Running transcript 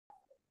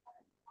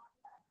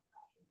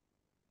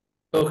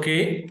Okay,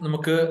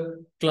 നമുക്ക്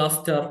class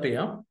start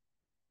ചെയ്യാം.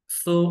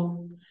 So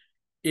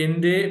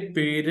എൻ്റെ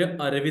പേര്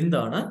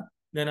അരവിന്ദാണ്.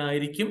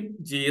 ഞാനായിരിക്കും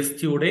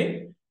GSTയുടെ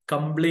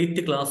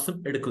കംപ്ലീറ്റ് ക്ലാസ്സും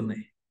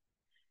എടുക്കുന്നത്.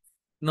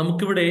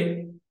 നമുക്കിവിടെ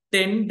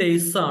 10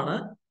 days ആണ്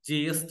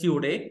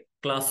GSTയുടെ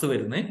ക്ലാസ്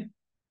വരുന്നത്.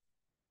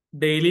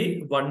 ഡെയിലി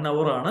 1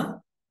 hour ആണ്.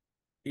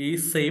 ഈ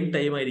സെയിം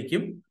ടൈം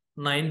ആയിരിക്കും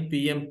 9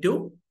 PM to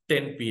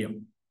 10 PM.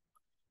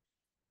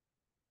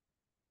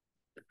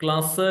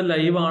 Class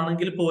live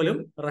ആണെങ്കിൽ പോലും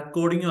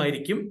റെക്കോർഡിംഗും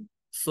ആയിരിക്കും.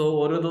 സോ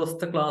ഓരോ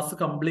ദിവസത്തെ ക്ലാസ്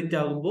കംപ്ലീറ്റ്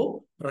ആകുമ്പോൾ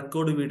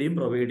റെക്കോർഡ് വീഡിയോയും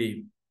പ്രൊവൈഡ് ചെയ്യും.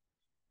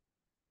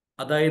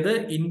 അതായത്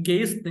ഇൻ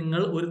കേസ്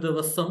നിങ്ങൾ ഒരു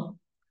ദിവസം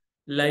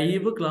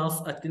ലൈവ് ക്ലാസ്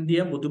അറ്റൻഡ്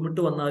ചെയ്യാൻ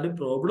ബുദ്ധിമുട്ട് വന്നാലും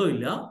പ്രോബ്ലം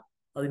ഇല്ല,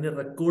 അതിന്റെ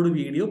റെക്കോർഡ്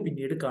വീഡിയോ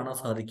പിന്നീട് കാണാൻ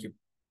സാധിക്കും.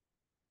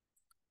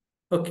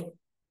 ഓക്കെ,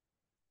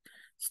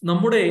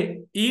 നമ്മുടെ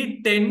ഈ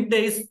 10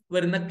 days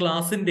വരുന്ന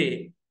ക്ലാസിന്റെ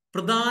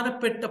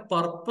പ്രധാനപ്പെട്ട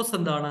പർപ്പസ്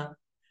എന്താണ്?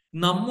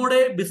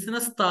 നമ്മുടെ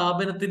ബിസിനസ്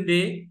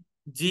സ്ഥാപനത്തിന്റെ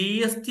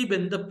GST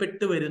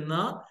ബന്ധപ്പെട്ട് വരുന്ന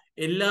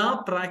എല്ലാ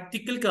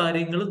പ്രാക്ടിക്കൽ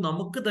കാര്യങ്ങളും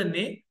നമുക്ക്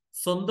തന്നെ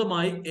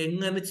സ്വന്തമായി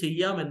എങ്ങനെ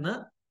ചെയ്യാമെന്ന്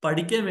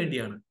പഠിക്കാൻ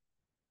വേണ്ടിയാണ്.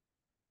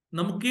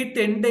 നമുക്ക് ഈ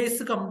 10 days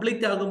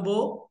കംപ്ലീറ്റ്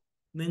ആകുമ്പോൾ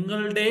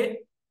നിങ്ങളുടെ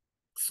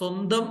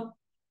സ്വന്തം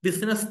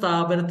ബിസിനസ്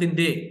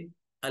സ്ഥാപനത്തിന്റെ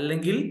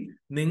അല്ലെങ്കിൽ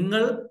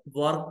നിങ്ങൾ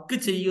വർക്ക്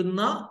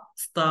ചെയ്യുന്ന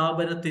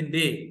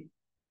സ്ഥാപനത്തിന്റെ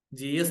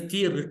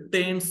GST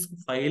റിട്ടേൺസ്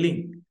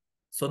ഫയലിംഗ്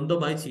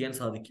സ്വന്തമായി ചെയ്യാൻ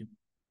സാധിക്കും.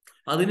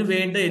 അതിനു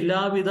വേണ്ട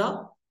എല്ലാവിധ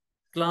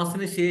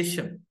ക്ലാസ്സിന്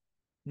ശേഷം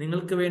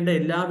നിങ്ങൾക്ക് വേണ്ട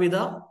എല്ലാവിധ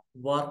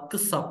വർക്ക്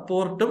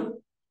സപ്പോർട്ടും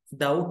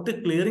ഡൗട്ട്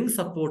ക്ലിയറിംഗ്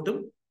സപ്പോർട്ടും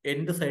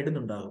എൻ്റെ സൈഡിൽ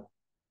നിന്നുണ്ടാകും.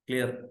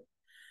 ക്ലിയർ?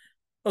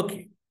 ഓക്കെ,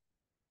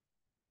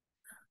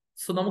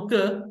 സോ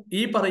നമുക്ക്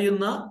ഈ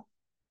പറയുന്ന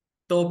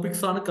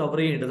ടോപ്പിക്സ് ആണ് കവർ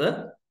ചെയ്യേണ്ടത്.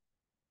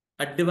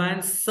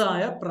 അഡ്വാൻസ്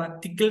ആയ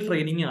പ്രാക്ടിക്കൽ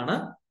ട്രെയിനിങ് ആണ്.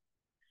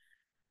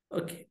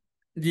 ഓക്കെ,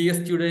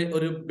 GSTയുടെ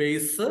ഒരു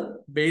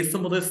ബേസ്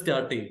മുതൽ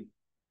സ്റ്റാർട്ട് ചെയ്യും.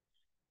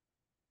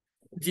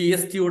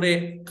 GSTയുടെ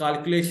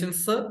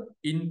കാൽക്കുലേഷൻസ്,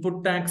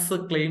 ഇൻപുട്ട് ടാക്സ്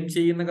ക്ലെയിം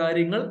ചെയ്യുന്ന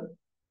കാര്യങ്ങൾ,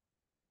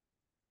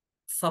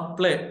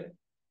 സപ്ലൈ,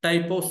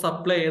 ടൈപ്പ് ഓഫ്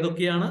സപ്ലൈ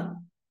ഏതൊക്കെയാണ്,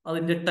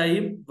 അതിന്റെ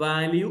time,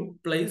 value,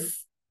 place,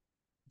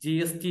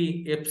 GST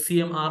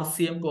FCM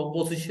RCM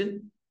composition.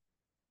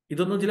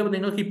 ഇതൊന്നും ചിലപ്പോൾ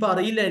നിങ്ങൾക്ക് ഇപ്പൊ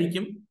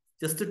അറിയില്ലായിരിക്കും.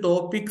 ജസ്റ്റ്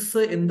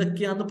ടോപ്പിക്സ്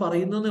എന്തൊക്കെയാന്ന്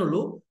പറയുന്നതേ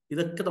ഉള്ളൂ.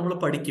 ഇതൊക്കെ നമ്മൾ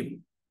പഠിക്കും.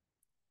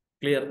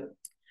 ക്ലിയർ?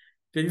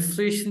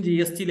 രജിസ്ട്രേഷൻ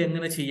GSTയിൽ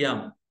എങ്ങനെ ചെയ്യാം,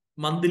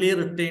 monthly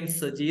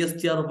returns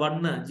GSTR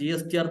 1,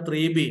 GSTR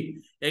 3B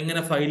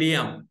എങ്ങനെ ഫയൽ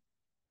ചെയ്യാം,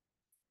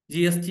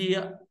 GST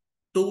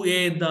 2A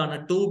എന്താണ്,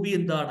 2B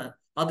എന്താണ്,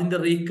 അതിന്റെ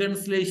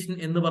റീകൺസിലേഷൻ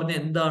എന്ന് പറഞ്ഞ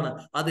എന്താണ്,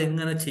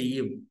 അതെങ്ങനെ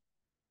ചെയ്യും,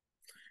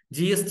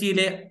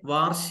 GSTയിലെ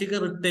വാർഷിക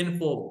return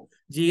form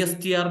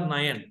GSTR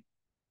 9,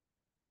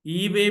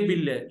 ഇ-വേ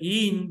bill,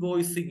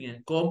 invoicing,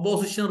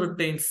 composition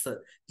returns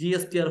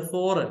GSTR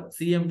 4,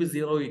 CMP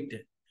 08.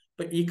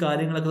 അപ്പൊ ഈ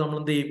കാര്യങ്ങളൊക്കെ നമ്മൾ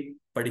എന്ത് ചെയ്യും?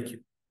 പഠിക്കും.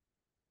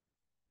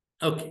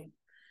 ഓക്കെ,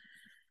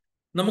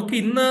 നമുക്ക്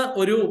ഇന്ന്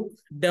ഒരു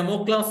ഡെമോ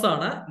ക്ലാസ്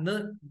ആണ്. ഇന്ന്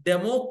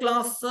ഡെമോ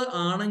ക്ലാസ്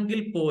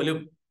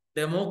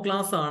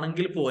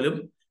ആണെങ്കിൽ പോലും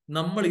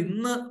നമ്മൾ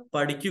ഇന്ന്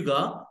പഠിക്കുക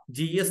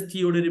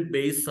GSTയുടെ ഒരു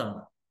ബേസ്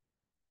ആണ്.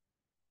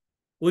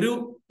 ഒരു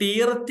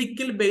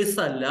തിയററ്റിക്കൽ ബേസ്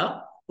അല്ല,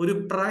 ഒരു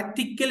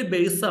പ്രാക്ടിക്കൽ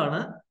ബേസ് ആണ്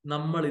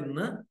നമ്മൾ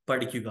ഇന്ന്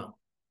പഠിക്കുക.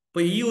 അപ്പൊ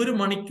ഈ 1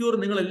 മണിക്കൂർ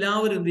നിങ്ങൾ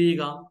എല്ലാവരും എന്ത്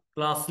ചെയ്യുക?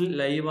 ക്ലാസ്സിൽ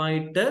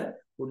ലൈവായിട്ട്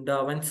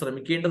ഉണ്ടാവാൻ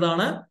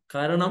ശ്രമിക്കേണ്ടതാണ്.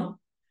 കാരണം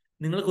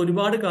നിങ്ങൾക്ക്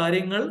ഒരുപാട്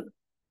കാര്യങ്ങൾ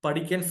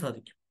പഠിക്കാൻ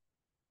സാധിക്കും.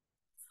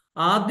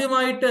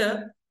 ആദ്യമായിട്ട്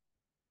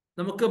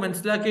നമുക്ക്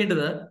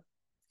മനസ്സിലാക്കേണ്ടത്,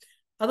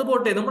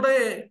 അതുപോട്ടെ, നമ്മുടെ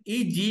ഈ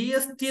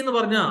GST എന്ന്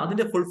പറഞ്ഞാൽ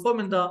അതിന്റെ ഫുൾ ഫോം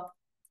എന്താ?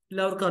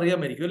 എല്ലാവർക്കും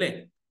അറിയാമായിരിക്കും അല്ലെ?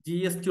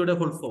 GSTയുടെ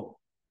full form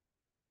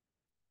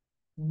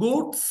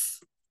goods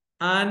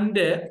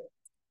and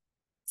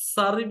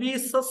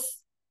services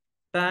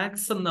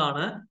tax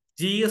എന്നാണ്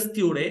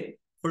GSTയുടെ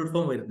ഫുൾ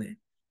ഫോം വരുന്നത്.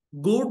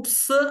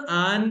 Goods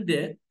and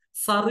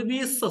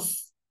services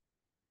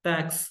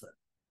tax.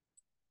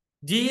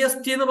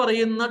 GST എന്ന്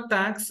പറയുന്ന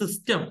ടാക്സ്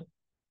സിസ്റ്റം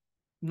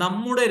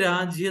നമ്മുടെ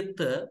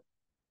രാജ്യത്ത്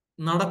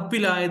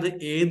നടപ്പിലായത്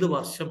ഏത്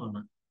വർഷമാണ്?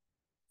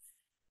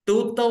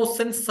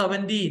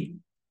 2017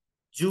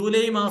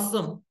 ജൂലൈ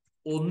മാസം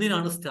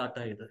 1-നാണ്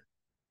സ്റ്റാർട്ടായത്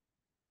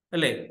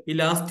അല്ലെ? ഈ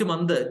ലാസ്റ്റ്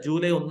മന്ത്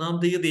ജൂലൈ 1-ാം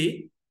തീയതി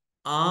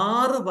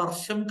 6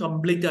 വർഷം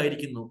കംപ്ലീറ്റ്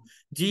ആയിരിക്കുന്നു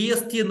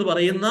GST എന്ന്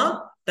പറയുന്ന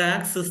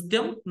ടാക്സ്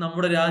സിസ്റ്റം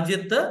നമ്മുടെ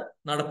രാജ്യത്ത്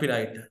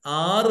നടപ്പിലായിട്ട്.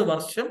 6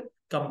 വർഷം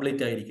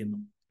കംപ്ലീറ്റ് ആയിരിക്കുന്നു.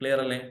 ക്ലിയർ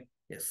അല്ലേ?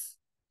 യെസ്.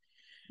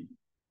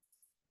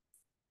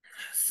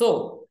 സോ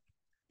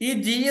ഈ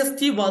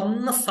GST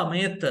വന്ന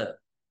സമയത്ത്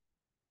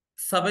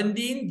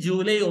 17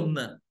 ജൂലൈ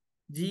 1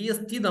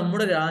 GST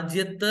നമ്മുടെ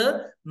രാജ്യത്ത്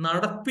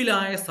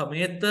നടപ്പിലായ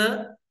സമയത്ത്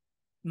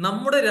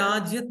നമ്മുടെ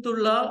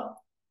രാജ്യത്തുള്ള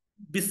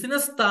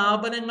ബിസിനസ്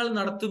സ്ഥാപനങ്ങൾ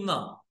നടത്തുന്ന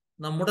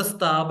നമ്മുടെ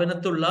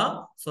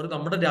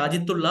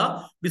രാജ്യത്തുള്ള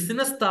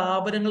ബിസിനസ്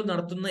സ്ഥാപനങ്ങൾ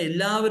നടത്തുന്ന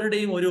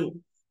എല്ലാവരുടെയും ഒരു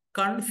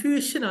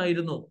കൺഫ്യൂഷൻ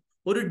ആയിരുന്നു,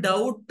 ഒരു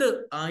ഡൗട്ട്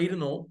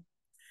ആയിരുന്നു,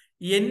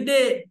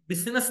 എൻ്റെ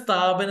ബിസിനസ്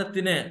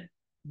സ്ഥാപനത്തിന്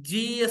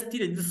GST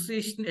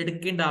രജിസ്ട്രേഷൻ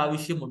എടുക്കേണ്ട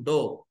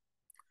ആവശ്യമുണ്ടോ?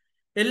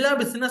 എല്ലാ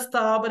ബിസിനസ്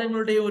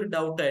സ്ഥാപനങ്ങളുടെയും ഒരു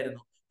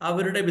ഡൗട്ടായിരുന്നു.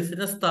 അവരുടെ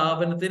ബിസിനസ്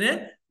സ്ഥാപനത്തിന്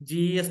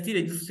GST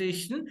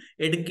രജിസ്ട്രേഷൻ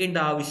എടുക്കേണ്ട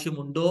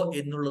ആവശ്യമുണ്ടോ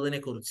എന്നുള്ളതിനെ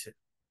കുറിച്ച്.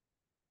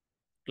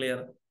 ക്ലിയർ?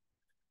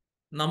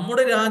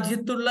 നമ്മുടെ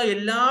രാജ്യത്തുള്ള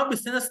എല്ലാ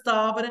ബിസിനസ്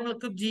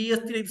സ്ഥാപനങ്ങൾക്കും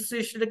GST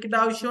രജിസ്ട്രേഷൻ എടുക്കേണ്ട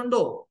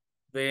ആവശ്യമുണ്ടോ?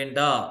 വേണ്ട.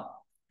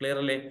 ക്ലിയർ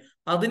അല്ലേ?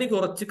 അതിന്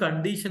കുറച്ച്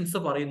കണ്ടീഷൻസ്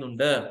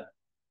പറയുന്നുണ്ട്.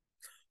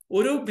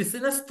 ഒരു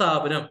ബിസിനസ്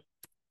സ്ഥാപനം,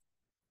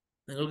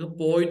 നിങ്ങൾക്ക്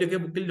പോയിന്റ് ഒക്കെ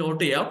ബുക്കിൽ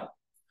നോട്ട് ചെയ്യാം.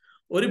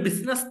 ഒരു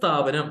ബിസിനസ്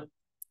സ്ഥാപനം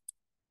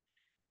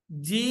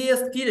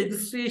GST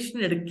രജിസ്ട്രേഷൻ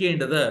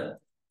എടുക്കേണ്ടത്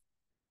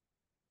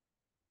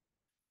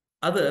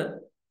അത്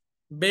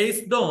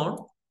ബേസ്ഡ് ഓൺ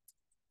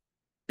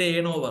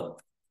ടേൺ ഓവർ.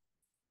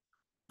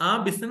 ആ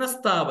ബിസിനസ്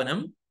സ്ഥാപനം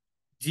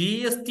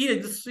GST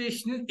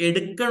രജിസ്ട്രേഷൻ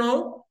എടുക്കണോ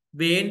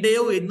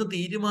വേണ്ടയോ എന്ന്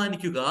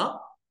തീരുമാനിക്കുക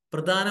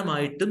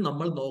പ്രധാനമായിട്ടും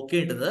നമ്മൾ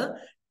നോക്കേണ്ടത്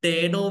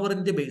ടേൺ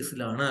ഓവറിന്റെ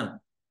ബേസിലാണ്.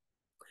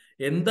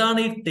 എന്താണ്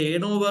ഈ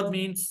turn over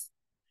means?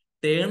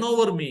 Turn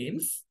over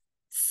means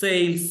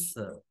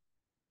sales.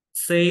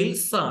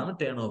 Sales ആണ്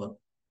ടേൺ ഓവർ.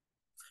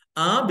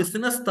 ആ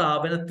ബിസിനസ്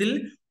സ്ഥാപനത്തിൽ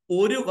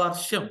ഒരു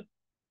വർഷം,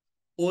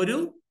 ഒരു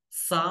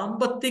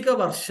സാമ്പത്തിക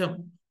വർഷം,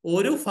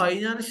 ഒരു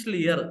ഫൈനാൻഷ്യൽ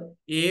ഇയർ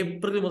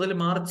ഏപ്രിൽ മുതൽ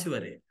മാർച്ച്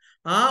വരെ,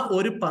 ആ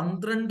ഒരു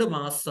 12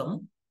 മാസം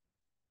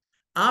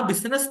ആ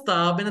ബിസിനസ്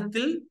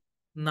സ്ഥാപനത്തിൽ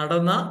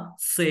നടന്ന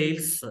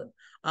സെയിൽസ്,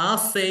 ആ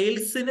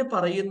സെയിൽസിന്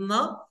പറയുന്ന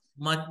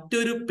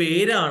മറ്റൊരു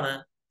പേരാണ്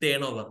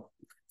turn over.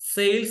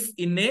 Sales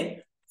in A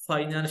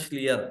financial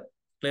year.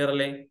 Clear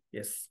അല്ലേ?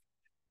 യെസ്.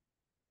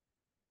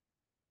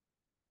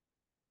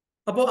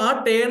 അപ്പോ ആ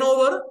ടേൺ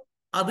ഓവർ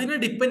അതിനെ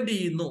ഡിപ്പെൻഡ്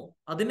ചെയ്യുന്നു,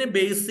 അതിനെ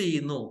ബേസ്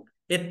ചെയ്യുന്നു.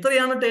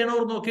 എത്രയാണ് ടേൺ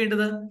ഓവർ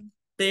നോക്കേണ്ടത്?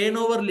 ടേൺ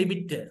ഓവർ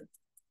ലിമിറ്റ്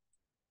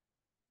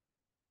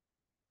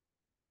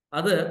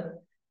അത്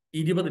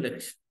 20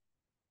 ലക്ഷം.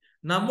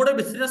 നമ്മുടെ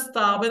ബിസിനസ്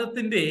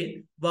സ്ഥാപനത്തിന്റെ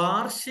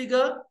വാർഷിക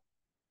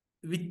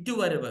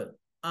വിറ്റുവരവ്,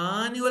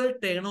 ആനുവൽ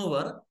ടേൺ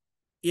ഓവർ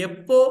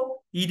എപ്പോ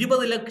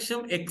 20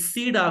 ലക്ഷം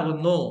എക്സീഡ്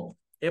ആകുന്നോ,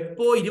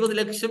 എപ്പോ 20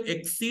 ലക്ഷം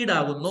എക്സീഡ്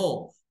ആകുന്നോ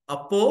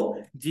അപ്പോ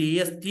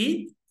GST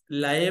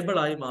ലയബിൾ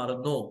ആയി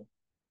മാറുന്നു.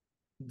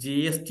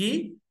 GST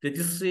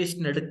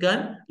രജിസ്ട്രേഷൻ എടുക്കാൻ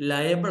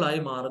ലയബിൾ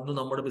ആയി മാറുന്നു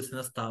നമ്മുടെ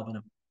ബിസിനസ്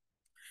സ്ഥാപനം.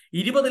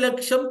 20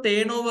 ലക്ഷം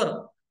ടേൺ ഓവർ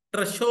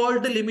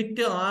ത്രഷോൾഡ്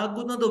ലിമിറ്റ്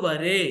ആകുന്നത്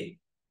വരെ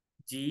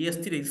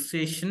GST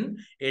രജിസ്ട്രേഷൻ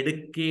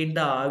എടുക്കേണ്ട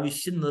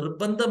ആവശ്യം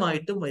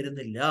നിർബന്ധമായിട്ടും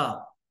വരുന്നില്ല.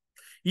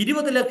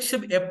 20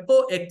 ലക്ഷം എപ്പോ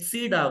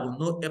എക്സീഡ്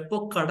ആകുന്നു, എപ്പോ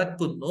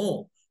കടക്കുന്നു,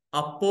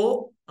 അപ്പോ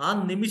ആ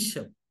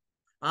നിമിഷം,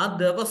 ആ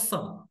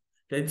ദിവസം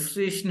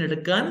രജിസ്ട്രേഷൻ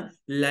എടുക്കാൻ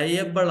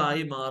ലയബിൾ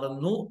ആയി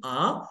മാറുന്നു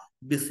ആ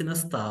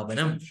ബിസിനസ്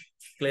സ്ഥാപനം.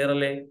 ക്ലിയർ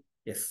അല്ലേ?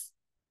 യെസ്.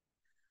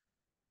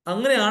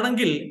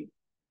 അങ്ങനെയാണെങ്കിൽ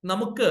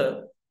നമുക്ക്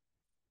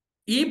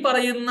ഈ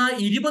പറയുന്ന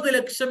 20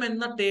 ലക്ഷം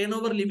എന്ന ടേൺ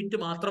ഓവർ ലിമിറ്റ്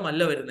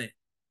മാത്രമല്ല വരുന്നത്.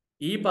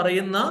 ഈ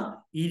പറയുന്ന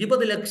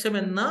 20 ലക്ഷം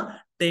എന്ന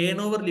ടേൺ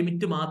ഓവർ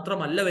ലിമിറ്റ്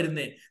മാത്രമല്ല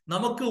വരുന്നേ.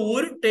 നമുക്ക്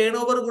ഒരു ടേൺ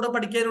ഓവർ കൂടെ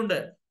പഠിക്കാനുണ്ട്.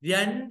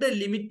 2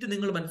 ലിമിറ്റ്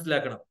നിങ്ങൾ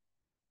മനസ്സിലാക്കണം.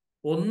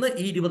 ഒന്ന്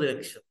ഈ 20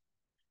 ലക്ഷം.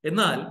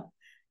 എന്നാൽ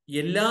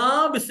എല്ലാ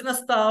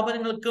ബിസിനസ്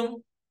സ്ഥാപനങ്ങൾക്കും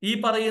ഈ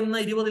പറയുന്ന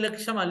 20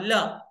 ലക്ഷം അല്ല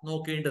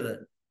നോക്കേണ്ടത്.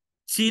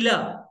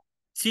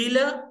 ചില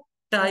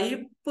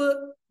ടൈപ്പ്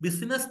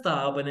ബിസിനസ്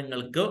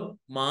സ്ഥാപനങ്ങൾക്ക്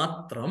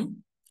മാത്രം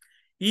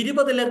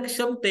 20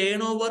 ലക്ഷം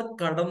ടേൺ ഓവർ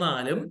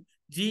കടന്നാലും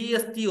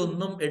GST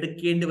ഒന്നും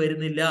എടുക്കേണ്ടി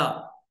വരുന്നില്ല.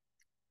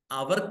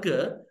 അവർക്ക്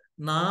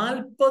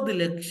 40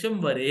 ലക്ഷം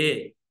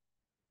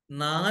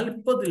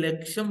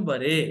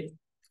വരെ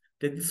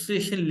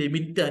രജിസ്ട്രേഷൻ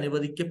ലിമിറ്റ്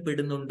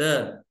അനുവദിക്കപ്പെടുന്നുണ്ട്.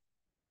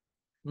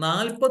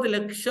 40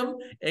 ലക്ഷം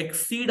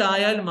എക്സീഡ്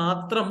ആയാൽ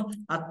മാത്രം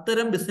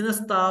അത്തരം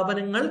ബിസിനസ്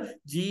സ്ഥാപനങ്ങൾ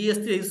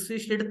GST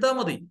രജിസ്ട്രേഷൻ എടുത്താൽ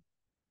മതി.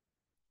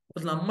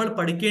 അപ്പൊ നമ്മൾ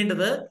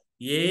പഠിക്കേണ്ടത്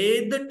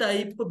ഏത്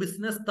ടൈപ്പ്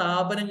ബിസിനസ്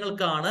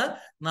സ്ഥാപനങ്ങൾക്കാണ്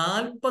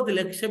 40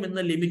 ലക്ഷം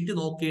എന്ന ലിമിറ്റ്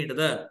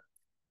നോക്കേണ്ടത്,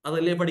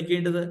 അതല്ലേ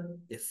പഠിക്കേണ്ടത്?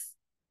 യെസ്.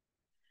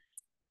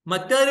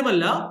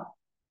 മറ്റാരുമല്ല,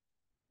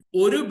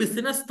 ഒരു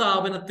ബിസിനസ്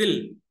സ്ഥാപനത്തിൽ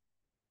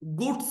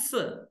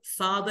ഗുഡ്സ്,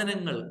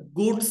 സാധനങ്ങൾ,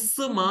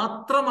 ഗുഡ്സ്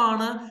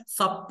മാത്രമാണ്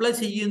സപ്ലൈ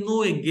ചെയ്യുന്നു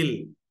എങ്കിൽ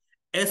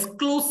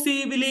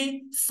exclusively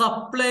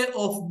supply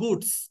of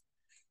goods,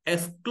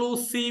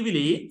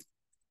 exclusively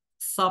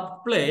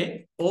supply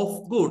of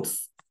goods.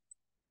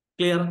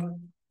 Clear?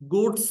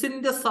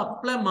 ഗുഡ്സിന്റെ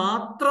supply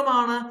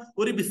മാത്രമാണ്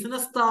ഒരു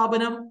ബിസിനസ്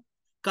സ്ഥാപനം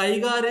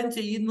കൈകാര്യം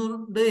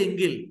ചെയ്യുന്നുണ്ട്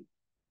എങ്കിൽ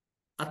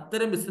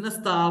അത്തരം ബിസിനസ്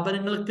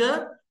സ്ഥാപനങ്ങൾക്ക്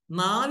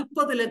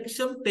 40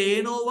 ലക്ഷം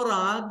ടേൺ ഓവർ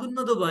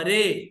ആകുന്നത്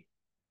വരെ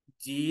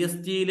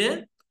GSTയില്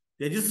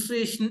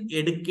രജിസ്ട്രേഷൻ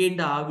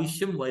എടുക്കേണ്ട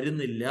ആവശ്യം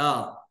വരുന്നില്ല.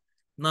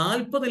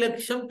 40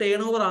 ലക്ഷം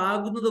ടേൺ ഓവർ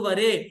ആകുന്നത്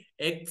വരെ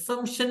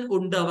എക്സംഷൻ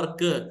ഉണ്ട്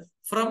അവർക്ക്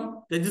ഫ്രം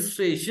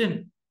രജിസ്ട്രേഷൻ.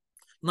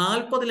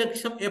 40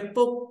 ലക്ഷം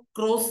എപ്പോ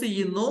ക്രോസ്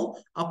ചെയ്യുന്നു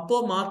അപ്പോ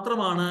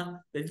മാത്രമാണ്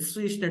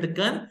രജിസ്ട്രേഷൻ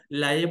എടുക്കാൻ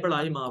ലയബിൾ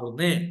ആയി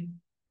മാറുന്നേ.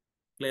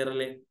 ക്ലിയർ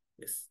അല്ലേ?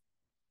 യെസ്.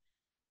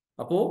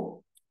 അപ്പോ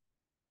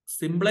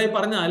സിമ്പിളായി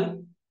പറഞ്ഞാൽ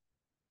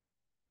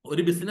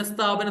ഒരു ബിസിനസ്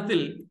സ്ഥാപനത്തിൽ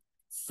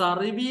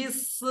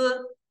സർവീസ്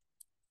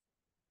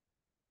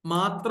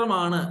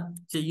മാത്രമാണ്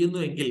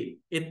ചെയ്യുന്നുവെങ്കിൽ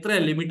എത്ര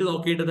ലിമിറ്റ്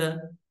നോക്കേണ്ടത്?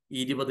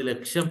 20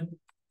 ലക്ഷം.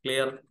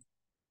 ക്ലിയർ?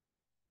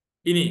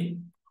 ഇനി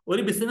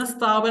ഒരു ബിസിനസ്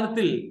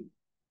സ്ഥാപനത്തിൽ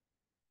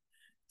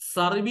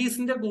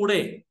സർവീസിന്റെ കൂടെ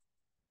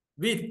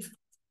വിത്ത്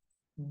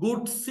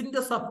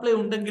ഗുഡ്സിന്റെ സപ്ലൈ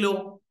ഉണ്ടെങ്കിലോ,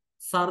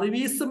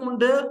 സർവീസും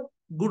ഉണ്ട്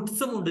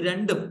ഗുഡ്സും ഉണ്ട്,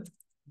 രണ്ടും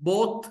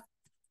ബോത്ത്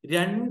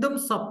രണ്ടും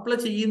സപ്ലൈ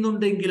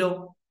ചെയ്യുന്നുണ്ടെങ്കിലോ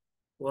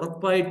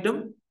ഉറപ്പായിട്ടും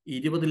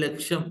 20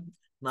 ലക്ഷം.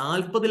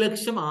 40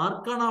 ലക്ഷം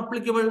ആർക്കാണ്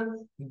ആപ്ലിക്കബിൾ?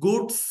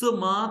 ഗുഡ്സ്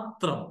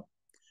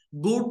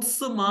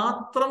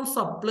മാത്രം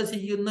സപ്ലൈ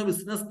ചെയ്യുന്ന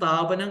ബിസിനസ്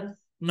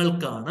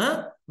സ്ഥാപനങ്ങൾക്കാണ്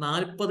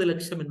 40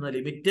 ലക്ഷം എന്ന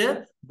ലിമിറ്റ്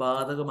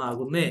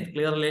ബാധകമാകുന്നേ.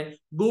 ക്ലിയർ അല്ലേ?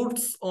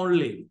 ഗുഡ്സ്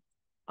ഓൺലി,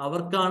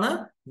 അവർക്കാണ്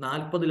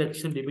 40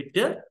 ലക്ഷം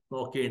ലിമിറ്റ്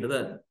നോക്കേണ്ടത്.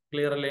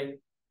 ക്ലിയർ അല്ലേ?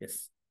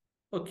 യെസ്.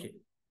 ഓക്കെ,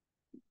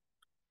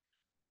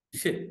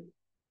 ശരി.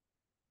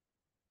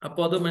 അപ്പൊ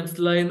അത്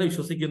മനസ്സിലായെന്ന്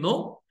വിശ്വസിക്കുന്നു.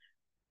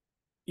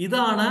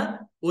 ഇതാണ്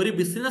ഒരു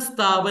ബിസിനസ്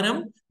സ്ഥാപനം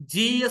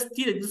GST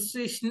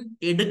രജിസ്ട്രേഷൻ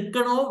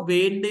എടുക്കണോ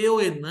വേണ്ടയോ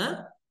എന്ന്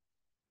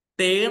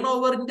ടേൺ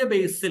ഓവറിന്റെ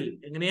ബേസിൽ,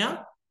 എങ്ങനെയാ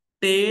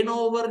ടേൺ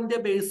ഓവറിന്റെ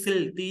ബേസിൽ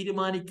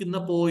തീരുമാനിക്കുന്ന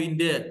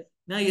പോയിന്റ്.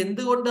 ഞാൻ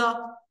എന്തുകൊണ്ടാ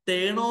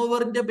ടേൺ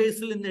ഓവറിന്റെ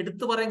ബേസിൽ നിന്ന്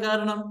എടുത്തു പറയാൻ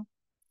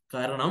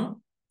കാരണം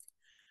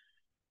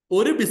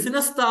ഒരു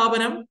ബിസിനസ്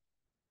സ്ഥാപനം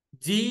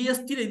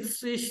GST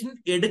രജിസ്ട്രേഷൻ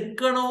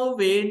എടുക്കണോ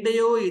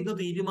വേണ്ടയോ എന്ന്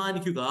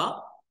തീരുമാനിക്കുക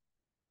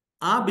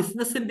ആ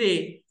ബിസിനസിന്റെ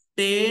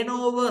ടേൺ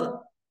ഓവർ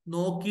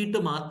നോക്കിയിട്ട്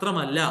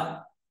മാത്രമല്ല.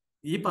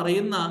 ഈ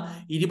പറയുന്ന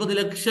 20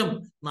 ലക്ഷം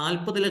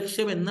 40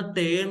 ലക്ഷം എന്ന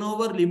ടേൺ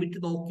ഓവർ ലിമിറ്റ്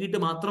നോക്കിയിട്ട്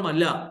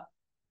മാത്രമല്ല,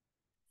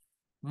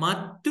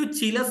 മറ്റു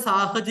ചില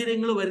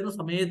സാഹചര്യങ്ങൾ വരുന്ന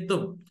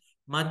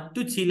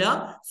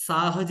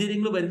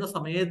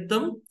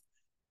സമയത്തും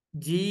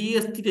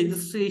GST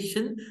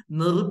രജിസ്ട്രേഷൻ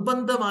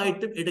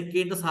നിർബന്ധമായിട്ടും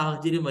എടുക്കേണ്ട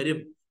സാഹചര്യം വരും.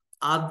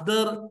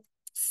 അതർ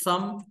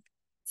സം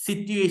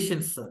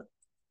സിറ്റുവേഷൻസ്,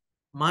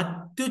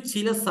 മറ്റു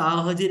ചില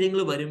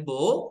സാഹചര്യങ്ങൾ വരുമ്പോ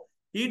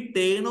ഈ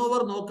ടേൺ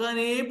ഓവർ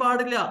നോക്കാനേ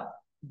പാടില്ല,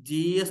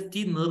 GST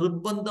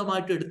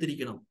നിർബന്ധമായിട്ട്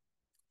എടുത്തിരിക്കണം.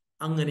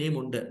 അങ്ങനെയും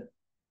ഉണ്ട്.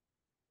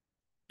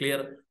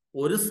 ക്ലിയർ?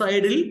 ഒരു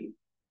സൈഡിൽ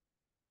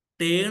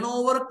ടേൺ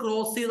ഓവർ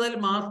ക്രോസ് ചെയ്താൽ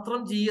മാത്രം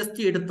GST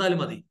എടുത്താൽ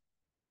മതി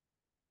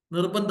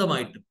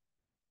നിർബന്ധമായിട്ടും.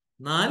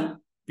 എന്നാൽ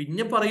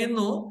പിന്നെ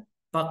പറയുന്നു,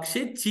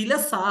 പക്ഷെ ചില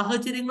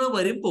സാഹചര്യങ്ങൾ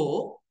വരുമ്പോ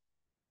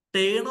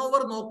ടേൺ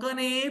ഓവർ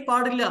നോക്കാനേ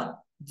പാടില്ല,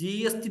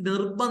 GST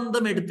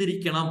നിർബന്ധം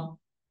എടുത്തിരിക്കണം.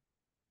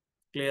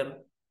 ക്ലിയർ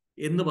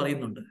എന്ന്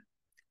പറയുന്നുണ്ട്.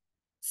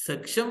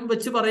 സെക്ഷൻ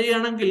വെച്ച്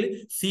പറയുകയാണെങ്കിൽ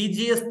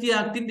CGST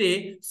ആക്ടിന്റെ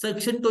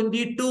സെക്ഷൻ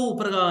 22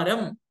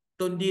 പ്രകാരം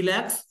 20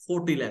 lakhs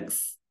 40 lakhs.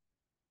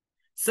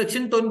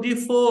 Section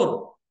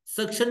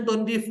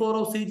 24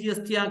 of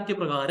CGST act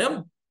പ്രകാരം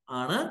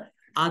ആണ്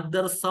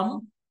അതർ സം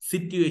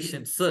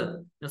സിറ്റുവേഷൻസ്.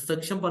 ഞാൻ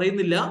സെക്ഷൻ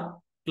പറയുന്നില്ല.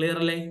 ക്ലിയർ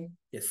അല്ലേ?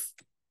 യെസ്.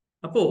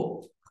 അപ്പോ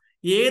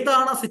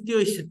ഏതാണ്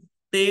സിറ്റുവേഷൻ?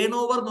 ടേൺ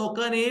ഓവർ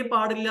നോക്കാനേ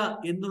പാടില്ല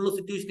എന്നുള്ള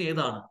സിറ്റുവേഷൻ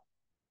ഏതാണ്?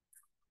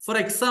 ഫോർ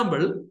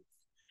എക്സാമ്പിൾ,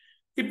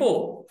 ഇപ്പോ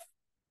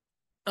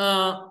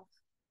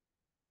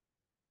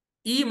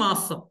ഈ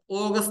മാസം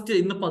ഓഗസ്റ്റ്,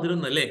 ഇന്ന്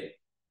 11 അല്ലേ,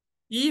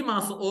 ഈ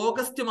മാസം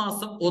ഓഗസ്റ്റ്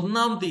മാസം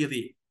 1-ാം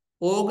തീയതി,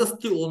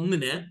 ഓഗസ്റ്റ്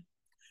 1-ന്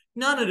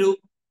ഞാനൊരു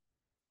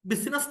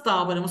ബിസിനസ്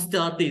സ്ഥാപനം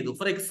സ്റ്റാർട്ട് ചെയ്തു.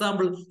 ഫോർ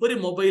എക്സാമ്പിൾ, ഒരു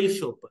മൊബൈൽ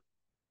ഷോപ്പ്.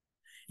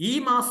 ഈ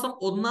മാസം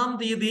 1-ാം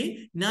തീയതി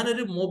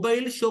ഞാനൊരു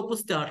മൊബൈൽ ഷോപ്പ്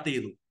സ്റ്റാർട്ട്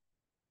ചെയ്തു.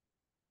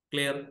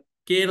 ക്ലിയർ?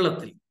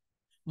 കേരളത്തിൽ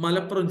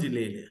മലപ്പുറം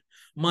ജില്ലയില്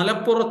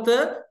മലപ്പുറത്ത്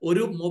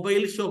ഒരു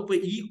മൊബൈൽ ഷോപ്പ്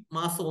ഈ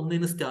മാസം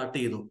 1-ന് സ്റ്റാർട്ട്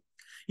ചെയ്തു.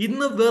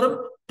 ഇന്ന് വെറും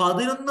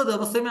 11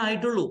 ദിവസമേ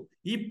ആയിട്ടുള്ളൂ.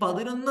 ഈ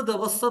 11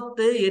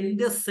 ദിവസത്തെ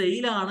എന്റെ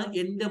സെയിലാണ്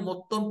എന്റെ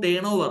മൊത്തം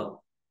ടേൺ ഓവർ.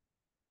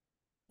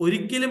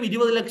 ഒരിക്കലും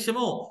 20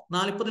 ലക്ഷമോ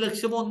 40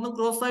 ലക്ഷമോ ഒന്നും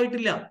ക്രോസ്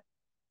ആയിട്ടില്ല.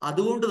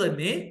 അതുകൊണ്ട്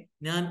തന്നെ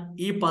ഞാൻ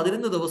ഈ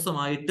 11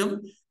 ദിവസമായിട്ടും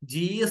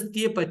GST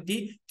പറ്റി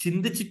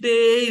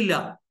ചിന്തിച്ചിട്ടേയില്ല.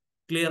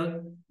 ക്ലിയർ?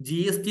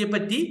 GST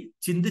പറ്റി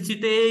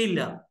ചിന്തിച്ചിട്ടേയില്ല.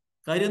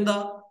 കാര്യം എന്താ?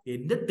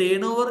 എന്റെ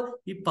ടേൺ ഓവർ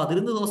ഈ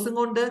 11 ദിവസം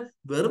കൊണ്ട്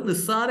വെറും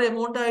നിസ്സാര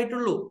എമൗണ്ട്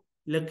ആയിട്ടുള്ളൂ,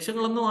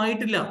 ലക്ഷങ്ങളൊന്നും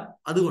ആയിട്ടില്ല.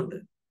 അതുകൊണ്ട്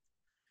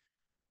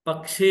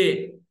പക്ഷേ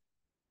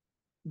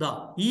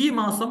ഈ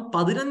മാസം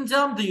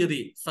 15-ാം തീയതി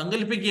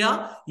സങ്കല്പിക്കുക,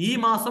 ഈ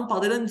മാസം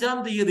 15-ാം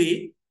തീയതി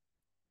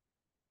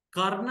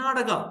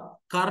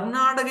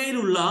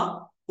കർണാടകയിലുള്ള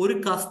ഒരു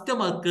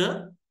കസ്റ്റമർക്ക്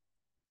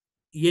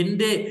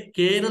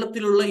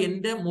കേരളത്തിലുള്ള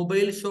എന്റെ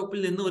മൊബൈൽ ഷോപ്പിൽ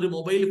നിന്ന് ഒരു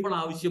മൊബൈൽ ഫോൺ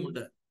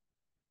ആവശ്യമുണ്ട്.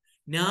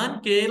 ഞാൻ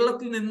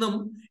കേരളത്തിൽ നിന്നും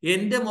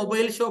എന്റെ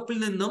മൊബൈൽ ഷോപ്പിൽ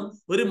നിന്നും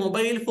ഒരു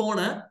മൊബൈൽ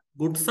ഫോണ്,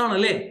 ഗുഡ്സ്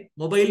ആണല്ലേ,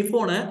 മൊബൈൽ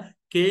ഫോണ്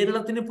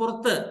കേരളത്തിന്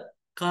പുറത്ത്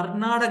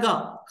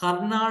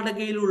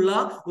കർണാടകയിലുള്ള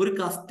ഒരു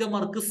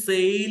കസ്റ്റമർക്ക്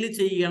സെയിൽ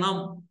ചെയ്യണം.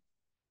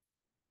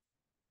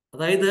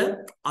 അതായത്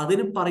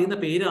അതിന് പറയുന്ന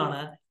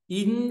പേരാണ്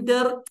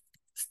Inter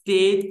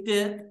state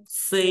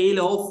sale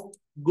of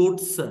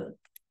goods.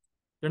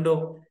 കണ്ടോ?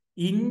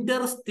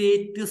 Inter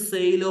state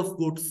sale of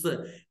goods.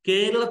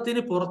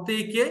 കേരളത്തിന്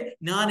പുറത്തേക്ക്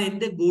ഞാൻ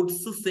എന്റെ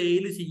ഗുഡ്സ്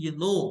സെയിൽ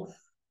ചെയ്യുന്നു.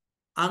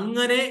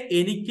 അങ്ങനെ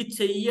എനിക്ക്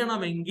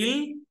ചെയ്യണമെങ്കിൽ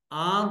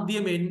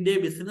ആദ്യം എന്റെ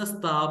ബിസിനസ്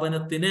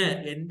സ്ഥാപനത്തിന്,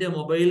 എന്റെ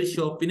മൊബൈൽ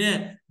ഷോപ്പിന്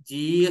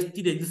GST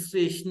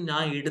രജിസ്ട്രേഷൻ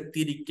ഞാൻ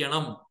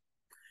എടുത്തിരിക്കണം.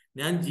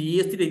 ഞാൻ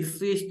GST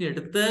രജിസ്ട്രേഷൻ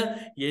എടുത്ത്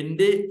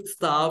എന്റെ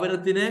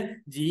സ്ഥാപനത്തിന്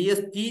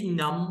GST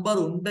നമ്പർ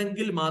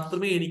ഉണ്ടെങ്കിൽ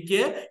മാത്രമേ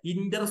എനിക്ക്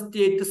Inter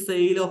state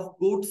sale of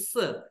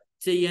goods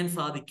ചെയ്യാൻ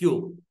സാധിക്കൂ.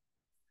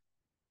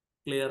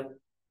 Clear?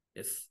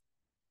 Yes.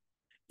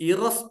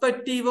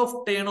 Irrespective of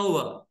turn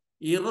over,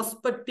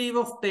 irrespective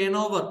of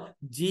turnover,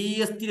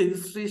 GST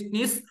registration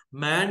is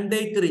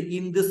mandatory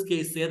in this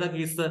case. ഏതാ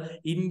case?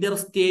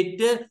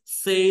 Interstate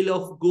sale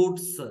of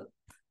goods.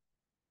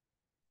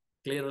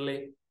 Clear അല്ലേ?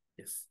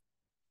 യെസ്.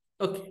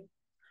 ഓക്കെ.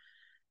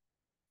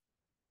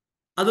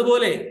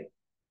 അതുപോലെ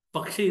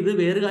പക്ഷെ ഇത്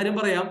വേറെ കാര്യം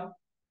പറയാം.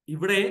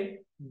 ഇവിടെ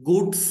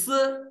ഗുഡ്സ്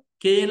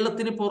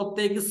കേരളത്തിന്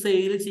പുറത്തേക്ക്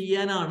സെയിൽ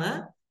ചെയ്യാനാണ്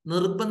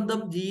നിർബന്ധം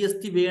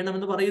GST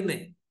വേണമെന്ന് പറയുന്നേ.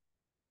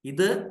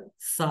 ഇത്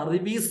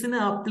സർവീസിന്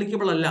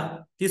ആപ്ലിക്കബിൾ അല്ല.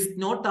 It is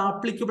not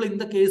applicable in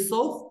the case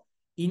of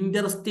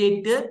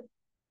interstate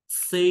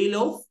sale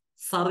of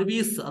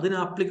service. അതിന്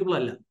ആപ്ലിക്കബിൾ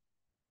അല്ല.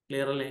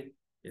 ക്ലിയർ അല്ലേ?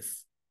 യെസ്.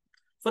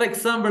 ഫോർ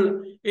എക്സാമ്പിൾ,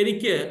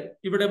 എനിക്ക്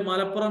ഇവിടെ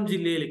മലപ്പുറം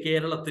ജില്ലയിൽ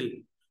കേരളത്തിൽ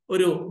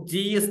ഒരു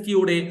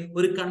GSTയുടെ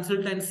ഒരു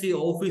കൺസൾട്ടൻസി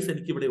ഓഫീസ്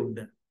എനിക്ക് ഇവിടെ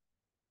ഉണ്ട്.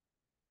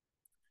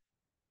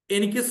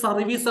 എനിക്ക്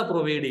സർവീസാ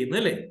പ്രൊവൈഡ് ചെയ്യുന്നത്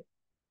അല്ലേ?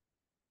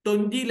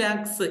 20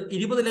 lakhs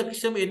 20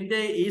 ലക്ഷം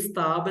എന്റെ ഈ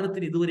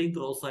സ്ഥാപനത്തിന് ഇതുവരെയും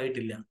ക്രോസ്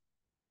ആയിട്ടില്ല.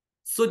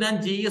 സോ ഞാൻ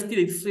GST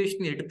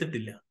രജിസ്ട്രേഷൻ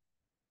എടുത്തിട്ടില്ല.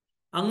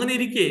 അങ്ങനെ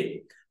ഇരിക്കെ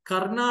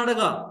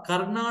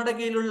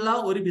കർണാടകയിലുള്ള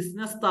ഒരു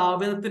ബിസിനസ്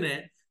സ്ഥാപനത്തിന്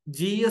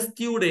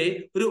GSTയുടെ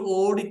ഒരു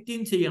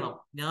ഓഡിറ്റിംഗ് ചെയ്യണം.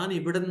 ഞാൻ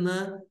ഇവിടുന്ന്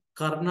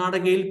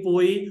കർണാടകയിൽ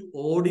പോയി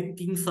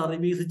ഓഡിറ്റിംഗ്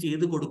സർവീസ്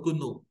ചെയ്ത്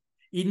കൊടുക്കുന്നു.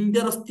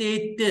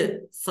 ഇന്റർസ്റ്റേറ്റ്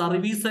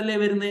സർവീസ് അല്ലേ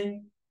വരുന്നേ?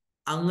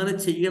 അങ്ങനെ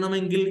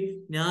ചെയ്യണമെങ്കിൽ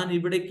ഞാൻ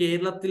ഇവിടെ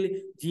കേരളത്തിൽ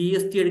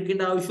GST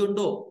എടുക്കേണ്ട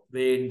ആവശ്യമുണ്ടോ?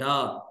 വേണ്ട.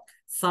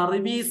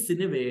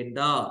 സർവീസിന് വേണ്ട.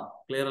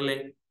 ക്ലിയർ അല്ലേ?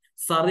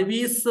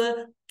 സർവീസ്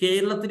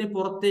കേരളത്തിന്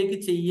പുറത്തേക്ക്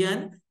ചെയ്യാൻ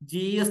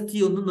GST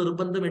ഒന്നും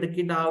നിർബന്ധം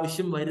എടുക്കേണ്ട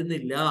ആവശ്യം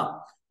വരുന്നില്ല.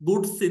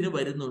 ഗുഡ്സിന്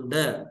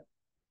വരുന്നുണ്ട്.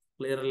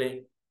 ക്ലിയർ അല്ലേ?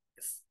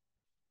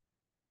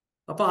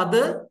 അപ്പൊ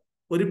അത്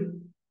ഒരു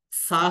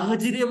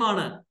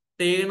സാഹചര്യമാണ്.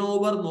 ടേൺ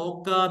ഓവർ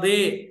നോക്കാതെ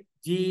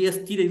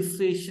GST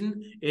രജിസ്ട്രേഷൻ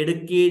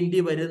എടുക്കേണ്ടി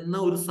വരുന്ന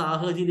ഒരു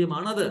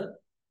സാഹചര്യമാണത്.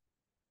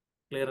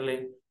 ക്ലിയർ അല്ലേ?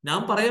 ഞാൻ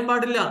പറയാൻ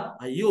പാടില്ല,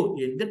 അയ്യോ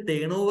എന്റെ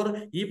ടേൺ ഓവർ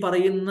ഈ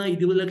പറയുന്ന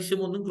 20 ലക്ഷം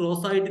ഒന്നും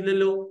ക്രോസ്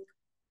ആയിട്ടില്ലല്ലോ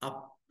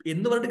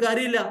എന്ന് പറഞ്ഞിട്ട്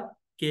കാര്യമില്ല.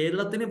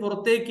 കേരളത്തിന്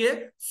പുറത്തേക്ക്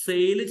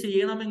സെയിൽ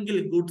ചെയ്യണമെങ്കിൽ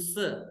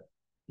ഗുഡ്സ്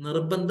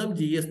നിർബന്ധം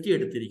GST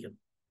എടുത്തിരിക്കണം.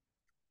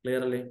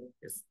 ക്ലിയർ അല്ലേ?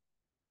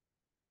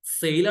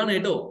 സെയിലാണ്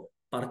കേട്ടോ.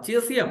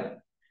 പർച്ചേസ് ചെയ്യാം,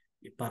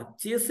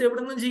 പർച്ചേസ്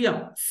എവിടെ നിന്നും ചെയ്യാം.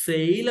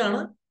 സെയിലാണ്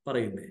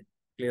പറയുന്നത്.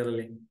 ക്ലിയർ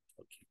അല്ലേ?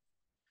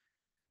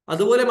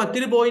 അതുപോലെ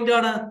മറ്റൊരു പോയിന്റ്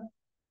ആണ്,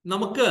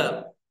 നമുക്ക്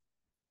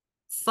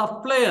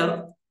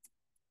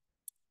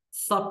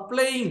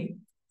സപ്ലൈയിങ്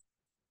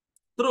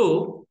ത്രൂ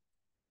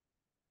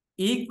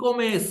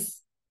ഇ-കൊമേഴ്സ്.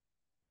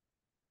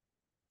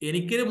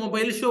 എനിക്കൊരു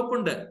മൊബൈൽ ഷോപ്പ്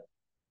ഉണ്ട്.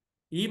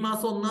 ഈ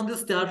മാസം 1-ാം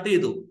തീയതി സ്റ്റാർട്ട്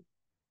ചെയ്തു.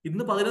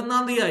 ഇന്ന്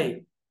 11-ാം തീയതി ആയി.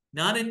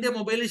 ഞാൻ എന്റെ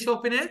മൊബൈൽ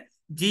ഷോപ്പിന്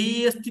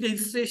GST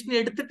രജിസ്ട്രേഷൻ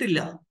എടുത്തിട്ടില്ല.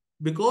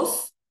 ബിക്കോസ്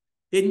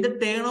എന്റെ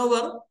turn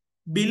over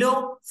below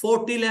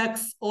 40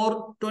 lakhs or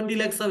 20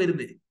 lakhs ആ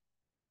വരുന്നത്.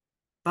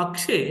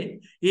 പക്ഷേ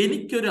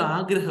എനിക്ക്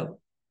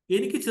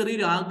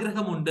ചെറിയൊരു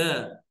ആഗ്രഹമുണ്ട്.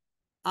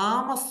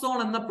 ആമസോൺ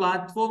എന്ന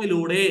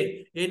പ്ലാറ്റ്ഫോമിലൂടെ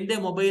എന്റെ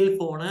മൊബൈൽ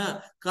ഫോണ്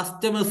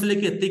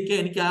കസ്റ്റമേഴ്സിലേക്ക് എത്തിക്കാൻ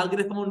എനിക്ക്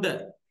ആഗ്രഹമുണ്ട്.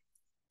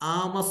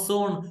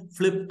 ആമസോൺ,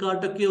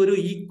 ഫ്ലിപ്കാർട്ട് ഒക്കെ ഒരു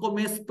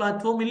ഇ-കൊമേഴ്സ്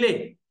പ്ലാറ്റ്ഫോം ഇല്ലേ?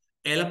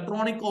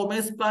 ഇലക്ട്രോണിക്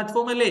കോമേഴ്സ്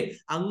പ്ലാറ്റ്ഫോം അല്ലേ?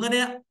 അങ്ങനെ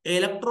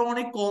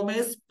ഇലക്ട്രോണിക്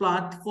കോമേഴ്സ്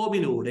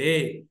പ്ലാറ്റ്ഫോമിലൂടെ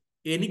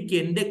എനിക്ക്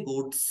എന്റെ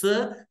ഗുഡ്സ്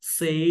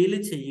സെയിൽ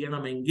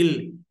ചെയ്യണമെങ്കിൽ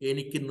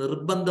എനിക്ക്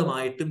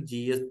നിർബന്ധമായിട്ടും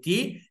GST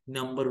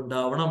നമ്പർ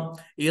ഉണ്ടാവണം.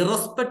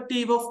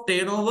 Irrespective of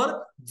turn over,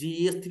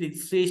 GST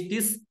registration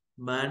is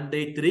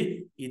mandatory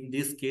in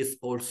this case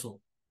also.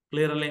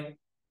 Clear അല്ലേ?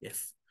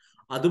 യെസ്.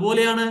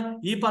 അതുപോലെയാണ്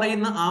ഈ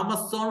പറയുന്ന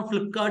ആമസോൺ,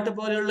 ഫ്ലിപ്കാർട്ട്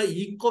പോലെയുള്ള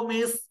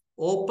ഇ-കൊമേഴ്സ്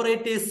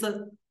ഓപ്പറേറ്റേഴ്സ്.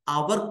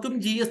 അവർക്കും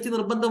GST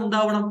നിർബന്ധം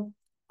ഉണ്ടാവണം.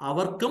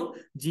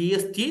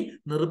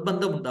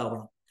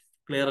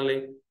 ക്ലിയർ അല്ലേ?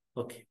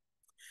 ഓക്കെ.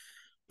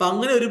 അപ്പൊ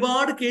അങ്ങനെ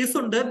ഒരുപാട് കേസ്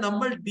ഉണ്ട്.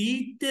 നമ്മൾ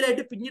ഡീറ്റെയിൽ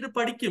ആയിട്ട് പിന്നീട്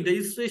പഠിക്കും.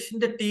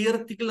 രജിസ്ട്രേഷന്റെ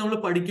തിയററ്റിക്കൽ നമ്മൾ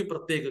പഠിക്കും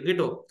പ്രത്യേകം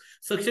കേട്ടോ.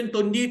 സെക്ഷൻ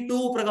 22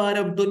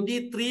 പ്രകാരം,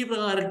 23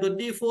 പ്രകാരം,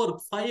 24,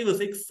 5,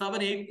 6,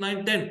 7, 8, 9,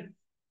 10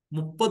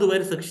 30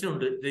 വരെ സെക്ഷൻ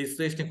ഉണ്ട്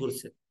രജിസ്ട്രേഷനെ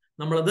കുറിച്ച്.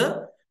 നമ്മളത്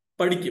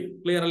പഠിക്കും.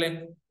 ക്ലിയർ അല്ലേ?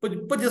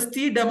 ഇപ്പൊ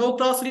ജസ്റ്റ് ഈ ഡെമോ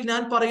ക്ലാസ്സിൽ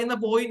ഞാൻ പറയുന്ന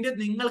പോയിന്റ്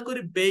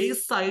നിങ്ങൾക്കൊരു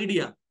ബേസ്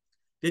ഐഡിയ,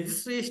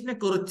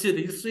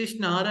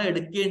 രജിസ്ട്രേഷൻ ആരാ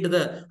എടുക്കേണ്ടത്,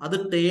 അത്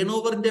ടേൺ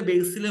ഓവറിന്റെ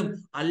ബേസിലും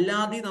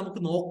അല്ലാതെ നമുക്ക്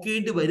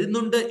നോക്കേണ്ടി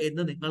വരുന്നുണ്ട്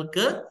എന്ന്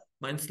നിങ്ങൾക്ക്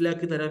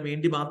മനസ്സിലാക്കി തരാൻ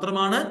വേണ്ടി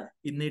മാത്രമാണ്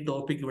ഇന്ന് ഈ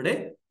ടോപ്പിക് ഇവിടെ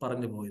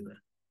പറഞ്ഞു പോയത്.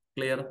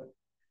 ക്ലിയർ?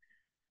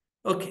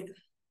 ഓക്കെ.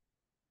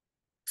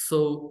 സോ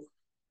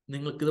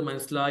നിങ്ങൾക്കിത്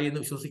മനസ്സിലായി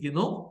എന്ന്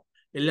വിശ്വസിക്കുന്നു.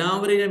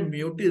 എല്ലാവരെയും ഞാൻ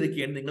മ്യൂട്ട്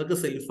ചെയ്തൊക്കെയാണ്. നിങ്ങൾക്ക്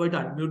സെൽഫായിട്ട്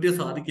അൺമ്യൂട്ട്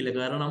ചെയ്യാൻ സാധിക്കില്ല.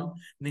 കാരണം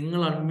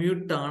നിങ്ങൾ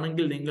അൺമ്യൂട്ട്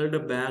ആണെങ്കിൽ നിങ്ങളുടെ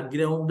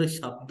ബാക്ക്ഗ്രൗണ്ട്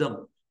ശബ്ദം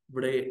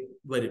ഇവിടെ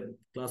വരും.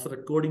 ക്ലാസ്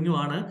റെക്കോർഡിംഗും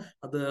ആണ്,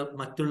 അത്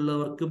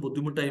മറ്റുള്ളവർക്ക്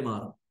ബുദ്ധിമുട്ടായി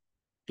മാറും.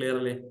 ക്ലിയർ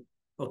അല്ലേ?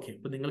 ഓക്കെ.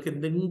 അപ്പൊ നിങ്ങൾക്ക്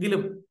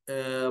എന്തെങ്കിലും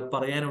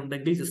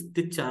പറയാനുണ്ടെങ്കിൽ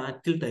ജസ്റ്റ്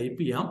ചാറ്റിൽ ടൈപ്പ്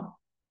ചെയ്യാം.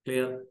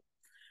 ക്ലിയർ?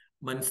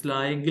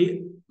 മനസ്സിലായെങ്കിൽ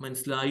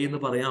മനസ്സിലായി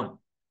എന്ന് പറയാം,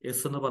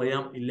 യെസ് എന്ന്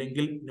പറയാം,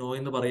 ഇല്ലെങ്കിൽ നോ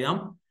എന്ന് പറയാം.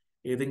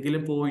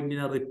 ഏതെങ്കിലും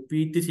പോയിന്റിനെ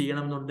റിപ്പീറ്റ്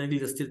ചെയ്യണം എന്നുണ്ടെങ്കിൽ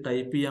ജസ്റ്റ്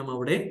ടൈപ്പ് ചെയ്യാം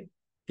അവിടെ.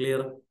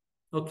 ക്ലിയർ?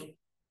 ഓക്കെ.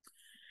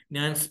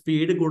 ഞാൻ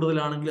സ്പീഡ്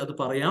കൂടുതലാണെങ്കിൽ അത്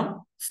പറയാം,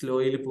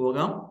 സ്ലോയിൽ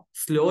പോകാം.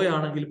 സ്ലോ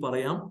ആണെങ്കിൽ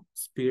പറയാം,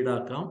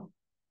 സ്പീഡാക്കാം.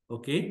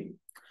 ഓക്കെ.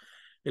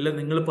 ഇല്ല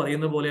നിങ്ങൾ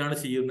പറയുന്ന പോലെയാണ്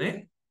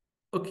ചെയ്യുന്നത്.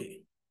 Okay,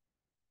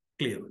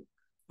 clear.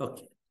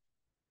 ഓക്കെ,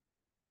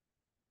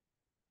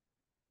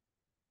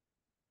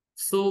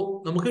 സോ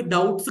നമുക്ക്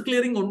ഡൗട്ട്സ്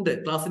ക്ലിയറിംഗ് ഉണ്ട്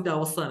ക്ലാസിന്റെ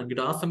അവസാനം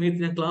കേട്ടോ. ആ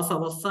സമയത്ത് ഞാൻ ക്ലാസ്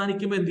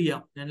അവസാനിക്കുമ്പോൾ എന്ത്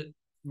ചെയ്യാം, ഞാൻ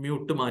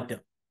മ്യൂട്ട്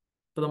മാറ്റാം.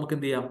 അപ്പൊ നമുക്ക്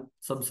എന്ത് ചെയ്യാം,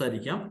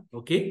 സംസാരിക്കാം.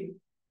 Okay,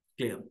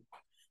 clear.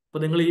 അപ്പൊ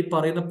നിങ്ങൾ ഈ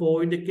പറയുന്ന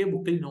പോയിന്റ് ഒക്കെ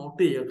ബുക്കിൽ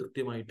നോട്ട് ചെയ്യുക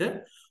കൃത്യമായിട്ട്.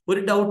 ഒരു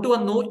ഡൗട്ട്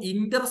വന്നു,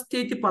 ഇന്റർ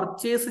സ്റ്റേറ്റ്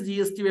പർച്ചേസ്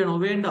GST വേണോ?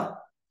 വേണ്ട.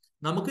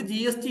 നമുക്ക്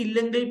GST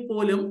ഇല്ലെങ്കിൽ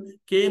പോലും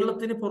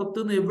കേരളത്തിന്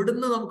പുറത്തുനിന്ന്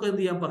എവിടുന്ന് നമുക്ക്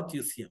എന്ത് ചെയ്യാം,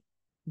 പർച്ചേസ് ചെയ്യാം.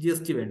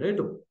 GST വേണ്ട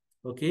കേട്ടോ.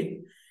 ഓക്കെ,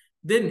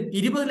 ദെൻ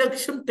 20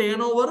 ലക്ഷം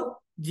ടേൺ ഓവർ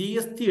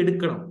GST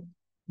എടുക്കണം,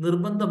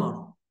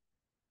 നിർബന്ധമാണോ?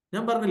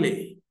 ഞാൻ പറഞ്ഞില്ലേ,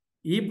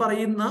 ഈ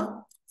പറയുന്ന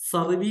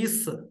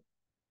സർവീസ്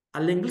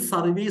അല്ലെങ്കിൽ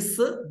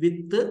സർവീസ്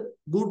വിത്ത്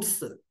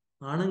ഗുഡ്സ്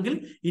ആണെങ്കിൽ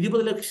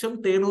 20 ലക്ഷം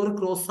ടേൺ ഓവർ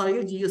ക്രോസ് ആയ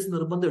GST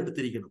നിർബന്ധം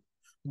എടുത്തിരിക്കണം.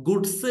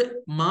 ഗുഡ്സ്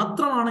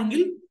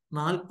മാത്രമാണെങ്കിൽ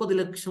 40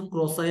 ലക്ഷം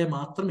ക്രോസ് ആയ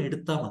മാത്രം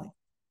എടുത്താൽ മതി.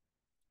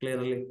 ക്ലിയർ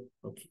അല്ലേ?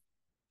 ഓക്കെ.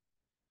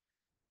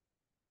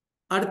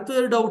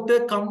 അടുത്തൊരു ഡൗട്ട്,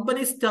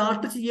 കമ്പനി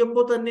സ്റ്റാർട്ട്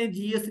ചെയ്യുമ്പോൾ തന്നെ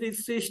GST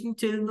രജിസ്ട്രേഷൻ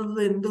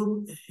ചെയ്യുന്നത്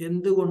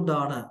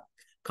എന്തുകൊണ്ടാണ്?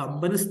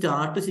 കമ്പനി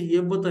സ്റ്റാർട്ട്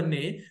ചെയ്യുമ്പോൾ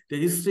തന്നെ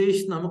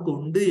രജിസ്ട്രേഷൻ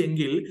നമുക്കുണ്ട്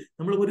എങ്കിൽ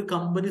നമ്മൾ ഒരു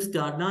കമ്പനി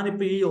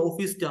ഞാനിപ്പോ ഈ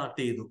ഓഫീസ് സ്റ്റാർട്ട്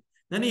ചെയ്തു.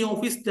 ഞാൻ ഈ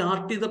ഓഫീസ്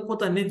സ്റ്റാർട്ട് ചെയ്തപ്പോൾ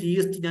തന്നെ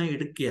GST ഞാൻ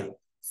എടുക്കുക.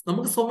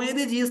 നമുക്ക്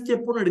സ്വമേധയ GST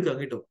എപ്പോഴും എടുക്കാം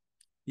കേട്ടോ.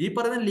 ഈ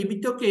പറയുന്ന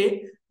ലിമിറ്റ് ഒക്കെ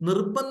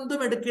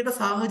നിർബന്ധം എടുക്കേണ്ട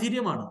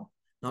സാഹചര്യമാണ്.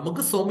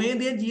 നമുക്ക്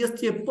സ്വമേധയ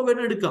GST എപ്പോ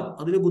വേണം എടുക്കാം,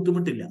 അതിൽ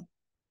ബുദ്ധിമുട്ടില്ല.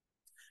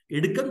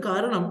 എടുക്കാൻ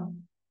കാരണം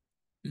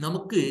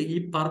നമുക്ക് ഈ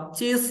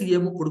പർച്ചേസ്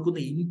ചെയ്യുമ്പോൾ കൊടുക്കുന്ന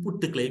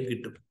ഇൻപുട്ട് ക്ലെയിം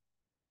കിട്ടും.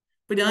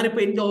 ഇപ്പൊ ഞാനിപ്പോ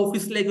എന്റെ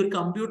ഓഫീസിലേക്ക് ഒരു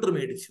കമ്പ്യൂട്ടർ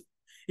മേടിച്ചു.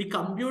 ഈ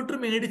കമ്പ്യൂട്ടർ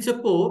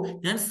മേടിച്ചപ്പോ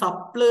ഞാൻ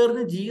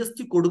സപ്ലയറിന് GST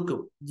കൊടുക്കും.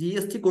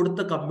 GST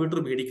കൊടുത്ത കമ്പ്യൂട്ടർ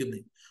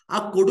മേടിക്കുന്നത്, ആ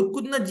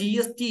കൊടുക്കുന്ന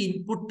GST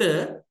ഇൻപുട്ട്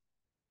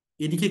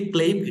എനിക്ക്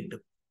ക്ലെയിം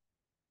കിട്ടും.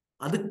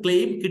 അത്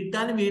ക്ലെയിം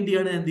കിട്ടാൻ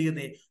വേണ്ടിയാണ് ഞാൻ എന്ത്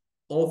ചെയ്യുന്നത്,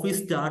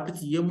 ഓഫീസ് സ്റ്റാർട്ട്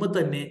ചെയ്യുമ്പോൾ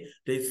തന്നെ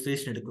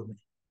രജിസ്ട്രേഷൻ എടുക്കുന്നത്.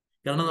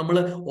 കാരണം നമ്മൾ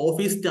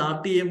ഓഫീസ്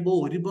സ്റ്റാർട്ട് ചെയ്യുമ്പോൾ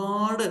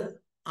ഒരുപാട്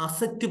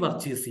അസറ്റ്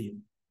പർച്ചേസ് ചെയ്യും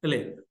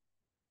അല്ലെ,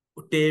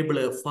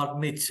 ടേബിള്,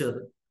 ഫർണിച്ചർ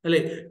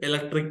അല്ലെ,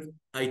 ഇലക്ട്രിക്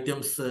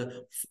ഐറ്റംസ്,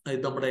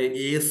 നമ്മുടെ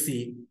AC,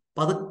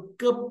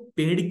 അതൊക്കെ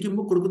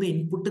പേടിക്കുമ്പോൾ കൊടുക്കുന്ന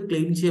ഇൻപുട്ട്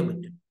ക്ലെയിം ചെയ്യാൻ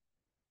പറ്റും.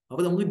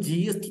 അപ്പൊ നമുക്ക്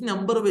GST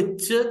നമ്പർ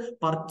വെച്ച്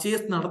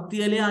പർച്ചേസ്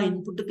നടത്തിയാലേ ആ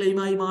ഇൻപുട്ട് ക്ലെയിം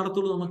ആയി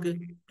മാറത്തുള്ളൂ നമുക്ക്.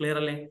 ക്ലിയർ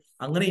അല്ലേ?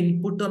 അങ്ങനെ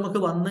ഇൻപുട്ട് നമുക്ക്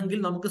വന്നെങ്കിൽ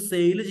നമുക്ക്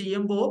സെയിൽ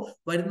ചെയ്യുമ്പോൾ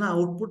വരുന്ന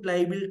ഔട്ട്പുട്ട്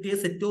ലയബിലിറ്റിയെ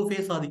സെറ്റ് ഓഫ്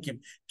ചെയ്യാൻ സാധിക്കും.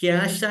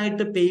 ക്യാഷ്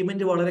ആയിട്ട്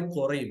പേയ്മെന്റ് വളരെ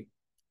കുറയും.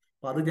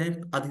 അപ്പൊ അത് ഞാൻ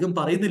അധികം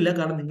പറയുന്നില്ല,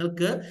 കാരണം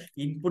നിങ്ങൾക്ക്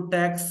ഇൻപുട്ട്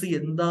ടാക്സ്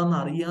എന്താന്ന്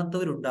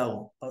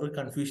അറിയാത്തവരുണ്ടാവും, അവർക്ക്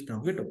കൺഫ്യൂഷൻ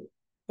ആവും കേട്ടോ.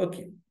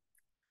 ഓക്കെ,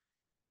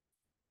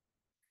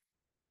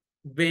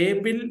 വേ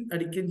ബിൽ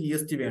അടിക്കാൻ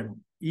GST വേണം.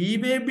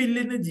 വേ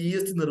ബില്ലിന്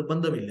GST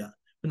നിർബന്ധമില്ല.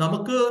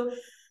 നമുക്ക്,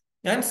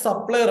 ഞാൻ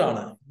സപ്ലയർ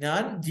ആണ്,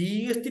 ഞാൻ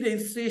GST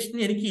രജിസ്ട്രേഷൻ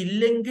എനിക്ക്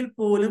ഇല്ലെങ്കിൽ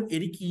പോലും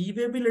എനിക്ക്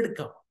വേ ബിൽ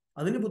എടുക്കാം,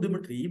 അതിന്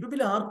ബുദ്ധിമുട്ടില്ല. വേ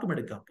ബിൽ ആർക്കും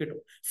എടുക്കാം കേട്ടോ.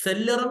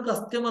 സെല്ലറും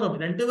കസ്റ്റമറും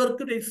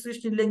രണ്ടുപേർക്കും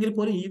രജിസ്ട്രേഷൻ ഇല്ലെങ്കിൽ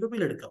പോലും വേ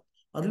ബിൽ എടുക്കാം,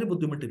 അതിന്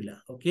ബുദ്ധിമുട്ടില്ല.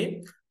 ഓക്കെ,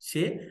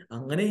 പക്ഷേ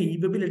അങ്ങനെ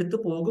വേ ബിൽ എടുത്ത്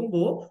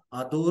പോകുമ്പോ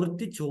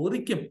അതോറിറ്റി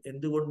ചോദിക്കും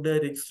എന്തുകൊണ്ട്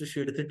രജിസ്ട്രേഷൻ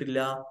എടുത്തിട്ടില്ല.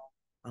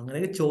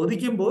 അങ്ങനെയൊക്കെ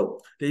ചോദിക്കുമ്പോൾ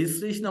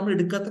രജിസ്ട്രേഷൻ നമ്മൾ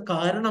എടുക്കാത്ത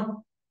കാരണം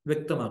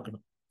വ്യക്തമാക്കണം.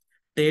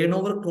 ടേൺ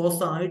ഓവർ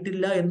ക്രോസ്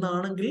ആയിട്ടില്ല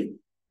എന്നാണെങ്കിൽ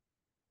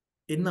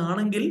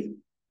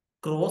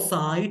ക്രോസ്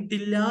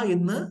ആയിട്ടില്ല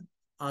എന്ന്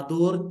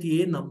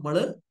അതോറിറ്റിയെ നമ്മൾ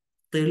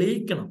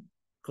തെളിയിക്കണം.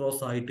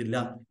 ക്രോസ് ആയിട്ടില്ല,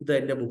 ഇത്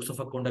എന്റെ ബുക്സ്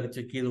ഓഫ് അക്കൗണ്ട് ഒക്കെ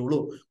ചെക്ക് ചെയ്തോളൂ,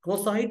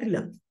 ക്രോസ് ആയിട്ടില്ല.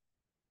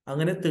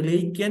 അങ്ങനെ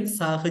തെളിയിക്കാൻ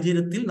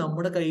സാഹചര്യത്തിൽ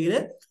നമ്മുടെ കയ്യില്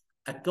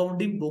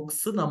അക്കൗണ്ടിങ്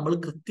ബുക്സ് നമ്മൾ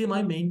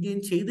കൃത്യമായി മെയിൻറ്റെയിൻ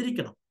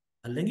ചെയ്തിരിക്കണം,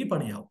 അല്ലെങ്കിൽ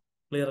പണിയാവും.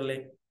 ക്ലിയർ അല്ലേ?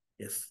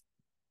 യെസ്.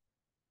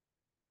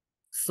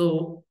 സോ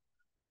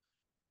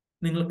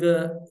നിങ്ങൾക്ക്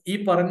ഈ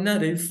പറഞ്ഞ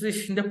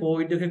രജിസ്ട്രേഷന്റെ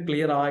പോയിന്റ് ഒക്കെ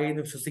ക്ലിയർ ആയി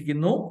എന്ന്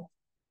വിശ്വസിക്കുന്നു.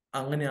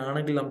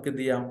 അങ്ങനെയാണെങ്കിൽ നമുക്ക്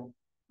എന്ത് ചെയ്യാം,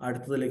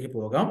 അടുത്തതിലേക്ക്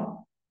പോകാം.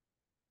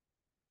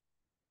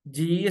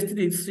 GST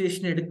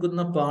രജിസ്ട്രേഷൻ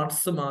എടുക്കുന്ന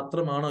പാർട്സ്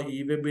മാത്രമാണോ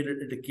വേ ബിൽ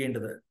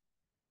എടുക്കേണ്ടത്?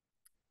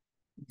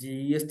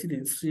 GST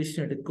രജിസ്ട്രേഷൻ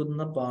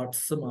എടുക്കുന്ന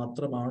പാർട്സ്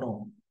മാത്രമാണോ?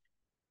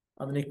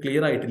 അതിന്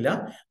ക്ലിയർ ആയിട്ടില്ല.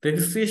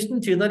 രജിസ്ട്രേഷൻ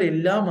ചെയ്താൽ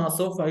എല്ലാ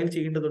മാസവും ഫയൽ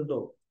ചെയ്യേണ്ടതുണ്ടോ?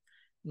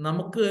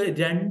 നമുക്ക്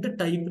 2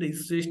 ടൈപ്പ്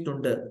രജിസ്ട്രേഷൻ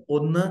ഉണ്ട്.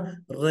 ഒന്ന്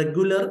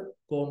റെഗുലർ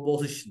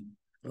കോമ്പോസിഷൻ.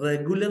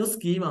 റെഗുലർ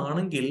സ്കീം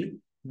ആണെങ്കിൽ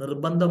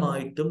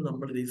നിർബന്ധമായിട്ടും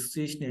നമ്മൾ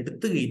രജിസ്ട്രേഷൻ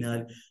എടുത്തു കഴിഞ്ഞാൽ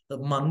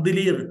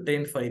മന്ത്ലി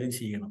റിട്ടേൺ ഫയൽ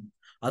ചെയ്യണം.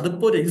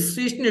 അതിപ്പോ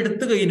രജിസ്ട്രേഷൻ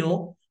എടുത്തു കഴിഞ്ഞോ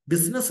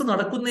ബിസിനസ്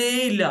നടക്കുന്നേ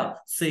ഇല്ല,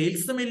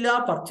 സെയിൽസും ഇല്ല,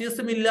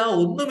 പർച്ചേസും ഇല്ല,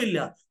 ഒന്നുമില്ല,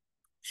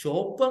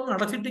 ഷോപ്പ് അങ്ങ്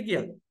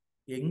അടച്ചിട്ടിരിക്കുക,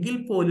 എങ്കിൽ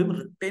പോലും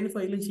റിട്ടേൺ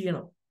ഫയൽ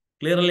ചെയ്യണം.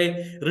 ക്ലിയർ അല്ലേ?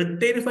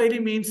 റിട്ടേൺ ഫയൽ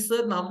മീൻസ്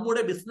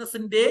നമ്മുടെ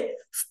ബിസിനസിന്റെ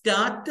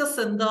സ്റ്റാറ്റസ്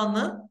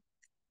എന്താന്ന്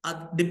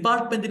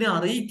ഡിപ്പാർട്ട്മെന്റിനെ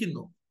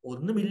അറിയിക്കുന്നു.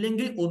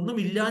 ഒന്നുമില്ലെങ്കിൽ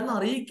ഒന്നുമില്ല എന്ന്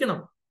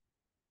അറിയിക്കണം.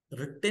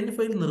 റിട്ടേൺ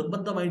ഫയൽ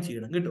നിർബന്ധമായും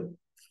ചെയ്യണം കേട്ടോ.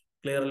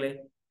 ക്ലിയർ അല്ലേ?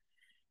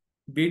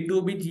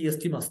 B2B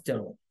GST മസ്റ്റ്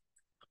ആണോ?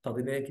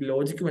 അതിന്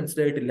ലോജിക്ക്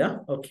മനസ്സിലായിട്ടില്ല.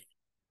 ഓക്കെ,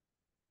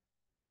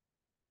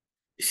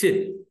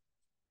 ശരി.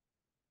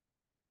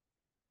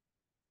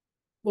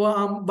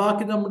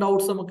 ബാക്കി നമ്മുടെ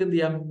ഡൗട്ട്സ് നമുക്ക് എന്ത്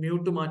ചെയ്യാം,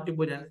 മ്യൂട്ട്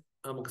മാറ്റുമ്പോൾ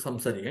നമുക്ക്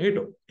സംസാരിക്കാം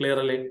കേട്ടോ. ക്ലിയർ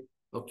അല്ലേ?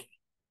 ഓക്കെ.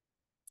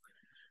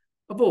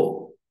 അപ്പോ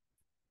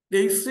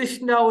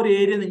രജിസ്ട്രേഷന്റെ ആ ഒരു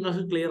ഏരിയ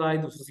നിങ്ങൾക്ക് ക്ലിയർ ആയി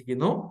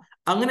വിശ്വസിക്കുന്നു.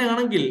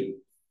 അങ്ങനെയാണെങ്കിൽ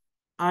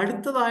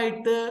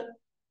അടുത്തതായിട്ട്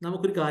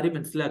നമുക്കൊരു കാര്യം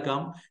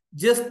മനസ്സിലാക്കാം.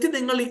 ജസ്റ്റ്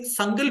നിങ്ങൾ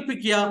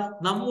സങ്കല്പിക്കുക,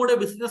 നമ്മുടെ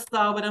ബിസിനസ്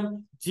സ്ഥാപനം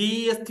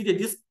GST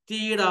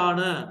രജിസ്റ്റേർഡ്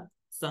ആണ്.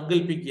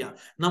 സങ്കല്പിക്കുക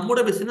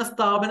നമ്മുടെ ബിസിനസ്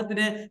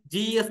സ്ഥാപനത്തിന്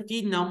GST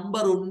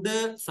നമ്പർ ഉണ്ട്.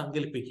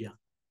 സങ്കല്പിക്കുക.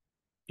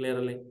 ക്ലിയർ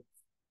അല്ലേ?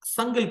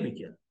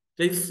 സങ്കല്പിക്കുക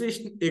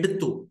രജിസ്ട്രേഷൻ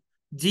എടുത്തു,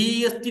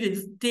 GST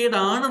രജിസ്റ്റേർഡ്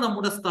ആണ്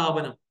നമ്മുടെ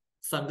സ്ഥാപനം.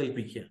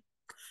 സങ്കല്പിക്കുക.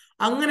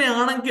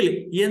 അങ്ങനെയാണെങ്കിൽ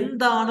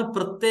എന്താണ്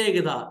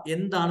പ്രത്യേകത?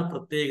 എന്താണ്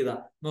പ്രത്യേകത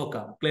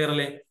നോക്കാം. ക്ലിയർ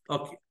അല്ലേ?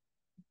 Okay,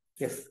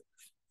 yes.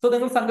 സോ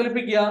നിങ്ങൾ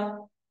സങ്കല്പിക്കുക,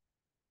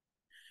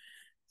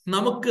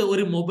 നമുക്ക്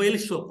ഒരു മൊബൈൽ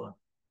ഷോപ്പാണ്.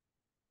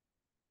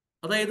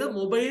 അതായത്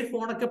മൊബൈൽ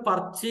ഫോണൊക്കെ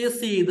പർച്ചേസ്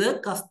ചെയ്ത്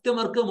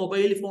കസ്റ്റമർക്ക്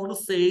മൊബൈൽ ഫോൺ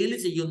സെയിൽ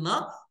ചെയ്യുന്ന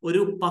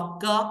ഒരു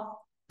പക്ക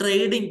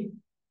ട്രേഡിംഗ്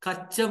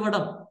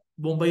കച്ചവടം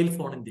മൊബൈൽ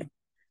ഫോണിന്റെ.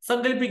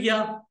 സങ്കല്പിക്കുക,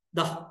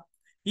 ദാ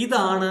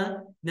ഇതാണ്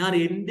ഞാൻ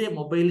എൻ്റെ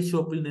മൊബൈൽ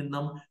ഷോപ്പിൽ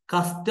നിന്നും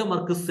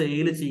കസ്റ്റമർക്ക്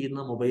സെയിൽ ചെയ്യുന്ന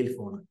മൊബൈൽ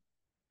ഫോൺ.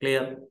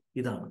 ക്ലിയർ?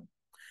 ഇതാണ്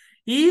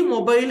ഈ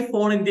മൊബൈൽ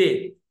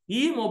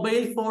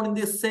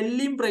ഫോണിന്റെ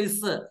സെല്ലിംഗ്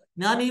പ്രൈസ്.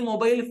 ഞാൻ ഈ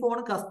മൊബൈൽ ഫോൺ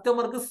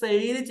കസ്റ്റമർക്ക്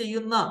സെയിൽ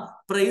ചെയ്യുന്ന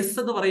പ്രൈസ്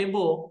എന്ന്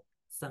പറയുമ്പോ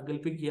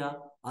സങ്കല്പിക്കുക,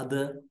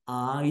 അത്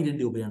 1000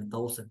 രൂപയാണ്.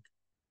 1000.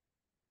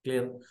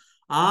 ക്ലിയർ?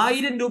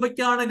 1000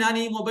 രൂപയ്ക്കാണ് ഞാൻ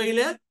ഈ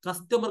മൊബൈല്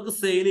കസ്റ്റമർക്ക്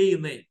സെയിൽ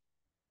ചെയ്യുന്നത്.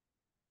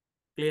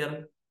 ക്ലിയർ?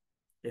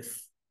 യെസ്.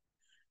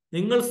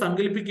 നിങ്ങൾ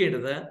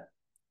സങ്കല്പിക്കേണ്ടത്,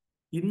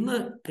 ഇന്ന്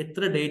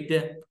എത്ര ഡേറ്റ്?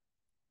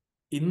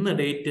 ഇന്ന്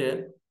ഡേറ്റ്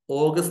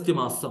ഓഗസ്റ്റ്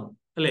മാസം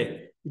അല്ലെ?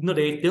 ഇന്ന്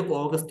ഡേറ്റ്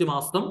ഓഗസ്റ്റ്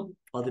മാസം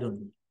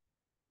 11.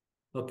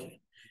 ഓക്കെ,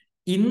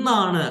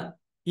 ഇന്നാണ്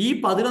ഈ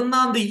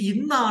 11-ാം തീയതി.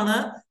 ഇന്നാണ്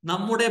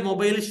നമ്മുടെ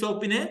മൊബൈൽ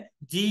ഷോപ്പിന്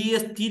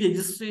GST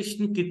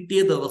രജിസ്ട്രേഷൻ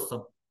കിട്ടിയ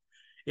ദിവസം.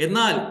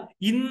 എന്നാൽ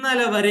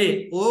ഇന്നലെ വരെ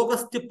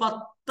ഓഗസ്റ്റ്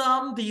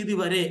 10-ാം തീയതി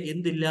വരെ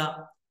എന്തില്ല?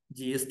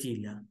 GST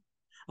ഇല്ല.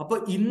 അപ്പൊ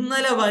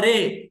ഇന്നലെ വരെ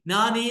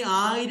ഞാൻ ഈ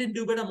 1000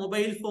 രൂപയുടെ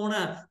മൊബൈൽ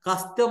ഫോണ്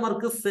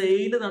കസ്റ്റമർക്ക്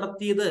സെയിൽ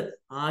നടത്തിയത്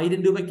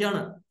 1000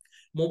 രൂപയ്ക്കാണ്.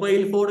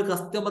 മൊബൈൽ ഫോൺ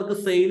കസ്റ്റമർക്ക്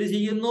സെയിൽ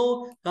ചെയ്യുന്നു,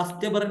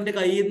 കസ്റ്റമറിന്റെ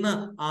കയ്യിൽ നിന്ന്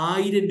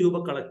 1000 രൂപ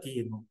കളക്ട്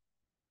ചെയ്യുന്നു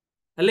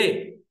അല്ലേ?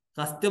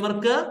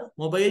 കസ്റ്റമർക്ക്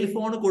മൊബൈൽ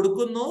ഫോൺ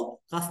കൊടുക്കുന്നു,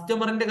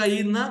 കസ്റ്റമറിന്റെ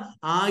കയ്യിൽ നിന്ന്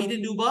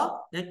 1000 രൂപ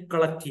ഞാൻ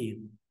കളക്ട്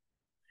ചെയ്യുന്നു.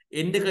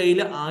 എന്റെ കയ്യിൽ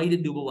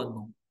 1000 രൂപ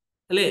വന്നു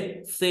അല്ലേ?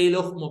 Sale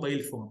of mobile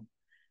phone.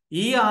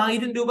 ഈ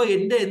 1000 രൂപ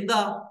എന്റെ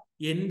എന്താ?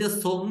 എന്റെ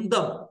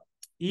സ്വന്തം.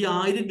 ഈ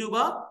 1000 രൂപ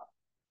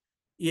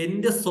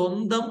എന്റെ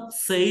സ്വന്തം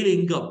സെയിൽ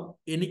ഇൻകം.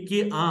 എനിക്ക്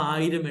ആ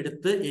 1000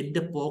 എടുത്ത്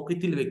എന്റെ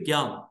പോക്കറ്റിൽ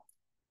വെക്കാം.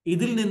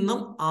 ഇതിൽ നിന്നും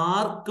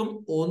ആർക്കും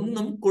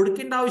ഒന്നും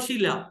കൊടുക്കേണ്ട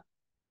ആവശ്യമില്ല.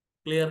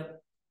 ക്ലിയർ?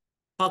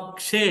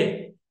 പക്ഷേ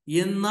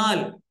എന്നാൽ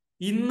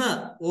ഇന്ന്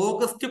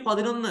ഓഗസ്റ്റ്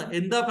 11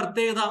 എന്താ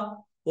പ്രത്യേകത?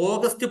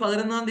 ഓഗസ്റ്റ്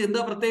 11-ാം തീയതി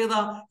എന്താ പ്രത്യേകത?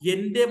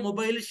 എന്റെ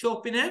മൊബൈൽ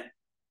ഷോപ്പിന്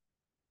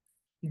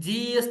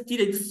GST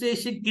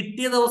രജിസ്ട്രേഷൻ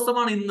കിട്ടിയ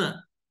ദിവസമാണ് ഇന്ന്.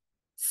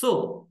 സോ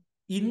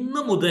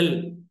ഇന്ന് മുതൽ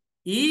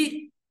ഈ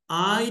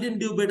 1000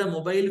 രൂപയുടെ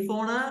മൊബൈൽ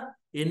ഫോണ്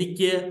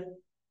എനിക്ക്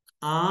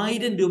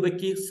 1000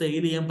 രൂപയ്ക്ക്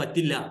സെയിൽ ചെയ്യാൻ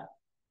പറ്റില്ല.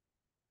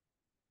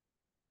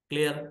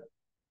 ക്ലിയർ?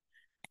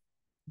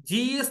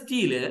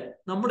 GSTയില്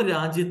നമ്മുടെ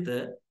രാജ്യത്ത്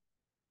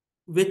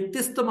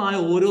വ്യത്യസ്തമായ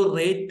ഓരോ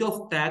റേറ്റ്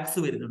ഓഫ് ടാക്സ്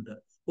വരുന്നുണ്ട്.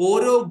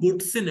 ഓരോ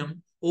ഗുഡ്സിനും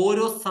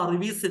ഓരോ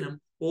സർവീസിനും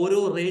ഓരോ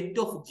റേറ്റ്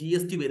ഓഫ്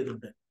GST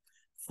വരുന്നുണ്ട്.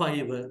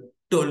 5,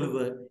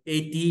 12,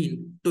 18,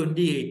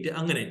 28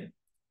 അങ്ങനെ.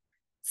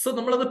 സോ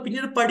നമ്മളത്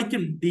പിന്നീട്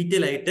പഠിക്കും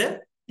ഡീറ്റെയിൽ ആയിട്ട്.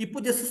 ഇപ്പൊ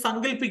ജസ്റ്റ്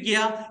സങ്കല്പിക്കുക,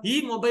 ഈ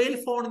മൊബൈൽ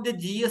ഫോണിന്റെ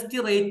GST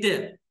റേറ്റ്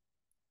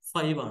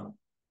 5 ആണ്.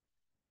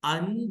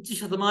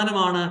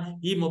 5%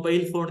 ഈ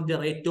മൊബൈൽ ഫോണിന്റെ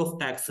റേറ്റ് ഓഫ്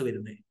ടാക്സ്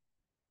വരുന്നത്.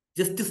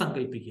 ജസ്റ്റ്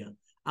സങ്കല്പിക്കുക.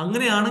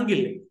 അങ്ങനെയാണ്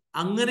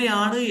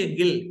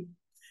എങ്കിൽ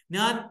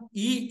ഞാൻ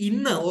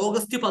ഇന്ന്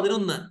ഓഗസ്റ്റ്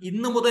 11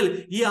 ഇന്ന് മുതൽ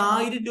ഈ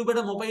 1000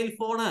 രൂപയുടെ മൊബൈൽ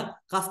ഫോണ്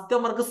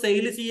കസ്റ്റമർക്ക്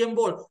സെയിൽ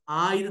ചെയ്യുമ്പോൾ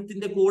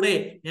 1000-ന്റെ കൂടെ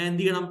ഞാൻ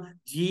എന്ത് ചെയ്യണം?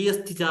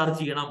 GST ചാർജ്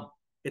ചെയ്യണം.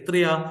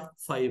 എത്രയാ?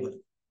 5.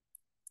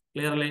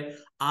 ക്ലിയർ അല്ലേ?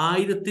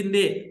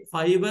 1000-ന്റെ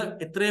 5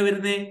 എത്രയാ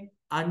വരുന്നേ?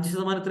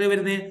 5% എത്രയാ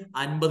വരുന്നേ?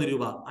 50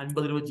 രൂപ.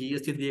 50 രൂപ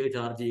GST എന്ത് ചെയ്യുക?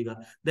 ചാർജ് ചെയ്യുക.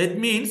 ദാറ്റ്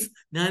മീൻസ്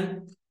ഞാൻ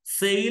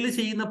സെയിൽ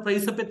ചെയ്യുന്ന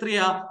പ്രൈസ് അപ്പ്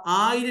എത്രയാ?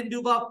 1000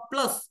 രൂപ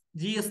പ്ലസ്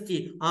GST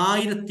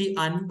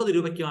 1050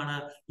 രൂപയ്ക്കാണ്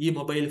ഈ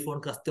മൊബൈൽ ഫോൺ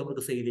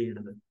കസ്റ്റമർക്ക് സെയിൽ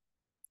ചെയ്യുന്നത്.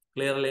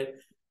 ക്ലിയർ അല്ലേ?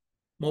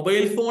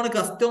 മൊബൈൽ ഫോൺ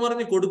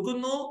കസ്റ്റമറിന്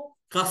കൊടുക്കുന്നു,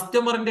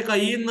 കസ്റ്റമറിന്റെ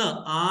കയ്യിൽ നിന്ന്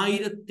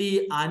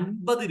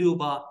 1050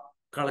 രൂപ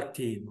കളക്ട്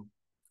ചെയ്യുന്നു.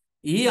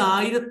 ഈ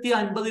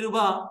 1050 രൂപ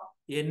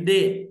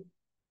എന്റെ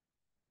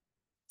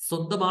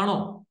സ്വന്തമാണോ?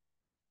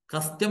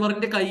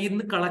 കസ്റ്റമറിന്റെ കയ്യിൽ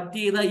നിന്ന് കളക്ട്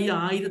ചെയ്ത ഈ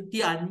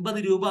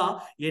 1050 രൂപ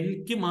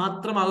എനിക്ക്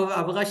മാത്രം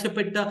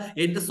അവകാശപ്പെട്ട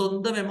എന്റെ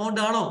സ്വന്തം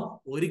എമൗണ്ട് ആണോ?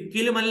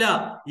 ഒരിക്കലുമല്ല.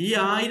 ഈ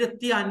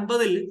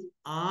 1050-ൽ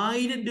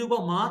 1000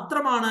 രൂപ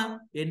മാത്രമാണ്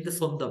എന്റെ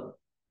സ്വന്തം.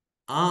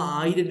 ആ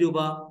 1000 രൂപ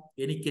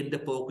എനിക്ക്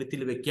എന്റെ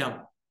പോക്കറ്റിൽ വെക്കാം.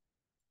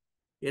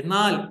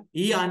 എന്നാൽ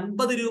ഈ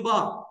 50 രൂപ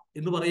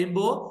എന്ന്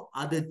പറയുമ്പോ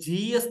അത്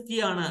GST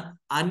ആണ്.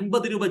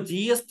 50 രൂപ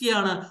GST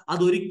ആണ്.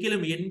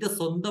 അതൊരിക്കലും എന്റെ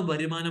സ്വന്തം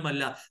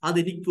വരുമാനമല്ല.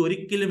 അതെനിക്ക്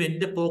ഒരിക്കലും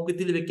എന്റെ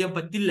പോക്കറ്റിൽ വെക്കാൻ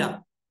പറ്റില്ല.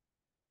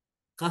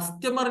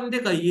 കസ്റ്റമറിന്റെ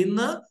കയ്യിൽ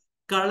നിന്ന്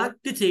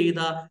കളക്ട് ചെയ്ത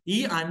ഈ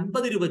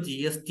 50 രൂപ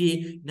GST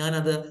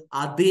ഞാനത്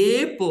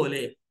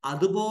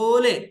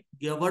അതുപോലെ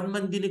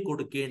ഗവൺമെന്റിന്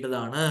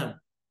കൊടുക്കേണ്ടതാണ്.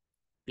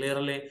 ക്ലിയർ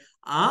അല്ലേ?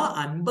 ആ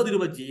 50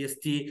 രൂപ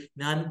GST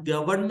ഞാൻ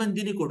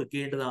ഗവൺമെന്റിന്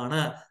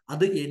കൊടുക്കേണ്ടതാണ്.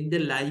 അത് എന്റെ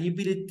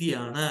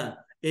ലൈബിലിറ്റിയാണ്,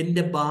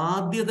 എന്റെ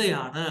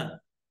ബാധ്യതയാണ്.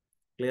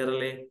 ക്ലിയർ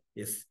അല്ലേ?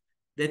 യെസ്.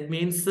 ദാറ്റ്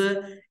മീൻസ്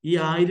ഈ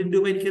 1000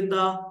 രൂപ എനിക്ക്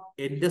എന്താ?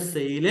 എന്റെ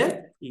സെയില്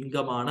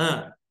ഇൻകം ആണ്.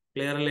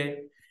 ക്ലിയർ അല്ലേ?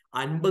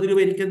 50 രൂപ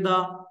എനിക്ക് എന്താ?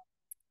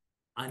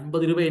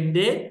 50 രൂപ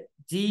എന്റെ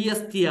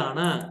GST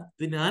ആണ്.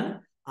 ഇത് ഞാൻ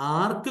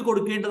ആർക്ക്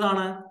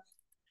കൊടുക്കേണ്ടതാണ്?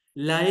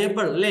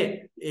 ലയബിൾ അല്ലെ?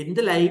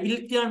 എന്റെ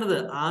ലൈബിലിറ്റി ആണിത്.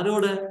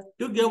 ആരോട്?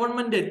 To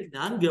government.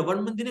 ഞാൻ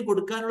ഗവൺമെന്റിന്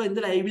കൊടുക്കാനുള്ള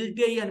എന്റെ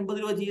ലൈബിലിറ്റി ആയി 50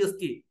 രൂപ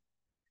GST.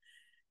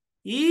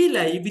 ഈ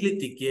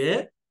ലൈബിലിറ്റിക്ക്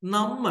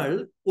നമ്മൾ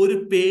ഒരു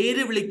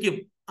പേര് വിളിക്കും.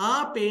 ആ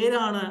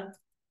പേരാണ്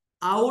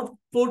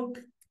ഔട്ട്പുട്ട്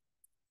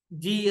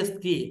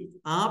GST.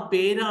 ആ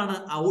പേരാണ്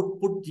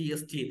ഔട്ട്പുട്ട്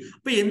GST.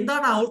 അപ്പൊ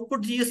എന്താണ്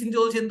ഔട്ട്പുട്ട് GST എന്ന്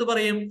ചോദിച്ചാൽ എന്ത്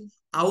പറയും?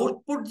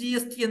 ഔട്ട്പുട്ട്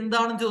GST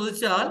എന്താണെന്ന്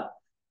ചോദിച്ചാൽ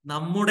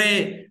നമ്മുടെ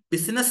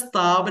ബിസിനസ്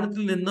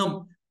സ്ഥാപനത്തിൽ നിന്നും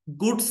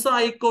ഗുഡ്സ്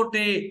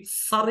ആയിക്കോട്ടെ,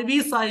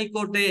 സർവീസ്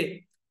ആയിക്കോട്ടെ,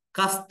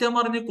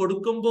 കസ്റ്റമറിന്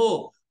കൊടുക്കുമ്പോ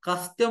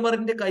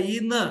കസ്റ്റമറിന്റെ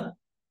കയ്യിൽ നിന്ന്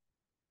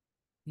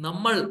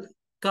നമ്മൾ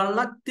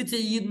കളക്ട്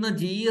ചെയ്യുന്ന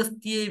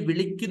GST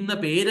വിളിക്കുന്ന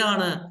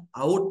പേരാണ്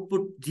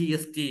ഔട്ട്പുട്ട്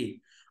GST.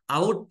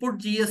 ഔട്ട്പുട്ട്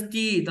GST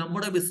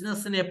നമ്മുടെ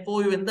ബിസിനസ്സിന്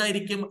എപ്പോഴും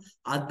എന്തായിരിക്കും?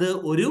 അത്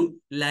ഒരു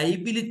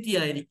ലൈബിലിറ്റി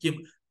ആയിരിക്കും.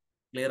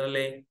 ക്ലിയർ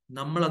അല്ലേ?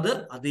 നമ്മളത്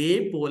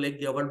അതേപോലെ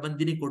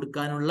ഗവൺമെന്റിന്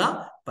കൊടുക്കാനുള്ള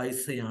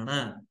പൈസയാണ്.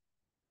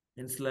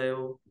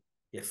 മനസ്സിലായോ?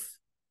 യെസ്.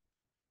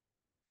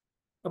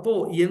 അപ്പോ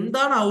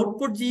എന്താണ്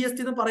ഔട്ട്പുട്ട് GST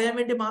എന്ന് പറയാൻ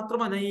വേണ്ടി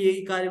മാത്രമാണ് ഞാൻ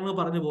ഈ കാര്യങ്ങൾ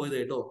പറഞ്ഞു പോയത്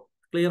കേട്ടോ.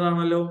 ക്ലിയർ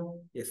ആണല്ലോ?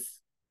 യെസ്.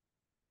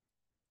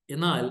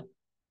 എന്നാൽ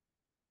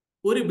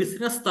ഒരു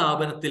ബിസിനസ്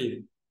സ്ഥാപനത്തിൽ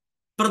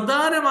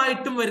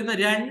പ്രധാനമായിട്ടും വരുന്ന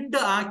 2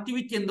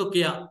 ആക്ടിവിറ്റി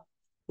എന്തൊക്കെയാ?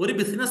 ഒരു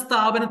ബിസിനസ്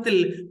സ്ഥാപനത്തിൽ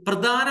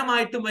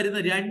പ്രധാനമായിട്ടും വരുന്ന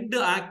 2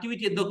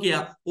 ആക്ടിവിറ്റി എന്തൊക്കെയാ?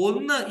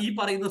 ഒന്ന് ഈ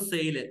പറയുന്ന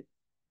സെയില്.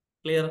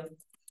 ക്ലിയർ?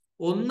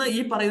 ഒന്ന്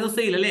ഈ പറയുന്ന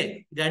സെയിൽ അല്ലെ?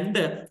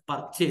 2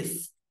 പർച്ചേസ്.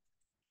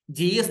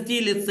 GST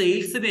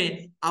സെയിൽസിനെ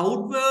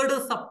ഔട്ട്വേർഡ്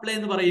സപ്ലൈ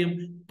എന്ന് പറയും,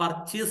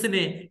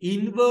 പർച്ചേസിനെ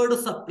ഇൻവേർഡ്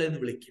സപ്ലൈ എന്ന്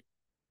വിളിക്കും.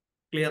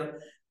 ക്ലിയർ?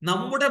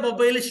 നമ്മുടെ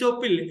മൊബൈൽ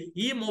ഷോപ്പിൽ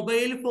ഈ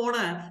മൊബൈൽ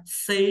ഫോണ്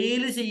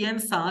സെയിൽ ചെയ്യാൻ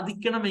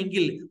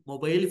സാധിക്കണമെങ്കിൽ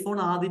മൊബൈൽ ഫോൺ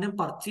ആദ്യം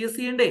പർച്ചേസ്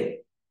ചെയ്യണ്ടേ?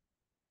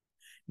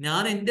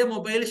 ഞാൻ എൻ്റെ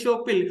മൊബൈൽ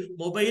ഷോപ്പിൽ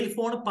മൊബൈൽ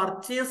ഫോൺ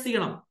പർച്ചേസ്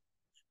ചെയ്യണം.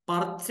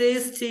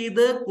 പർച്ചേസ്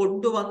ചെയ്ത്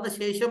കൊണ്ടുവന്ന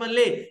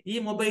ശേഷമല്ലേ ഈ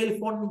മൊബൈൽ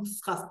ഫോൺ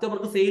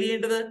കസ്റ്റമർക്ക് സെയിൽ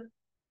ചെയ്യേണ്ടത്?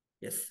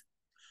 യെസ്.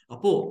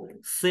 അപ്പോ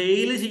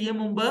സെയിൽ ചെയ്യും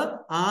മുമ്പ്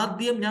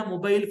ആദ്യം ഞാൻ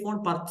മൊബൈൽ ഫോൺ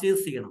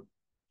പർച്ചേസ് ചെയ്യണം.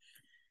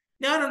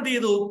 ഞാൻ എന്ത്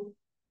ചെയ്തു?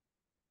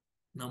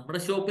 നമ്മുടെ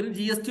ഷോപ്പിന്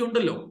GST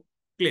ഉണ്ടല്ലോ.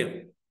 ക്ലിയർ?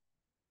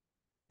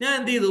 ഞാൻ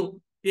എന്ത് ചെയ്തു?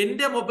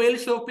 എന്റെ മൊബൈൽ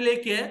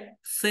ഷോപ്പിലേക്ക്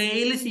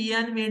സെയിൽ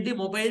ചെയ്യാൻ വേണ്ടി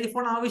മൊബൈൽ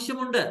ഫോൺ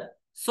ആവശ്യമുണ്ട്.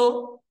 സോ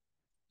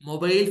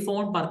മൊബൈൽ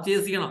ഫോൺ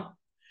പർച്ചേസ് ചെയ്യണം.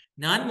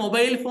 ഞാൻ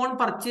മൊബൈൽ ഫോൺ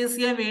പർച്ചേസ്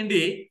ചെയ്യാൻ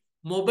വേണ്ടി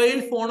മൊബൈൽ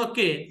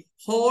ഫോണൊക്കെ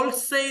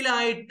ഹോൾസെയിൽ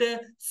ആയിട്ട്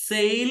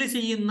സെയിൽ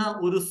ചെയ്യുന്ന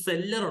ഒരു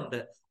സെല്ലർ ഉണ്ട്,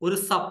 ഒരു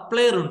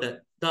സപ്ലയർ ഉണ്ട്.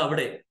 ഇതാ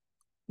അവിടെ.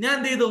 ഞാൻ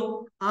എന്ത് ചെയ്തു?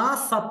 ആ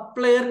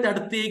സപ്ലയറിന്റെ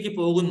അടുത്തേക്ക്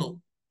പോകുന്നു.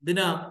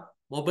 ഇതിനാ?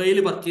 മൊബൈൽ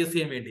പർച്ചേസ്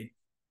ചെയ്യാൻ വേണ്ടി.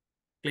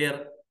 ക്ലിയർ?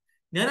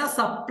 ഞാൻ ആ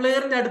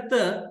സപ്ലയറിന്റെ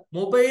അടുത്ത്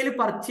മൊബൈൽ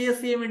പർച്ചേസ്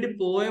ചെയ്യാൻ വേണ്ടി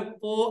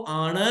പോയപ്പോ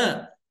ആണ്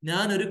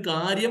ഞാൻ ഒരു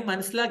കാര്യം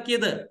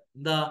മനസ്സിലാക്കിയത്.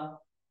 എന്താ?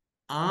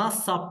 ആ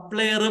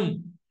സപ്ലയറും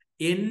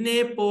എന്നെ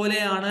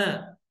പോലെയാണ്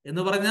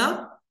എന്ന് പറഞ്ഞ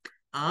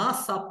ആ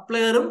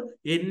സപ്ലയറും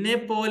എന്നെ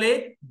പോലെ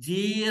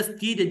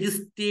GST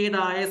രജിസ്റ്റേർഡ്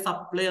ആയ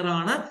സപ്ലയർ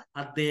ആണ്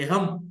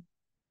അദ്ദേഹം.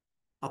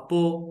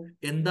 അപ്പോ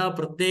എന്താ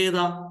പ്രത്യേകത?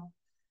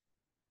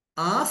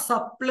 ആ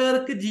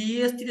സപ്ലയർക്ക്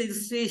GST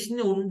രജിസ്ട്രേഷൻ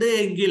ഉണ്ട്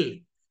എങ്കിൽ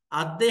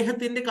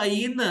അദ്ദേഹത്തിന്റെ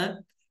കയ്യിൽ നിന്ന്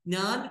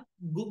ഞാൻ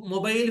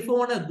മൊബൈൽ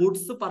ഫോണ്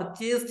ഗുഡ്സ്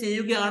പർച്ചേസ്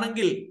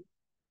ചെയ്യുകയാണെങ്കിൽ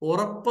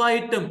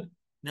ഉറപ്പായിട്ടും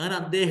ഞാൻ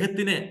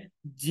അദ്ദേഹത്തിന്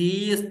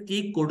GST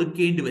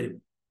കൊടുക്കേണ്ടി വരും.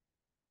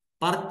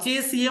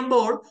 പർച്ചേസ്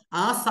ചെയ്യുമ്പോൾ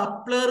ആ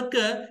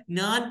സപ്ലയർക്ക്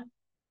ഞാൻ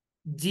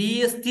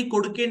GST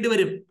കൊടുക്കേണ്ടി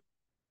വരും.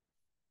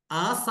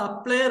 ആ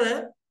സപ്ലയർ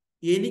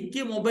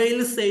എനിക്ക് മൊബൈൽ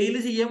സെയിൽ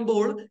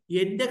ചെയ്യുമ്പോൾ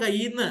എന്റെ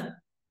കയ്യിൽ നിന്ന്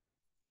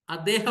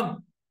അദ്ദേഹം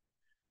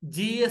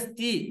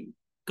GST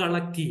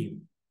കളക്ട് ചെയ്യും.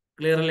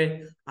 ക്ലിയർ അല്ലേ?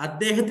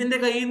 അദ്ദേഹത്തിന്റെ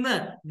കയ്യിൽ നിന്ന്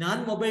ഞാൻ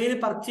മൊബൈൽ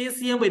പർച്ചേസ്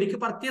ചെയ്യുമ്പോൾ, എനിക്ക്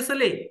പർച്ചേസ്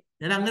അല്ലേ,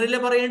 ഞാൻ അങ്ങനെയല്ലേ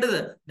പറയേണ്ടത്,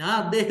 ഞാൻ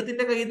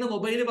അദ്ദേഹത്തിന്റെ കയ്യിൽ നിന്ന്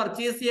മൊബൈൽ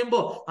പർച്ചേസ്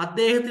ചെയ്യുമ്പോൾ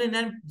അദ്ദേഹത്തിന്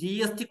ഞാൻ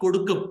GST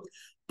കൊടുക്കും.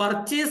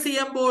 പർച്ചേസ്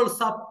ചെയ്യുമ്പോൾ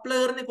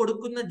സപ്ലയറിന്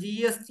കൊടുക്കുന്ന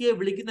GST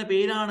വിളിക്കുന്ന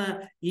പേരാണ്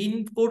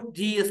ഇൻപുട്ട്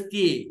GST.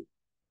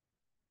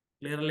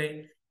 ക്ലിയർ അല്ലേ?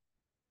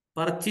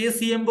 പർച്ചേസ്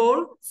ചെയ്യുമ്പോൾ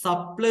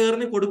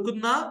സപ്ലയറിന്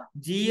കൊടുക്കുന്ന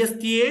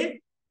GST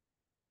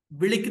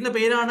വിളിക്കുന്ന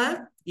പേരാണ്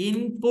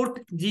ഇൻപുട്ട്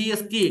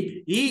GST.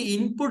 ഈ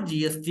ഇൻപുട്ട്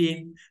GST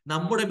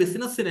നമ്മുടെ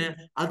ബിസിനസ്സിന്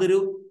അതൊരു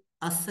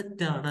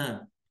അസറ്റ് ആണ്.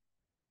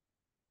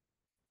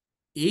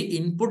 ഈ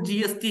ഇൻപുട്ട്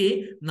GST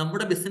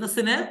നമ്മുടെ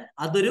ബിസിനസ്സിന്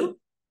അതൊരു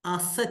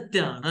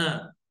അസറ്റ് ആണ്.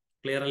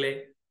 ക്ലിയർ അല്ലേ?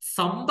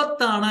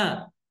 സമ്പത്താണ്.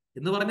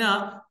 എന്ന് പറഞ്ഞാൽ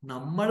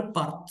നമ്മൾ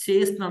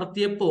പർച്ചേസ്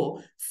നടത്തിയപ്പോ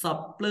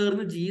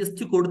സപ്ലയറിന് GST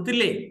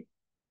കൊടുത്തില്ലേ?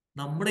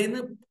 നമ്മുടെ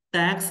ഇന്ന്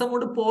ടാക്സ്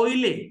അങ്ങോട്ട്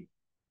പോയില്ലേ?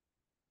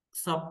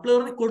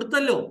 സപ്ലയറിന്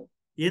കൊടുത്തല്ലോ.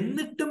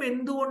 എന്നിട്ടും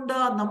എന്തുകൊണ്ടാ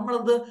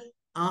നമ്മളത്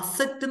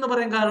അസറ്റ് എന്ന്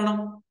പറയാൻ കാരണം?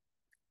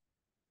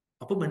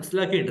 അപ്പൊ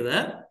മനസ്സിലാക്കേണ്ടത്,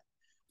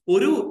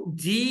 ഒരു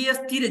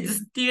GST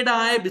രജിസ്റ്റേർഡ്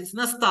ആയ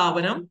ബിസിനസ്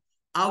സ്ഥാപനം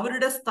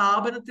അവരുടെ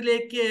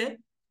സ്ഥാപനത്തിലേക്ക്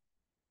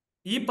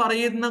ഈ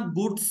പറയുന്ന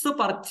ഗുഡ്സ്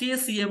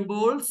പർച്ചേസ്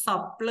ചെയ്യുമ്പോൾ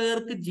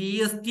സപ്ലയർക്ക്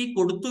GST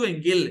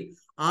കൊടുത്തുവെങ്കിൽ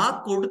ആ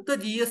കൊടുത്ത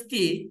GST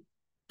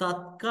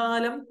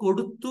തത്കാലം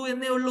കൊടുത്തു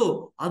എന്നേ ഉള്ളൂ.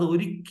 അത്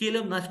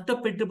ഒരിക്കലും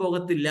നഷ്ടപ്പെട്ടു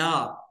പോകത്തില്ല.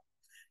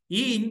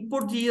 ഈ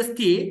ഇൻപുട്ട്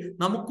GST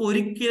നമുക്ക്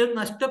ഒരിക്കലും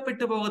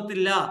നഷ്ടപ്പെട്ടു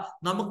പോകത്തില്ല,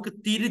 നമുക്ക്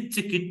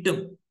തിരിച്ച് കിട്ടും.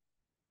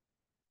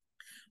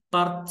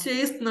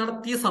 പർച്ചേസ്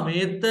നടത്തിയ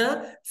സമയത്ത്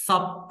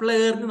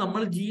സപ്ലയറിന്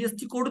നമ്മൾ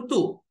GST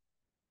കൊടുത്തു,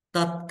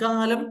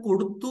 തത്കാലം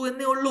കൊടുത്തു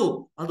എന്നേ ഉള്ളൂ.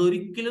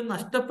 അതൊരിക്കലും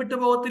നഷ്ടപ്പെട്ടു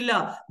പോകത്തില്ല,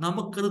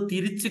 നമുക്കത്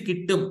തിരിച്ച്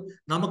കിട്ടും.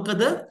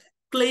 നമുക്കത്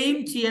ക്ലെയിം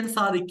ചെയ്യാൻ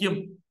സാധിക്കും,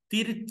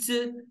 തിരിച്ച്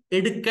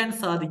എടുക്കാൻ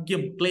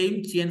സാധിക്കും, ക്ലെയിം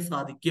ചെയ്യാൻ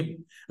സാധിക്കും,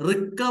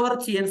 റിക്കവർ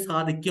ചെയ്യാൻ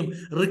സാധിക്കും.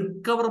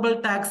 റിക്കവറബിൾ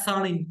ടാക്സ്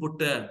ആണ്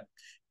ഇൻപുട്ട്.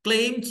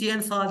 ക്ലെയിം ചെയ്യാൻ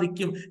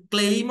സാധിക്കും,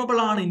 ക്ലെയിമബിൾ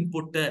ആണ്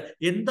ഇൻപുട്ട്.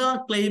 എന്താ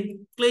ക്ലെയിം?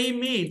 ക്ലെയിം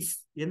മീൻസ്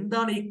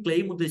എന്താണ് ഈ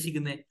ക്ലെയിം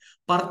ഉദ്ദേശിക്കുന്നത്?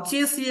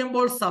 പർച്ചേസ്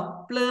ചെയ്യുമ്പോൾ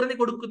സപ്ലയറിന്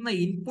കൊടുക്കുന്ന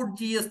ഇൻപുട്ട്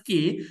GST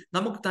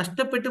നമുക്ക്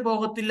നഷ്ടപ്പെട്ടു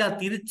പോകത്തില്ല,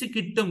 തിരിച്ചു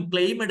കിട്ടും,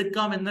 ക്ലെയിം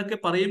എടുക്കാം എന്നൊക്കെ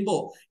പറയുമ്പോ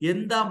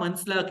എന്താ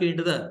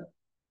മനസ്സിലാക്കേണ്ടത്?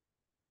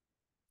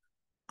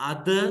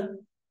 അത്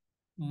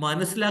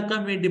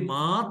മനസ്സിലാക്കാൻ വേണ്ടി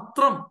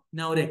മാത്രം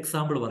ഞാൻ ഒരു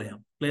എക്സാമ്പിൾ പറയാം.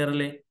 ക്ലിയർ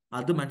അല്ലേ?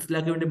 അത്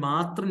മനസ്സിലാക്കാൻ വേണ്ടി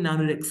മാത്രം ഞാൻ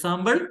ഒരു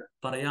എക്സാമ്പിൾ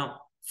പറയാം.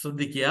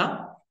 ശ്രദ്ധിക്കുക.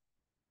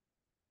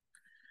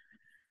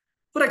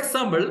 ഫോർ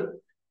എക്സാമ്പിൾ,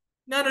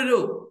 ഞാനൊരു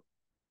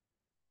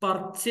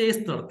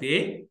പർച്ചേസ് നടത്തിയേ.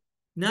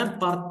 ഞാൻ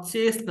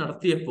പർച്ചേസ്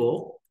നടത്തിയപ്പോ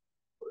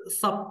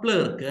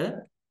സപ്ലയർക്ക്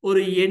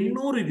ഒരു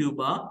 800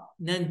 രൂപ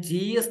ഞാൻ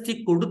GST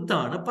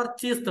കൊടുത്താണ്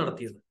പർച്ചേസ്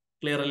നടത്തിയത്.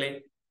 ക്ലിയർ അല്ലേ?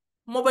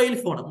 മൊബൈൽ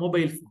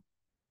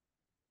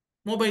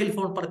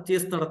ഫോൺ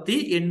പർച്ചേസ് നടത്തി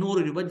 800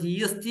 രൂപ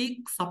GST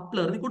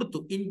സപ്ലയറിന് കൊടുത്തു.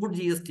 ഇൻപുട്ട്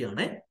GST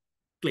ആണ്.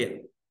 ക്ലിയർ?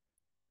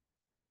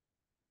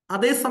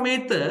 അതേ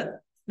സമയത്ത്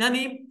ഞാൻ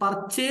ഈ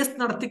പർച്ചേസ്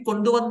നടത്തി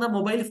കൊണ്ടുവന്ന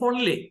മൊബൈൽ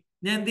ഫോണിലെ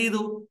ഞാൻ എന്ത്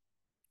ചെയ്തു?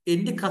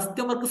 എന്റെ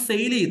കസ്റ്റമർക്ക്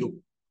സെയിൽ ചെയ്തു.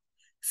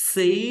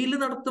 സെയിൽ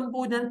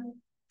നടത്തുമ്പോൾ ഞാൻ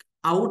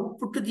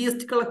ഔട്ട്പുട്ട്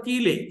GST കളക്ട്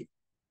ചെയ്യില്ലേ?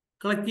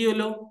 കളക്ട്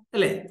ചെയ്യുമല്ലോ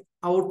അല്ലെ?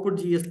 ഔട്ട്പുട്ട്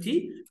GST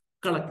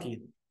കളക്ട്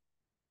ചെയ്തു.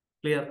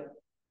 ക്ലിയർ?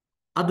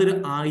 അതൊരു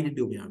 1000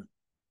 രൂപയാണ്.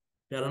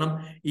 കാരണം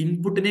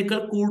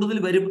ഇൻപുട്ടിനേക്കാൾ കൂടുതൽ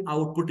വരും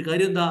ഔട്ട്പുട്ട്.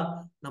 കാര്യം എന്താ?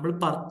 നമ്മൾ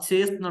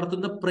പർച്ചേസ്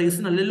നടത്തുന്ന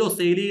പ്രൈസിനല്ലല്ലോ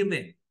സെയിൽ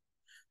ചെയ്യുന്നേ.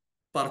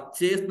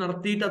 പർച്ചേസ്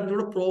നടത്തിയിട്ട്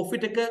അതിനോട്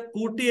പ്രോഫിറ്റ് ഒക്കെ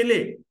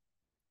കൂട്ടിയല്ലേ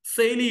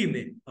സെയിൽ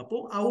ചെയ്യുന്നേ. അപ്പോ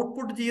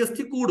ഔട്ട്പുട്ട് GST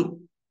കൂടും.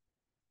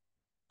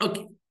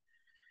 ഓക്കെ.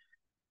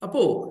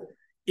 അപ്പോ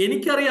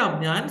എനിക്കറിയാം,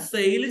 ഞാൻ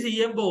സെയിൽ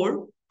ചെയ്യുമ്പോൾ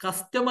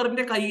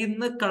കസ്റ്റമറിന്റെ കയ്യിൽ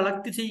നിന്ന്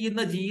കളക്ട്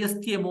ചെയ്യുന്ന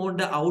GST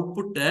എമൗണ്ട്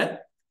ഔട്ട്പുട്ട്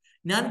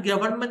ഞാൻ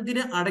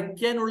ഗവൺമെന്റിന്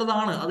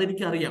അടയ്ക്കാനുള്ളതാണ്.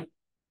 അതെനിക്കറിയാം.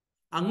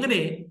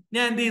 അങ്ങനെ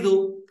ഞാൻ എന്ത് ചെയ്തു?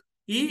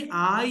 ഈ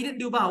 1000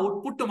 രൂപ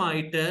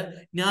ഔട്ട്പുട്ടുമായിട്ട്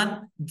ഞാൻ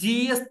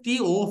GST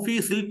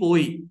ഓഫീസിൽ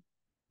പോയി.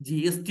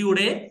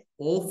 GSTയുടെ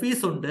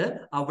ഓഫീസ് ഉണ്ട്,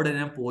 അവിടെ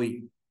ഞാൻ പോയി.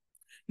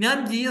 ഞാൻ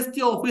GST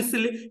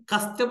ഓഫീസിൽ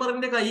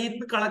കസ്റ്റമറിന്റെ കയ്യിൽ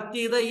നിന്ന് കളക്ട്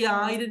ചെയ്ത ഈ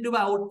 1000 രൂപ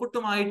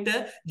ഔട്ട്പുട്ടുമായിട്ട്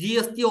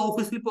GST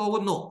ഓഫീസിൽ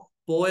പോകുന്നു.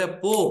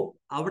 പോയപ്പോ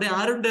അവിടെ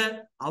ആരുണ്ട്?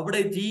 അവിടെ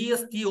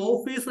GST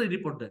ഓഫീസർ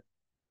ഇരിപ്പുണ്ട്.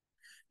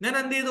 ഞാൻ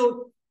എന്ത് ചെയ്തു?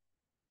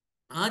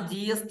 ആ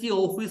GST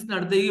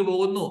ഓഫീസിനടുത്തേക്ക്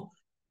പോകുന്നു.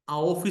 ആ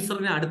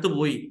ഓഫീസറിനെ അടുത്ത്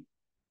പോയി,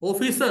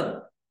 ഓഫീസർ,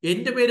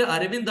 എന്റെ പേര്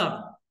അരവിന്ദാണ്,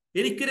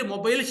 എനിക്കൊരു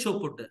മൊബൈൽ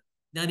ഷോപ്പ് ഉണ്ട്,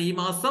 ഞാൻ ഈ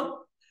മാസം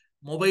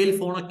മൊബൈൽ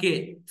ഫോണൊക്കെ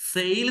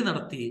സെയിൽ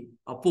നടത്തി.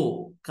 അപ്പോ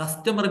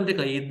കസ്റ്റമറിന്റെ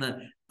കയ്യിൽ നിന്ന്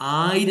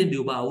 1000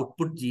 രൂപ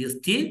ഔട്ട്പുട്ട്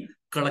GST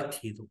കളക്ട്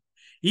ചെയ്തു.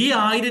 ഈ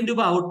 1000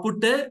 രൂപ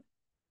ഔട്ട്പുട്ട്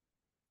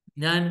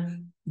ഞാൻ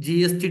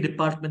GST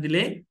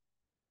ഡിപ്പാർട്ട്മെന്റിലെ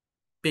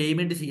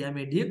പേയ്മെന്റ് ചെയ്യാൻ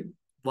വേണ്ടി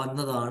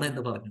വന്നതാണ്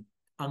എന്ന് പറഞ്ഞു.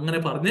 അങ്ങനെ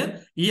പറഞ്ഞ്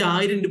ഈ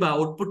 1000 രൂപ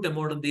ഔട്ട്പുട്ട്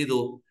എമൗണ്ട് എന്ത് ചെയ്തു?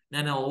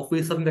 ഞാൻ ആ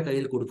ഓഫീസറിന്റെ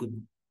കയ്യിൽ കൊടുക്കുന്നു.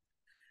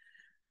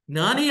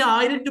 ഞാൻ ഈ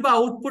 1000 രൂപ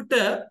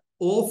ഔട്ട്പുട്ട്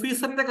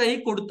ഓഫീസറിന്റെ കയ്യിൽ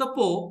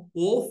കൊടുത്തപ്പോ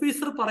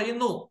ഓഫീസർ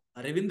പറയുന്നു,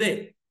 അരവിന്ദേ,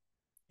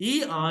 ഈ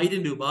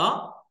 1000 രൂപ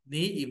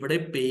നീ ഇവിടെ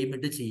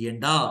പേയ്മെന്റ്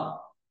ചെയ്യണ്ട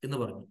എന്ന്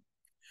പറഞ്ഞു.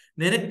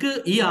 നിനക്ക്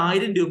ഈ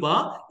 1000 രൂപ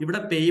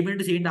ഇവിടെ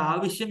പേയ്മെന്റ് ചെയ്യേണ്ട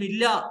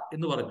ആവശ്യമില്ല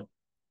എന്ന് പറഞ്ഞു.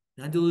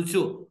 ഞാൻ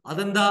ചോദിച്ചു,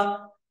 അതെന്താ?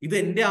 ഇത്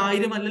എന്റെ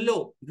 1000 അല്ലല്ലോ,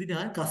 ഇത്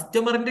ഞാൻ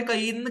കസ്റ്റമറിന്റെ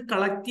കയ്യിൽ നിന്ന്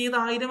കളക്ട് ചെയ്ത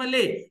 1000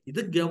 അല്ലേ,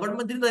 ഇത്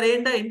ഗവൺമെന്റിന്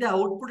തരേണ്ട എന്റെ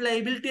ഔട്ട്പുട്ട്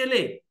ലയബിലിറ്റി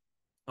അല്ലേ.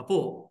 അപ്പോ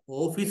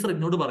ഓഫീസർ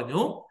എന്നോട്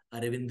പറഞ്ഞു,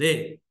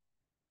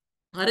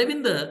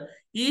 അരവിന്ദ്,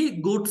 ഈ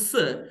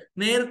ഗുഡ്സ്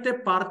നേരത്തെ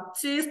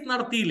പർച്ചേസ്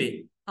നടത്തിയില്ലേ?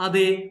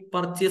 അതെ,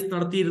 പർച്ചേസ്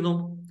നടത്തിയിരുന്നു.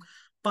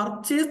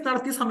 പർച്ചേസ്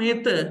നടത്തിയ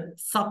സമയത്ത്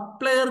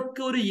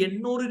സപ്ലയർക്ക് ഒരു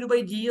 800 രൂപ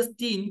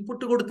GST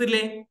ഇൻപുട്ട്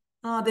കൊടുത്തില്ലേ?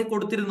 അതെ,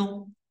 കൊടുത്തിരുന്നു.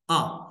 ആ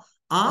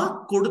ആ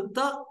കൊടുത്ത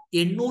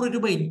 800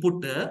 രൂപ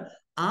ഇൻപുട്ട്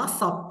ആ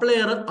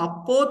സപ്ലയർ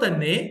അപ്പോ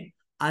തന്നെ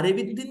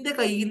അരവിന്ദിന്റെ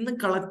കയ്യിൽ നിന്ന്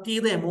കളക്ട്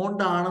ചെയ്ത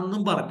എമൗണ്ട്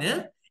ആണെന്നും പറഞ്ഞ്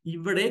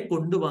ഇവിടെ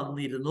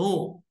കൊണ്ടുവന്നിരുന്നു.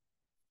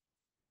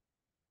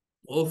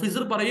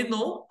 ഓഫീസർ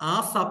പറയുന്നു, ആ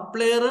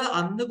സപ്ലയർ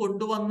അന്ന്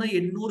കൊണ്ടുവന്ന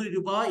 800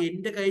 രൂപ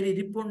എന്റെ കയ്യിൽ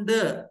ഇരിപ്പുണ്ട്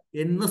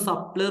എന്ന്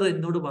സപ്ലയർ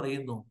എന്നോട്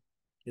പറയുന്നു.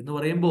 എന്ന്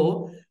പറയുമ്പോ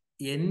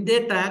എന്റെ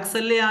ടാക്സ്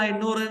അല്ലേ ആ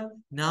 800?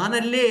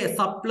 ഞാനല്ലേ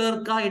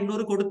സപ്ലയർക്ക് ആ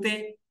 800 കൊടുത്തേ?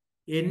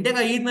 എന്റെ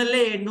കയ്യിൽ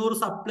നിന്നല്ലേ 800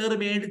 സപ്ലയർ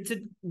മേടിച്ച്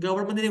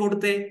ഗവൺമെന്റിന്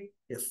കൊടുത്തേ.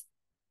 യെസ്.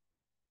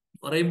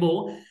 പറയുമ്പോ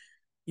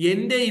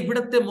എന്റെ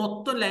ഇവിടത്തെ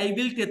മൊത്തം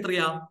ലൈബിലിറ്റി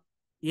എത്രയാ?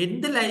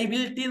 എന്റെ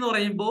ലൈബിലിറ്റി എന്ന്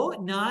പറയുമ്പോ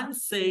ഞാൻ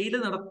സെയിൽ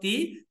നടത്തി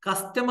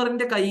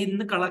കസ്റ്റമറിന്റെ കയ്യിൽ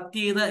നിന്ന് കളക്ട്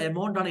ചെയ്ത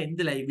എമൗണ്ട് ആണ്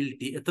എന്റെ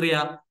ലൈബിലിറ്റി.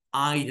 എത്രയാ?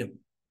 1000.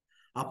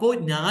 അപ്പോ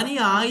ഞാൻ ഈ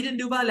 1000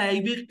 രൂപ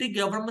ലൈബിലിറ്റി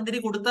ഗവൺമെന്റിന്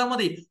കൊടുത്താൽ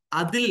മതി.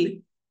 അതിൽ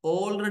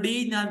ഓൾറെഡി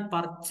ഞാൻ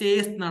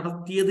പർച്ചേസ്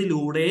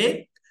നടത്തിയതിലൂടെ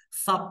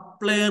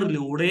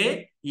സപ്ലയറിലൂടെ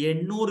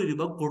 800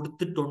 രൂപ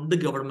കൊടുത്തിട്ടുണ്ട്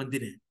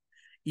ഗവൺമെന്റിന്.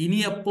 ഇനി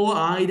അപ്പോ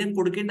 1000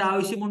 കൊടുക്കേണ്ട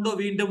ആവശ്യമുണ്ടോ?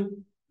 വീണ്ടും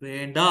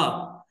വേണ്ട.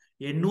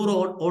 800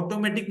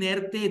 ഓട്ടോമാറ്റിക്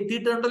നേരത്തെ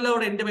എത്തിയിട്ടുണ്ടല്ലോ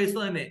അവിടെ എന്റെ പൈസ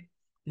തന്നെ.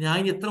 ഞാൻ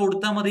ഇനി എത്ര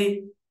കൊടുത്താൽ മതി?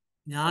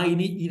 ഞാൻ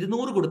ഇനി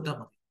 200 കൊടുത്താൽ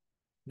മതി.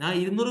 ഞാൻ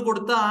 200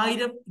 കൊടുത്ത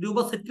 1000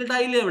 രൂപ സെറ്റിൽഡ്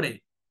ആയില്ലേ അവിടെ?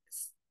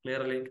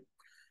 ക്ലിയർ അല്ലേ?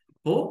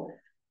 അപ്പോ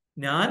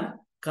ഞാൻ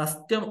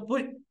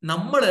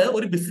നമ്മള്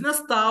ഒരു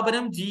ബിസിനസ്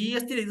സ്ഥാപനം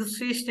GST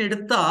രജിസ്ട്രേഷൻ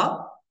എടുത്ത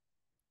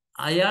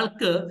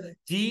അയാൾക്ക്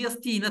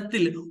GST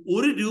ഇനത്തിൽ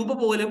 1 രൂപ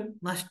പോലും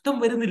നഷ്ടം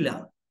വരുന്നില്ല.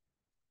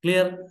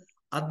 ക്ലിയർ?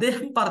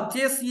 അദ്ദേഹം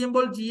പർച്ചേസ്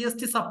ചെയ്യുമ്പോൾ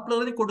GST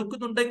സപ്ലറിന്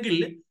കൊടുക്കുന്നുണ്ടെങ്കിൽ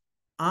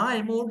ആ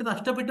എമൗണ്ട്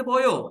നഷ്ടപ്പെട്ടു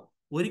പോയോ?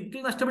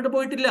 ഒരിക്കലും നഷ്ടപ്പെട്ടു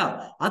പോയിട്ടില്ല.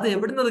 അത്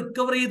എവിടുന്ന്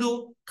റിക്കവർ ചെയ്തു?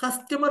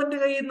 കസ്റ്റമറിന്റെ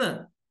കയ്യിൽ നിന്ന്.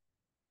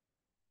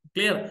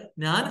 ക്ലിയർ?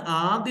 ഞാൻ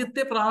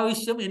ആദ്യത്തെ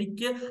പ്രാവശ്യം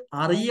എനിക്ക്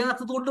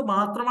അറിയാത്തത് കൊണ്ട്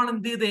മാത്രമാണ്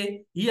എന്ത് ചെയ്തേ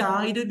ഈ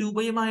 1000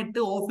 രൂപയുമായിട്ട്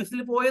ഓഫീസിൽ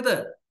പോയത്.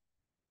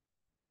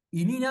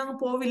 ഇനി ഞാൻ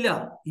പോവില്ല.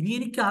 ഇനി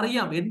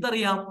എനിക്കറിയാം.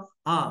 എന്തറിയാം?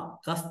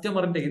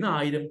 കസ്റ്റമറിന്റെ കയ്യിൽ നിന്ന്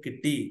 1000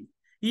 കിട്ടി.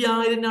 ഈ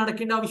 1000 ഞാൻ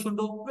അടയ്ക്കേണ്ട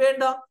ആവശ്യമുണ്ടോ?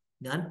 വേണ്ട.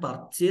 ഞാൻ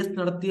പർച്ചേസ്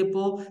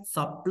നടത്തിയപ്പോ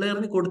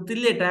സപ്ലയറിന്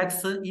കൊടുത്തില്ലേ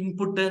ടാക്സ്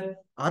ഇൻപുട്ട്?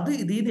 അത്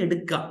ഇതിൽ നിന്ന്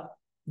എടുക്കാം.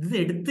 ഇതിന്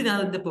എടുത്ത് ഞാൻ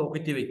എന്റെ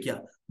പോക്കറ്റ് വെക്കുക.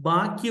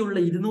 ബാക്കിയുള്ള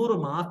 200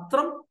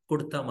 മാത്രം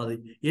കൊടുത്താൽ മതി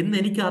എന്ന്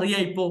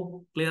എനിക്കറിയാം ഇപ്പോ.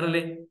 ക്ലിയർ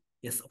അല്ലേ?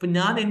 യെസ്. അപ്പൊ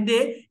ഞാൻ എന്റെ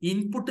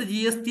ഇൻപുട്ട്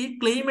GST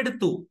ക്ലെയിം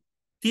എടുത്തു,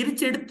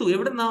 തിരിച്ചെടുത്തു.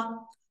 എവിടുന്നാ?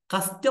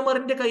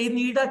 കസ്റ്റമറിന്റെ കയ്യിൽ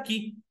നിന്ന് ഈടാക്കി.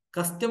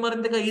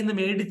 കസ്റ്റമറിന്റെ കയ്യിൽ നിന്ന്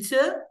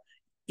മേടിച്ച്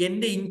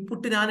എന്റെ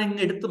ഇൻപുട്ട് ഞാൻ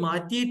എടുത്ത്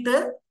മാറ്റിയിട്ട്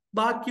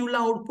ബാക്കിയുള്ള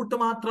ഔട്ട്പുട്ട്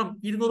മാത്രം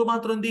 200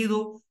 മാത്രം എന്ത് ചെയ്തു?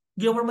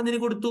 ഗവൺമെന്റിന്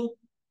കൊടുത്തു.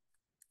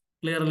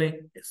 ക്ലിയർ അല്ലേ?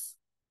 യെസ്.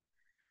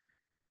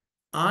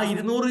 ആ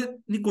 200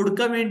 നീ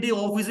കൊടുക്കാൻ വേണ്ടി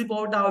ഓഫീസിൽ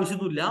പോകേണ്ട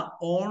ആവശ്യമൊന്നുമില്ല.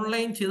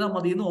 ഓൺലൈൻ ചെയ്താൽ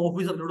മതി എന്ന്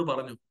ഓഫീസറിനോട്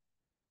പറഞ്ഞു.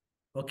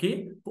 ഓക്കെ.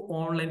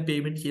 ഓൺലൈൻ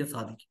പേയ്മെന്റ് ചെയ്യാൻ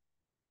സാധിക്കും.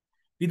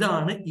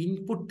 ഇതാണ്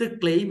ഇൻപുട്ട്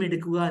ക്ലെയിം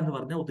എടുക്കുക എന്ന്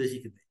പറഞ്ഞാൽ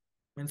ഉദ്ദേശിക്കുന്നത്.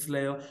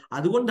 മനസ്സിലായോ?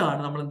 അതുകൊണ്ടാണ്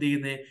നമ്മൾ എന്ത്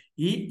ചെയ്യുന്നത്?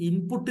 ഈ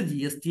ഇൻപുട്ട്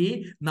GST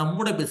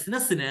നമ്മുടെ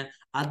ബിസിനസ്സിന്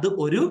അത്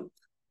ഒരു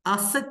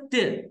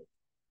അസറ്റ്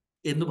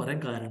എന്ന് പറയാൻ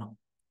കാരണം.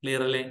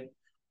 ക്ലിയർ അല്ലേ?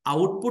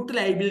 Output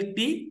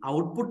liability,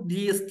 output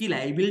GST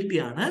liability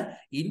ആണ്.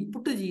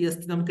 ഇൻപുട്ട്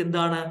GST നമുക്ക്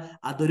എന്താണ്?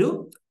 അതൊരു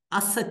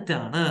അസറ്റ്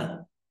ആണ്.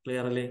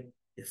 ക്ലിയർ അല്ലേ?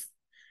 യെസ്.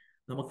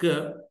 നമുക്ക്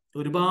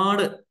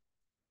ഒരുപാട്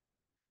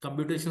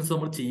കമ്പ്യൂട്ടേഷൻസ്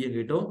നമ്മൾ ചെയ്യും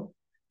കേട്ടോ.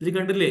 ഇതിൽ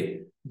കണ്ടില്ലേ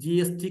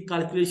GST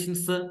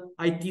calculations,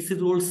 ITC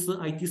rules.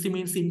 ITC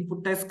means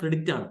input tax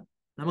credit ആണ്.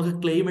 നമുക്ക്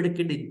ക്ലെയിം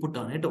എടുക്കേണ്ട ഇൻപുട്ട്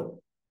ആണ് കേട്ടോ.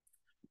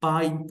 അപ്പൊ ആ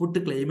ഇൻപുട്ട്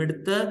ക്ലെയിം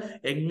എടുത്ത്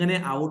എങ്ങനെ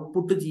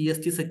ഔട്ട്പുട്ട്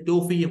GST സെറ്റ്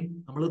ഓഫ് ചെയ്യും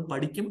നമ്മൾ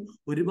പഠിക്കും.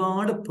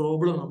 ഒരുപാട്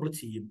പ്രോബ്ലം നമ്മൾ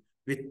ചെയ്യും.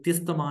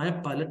 വ്യത്യസ്തമായ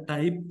പല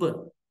ടൈപ്പ്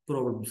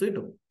പ്രോബ്ലംസ്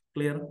കിട്ടും.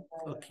 ക്ലിയർ?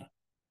 ഓക്കെ.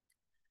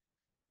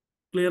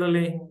 ക്ലിയർ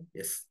അല്ലേ?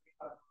 യെസ്.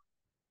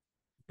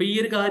 അപ്പൊ ഈ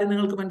ഒരു കാര്യം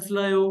നിങ്ങൾക്ക്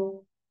മനസ്സിലായോ?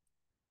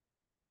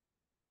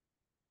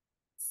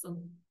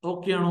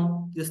 ഓക്കെ ആണോ?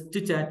 ജസ്റ്റ്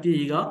ചാറ്റ്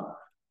ചെയ്യുക.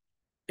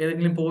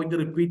 ഏതെങ്കിലും പോയിന്റ്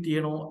റിപ്പീറ്റ്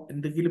ചെയ്യണോ?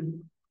 എന്തെങ്കിലും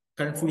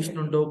കൺഫ്യൂഷൻ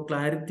ഉണ്ടോ?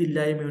 ക്ലാരിറ്റി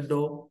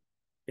ഇല്ലായ്മയുണ്ടോ?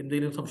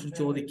 എന്തെങ്കിലും സംശയം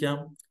ചോദിക്കാം.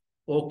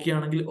 ഓക്കെ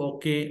ആണെങ്കിൽ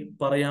ഓക്കെ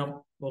പറയാം.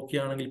 ഓക്കെ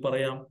ആണെങ്കിൽ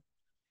പറയാം.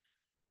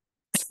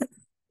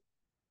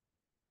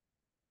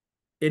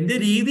 എന്റെ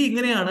രീതി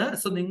ഇങ്ങനെയാണ്.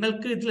 സോ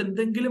നിങ്ങൾക്ക് ഇതിൽ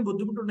എന്തെങ്കിലും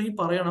ബുദ്ധിമുട്ടുണ്ടെങ്കിൽ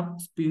പറയണം.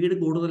 സ്പീഡ്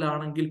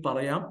കൂടുതലാണെങ്കിൽ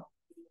പറയാം.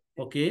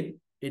 ഓക്കെ.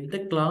 എന്റെ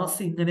ക്ലാസ്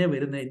ഇങ്ങനെ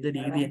വരുന്നത്, എന്റെ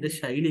രീതി, എന്റെ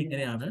ശൈലി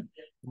ഇങ്ങനെയാണ്.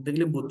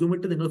 എന്തെങ്കിലും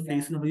ബുദ്ധിമുട്ട് നിങ്ങൾ ഫേസ്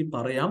ചെയ്യുന്നുണ്ടെങ്കിൽ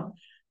പറയാം.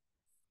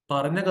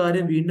 പറഞ്ഞ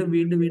കാര്യം വീണ്ടും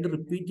വീണ്ടും വീണ്ടും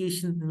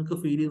റിപ്പീറ്റേഷൻ നിങ്ങൾക്ക്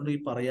ഫീൽ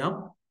ചെയ്യുന്നുണ്ടെങ്കിൽ പറയാം.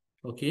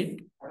 ഓക്കെ.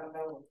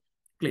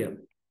 ക്ലിയർ?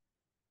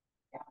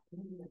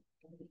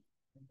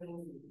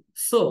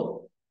 സോ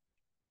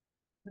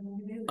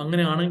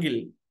അങ്ങനെയാണെങ്കിൽ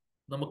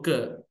നമുക്ക്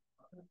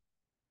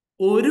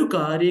ഒരു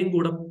കാര്യം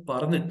കൂടെ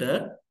പറഞ്ഞിട്ട്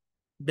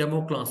ഡെമോ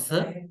ക്ലാസ്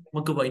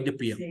നമുക്ക്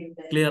വൈൻഡപ്പ് ചെയ്യാം.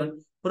 ക്ലിയർ?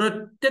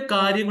 ഒരൊറ്റ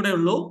കാര്യം കൂടെ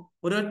ഉള്ളൂ.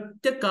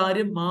 ഒരൊറ്റ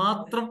കാര്യം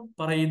മാത്രം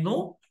പറയുന്നു,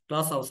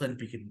 ക്ലാസ്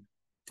അവസാനിപ്പിക്കുന്നു.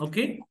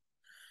 ഓക്കെ.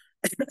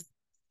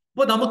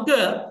 അപ്പൊ നമുക്ക്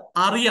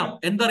അറിയാം,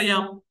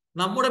 എന്തറിയാം?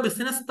 നമ്മുടെ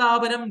ബിസിനസ്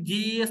സ്ഥാപനം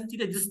GST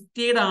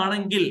രജിസ്റ്റേർഡ്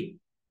ആണെങ്കിൽ,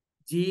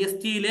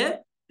 GSTയില്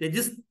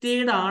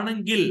രജിസ്റ്റേർഡ്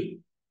ആണെങ്കിൽ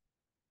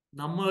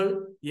നമ്മൾ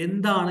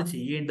എന്താണ്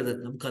ചെയ്യേണ്ടത്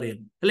നമുക്കറിയാം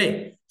അല്ലെ?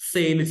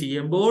 സെയിൽ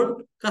ചെയ്യുമ്പോൾ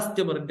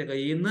കസ്റ്റമറിന്റെ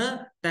കയ്യിൽ നിന്ന്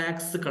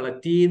ടാക്സ്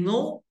കളക്ട് ചെയ്യുന്നു.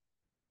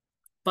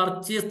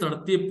 പർച്ചേസ്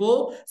നടത്തിയപ്പോ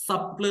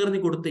സപ്ലയറിന്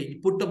കൊടുത്ത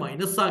ഇൻപുട്ട്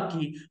മൈനസ്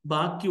ആക്കി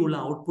ബാക്കിയുള്ള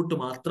ഔട്ട്പുട്ട്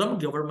മാത്രം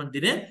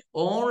ഗവൺമെന്റിന്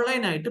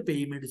ഓൺലൈൻ ആയിട്ട്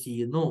പേയ്മെന്റ്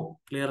ചെയ്യുന്നു.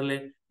 ക്ലിയർ അല്ലേ?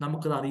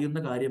 നമുക്കത് അറിയുന്ന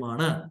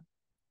കാര്യമാണ്.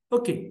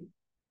 ഓക്കെ.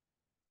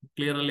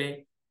 ക്ലിയർ അല്ലേ?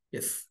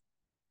 യെസ്.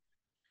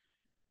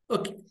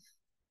 ഓക്കെ.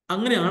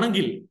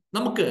 അങ്ങനെയാണെങ്കിൽ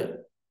നമുക്ക്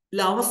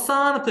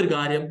അവസാനത്തെ ഒരു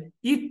കാര്യം,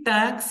 ഈ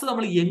ടാക്സ്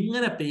നമ്മൾ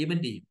എങ്ങനെ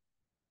പേയ്മെന്റ് ചെയ്യും?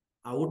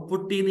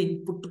 ഔട്ട്പുട്ടിൽ നിന്ന്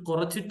ഇൻപുട്ട്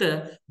കുറച്ചിട്ട്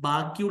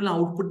ബാക്കിയുള്ള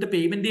ഔട്ട്പുട്ട്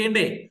പേയ്മെന്റ്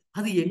ചെയ്യണ്ടേ?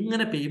 അത്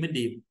എങ്ങനെ പേയ്മെന്റ്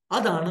ചെയ്യും?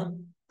 അതാണ്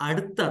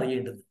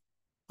അടുത്തറിയേണ്ടത്.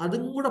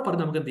 അതും കൂടെ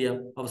പറഞ്ഞ് നമുക്ക് എന്ത് ചെയ്യാം,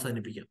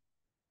 അവസാനിപ്പിക്കാം.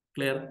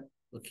 ക്ലിയർ?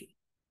 ഓക്കെ.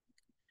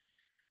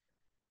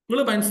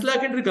 നിങ്ങൾ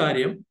മനസ്സിലാക്കേണ്ട ഒരു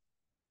കാര്യം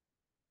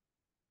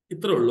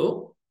ഇത്രേ ഉള്ളൂ.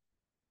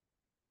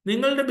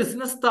 നിങ്ങളുടെ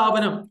ബിസിനസ്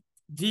സ്ഥാപനം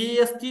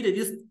GST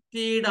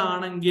രജിസ്റ്റേർഡ്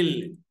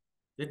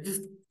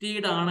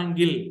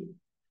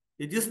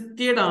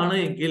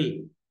ആണെങ്കിൽ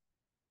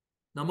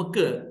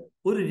നമുക്ക്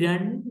ഒരു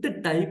 2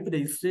 ടൈപ്പ്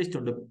രജിസ്ട്രേഷൻ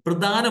ഉണ്ട്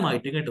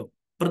പ്രധാനമായിട്ടും കേട്ടോ.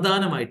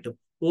 പ്രധാനമായിട്ടും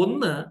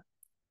ഒന്ന്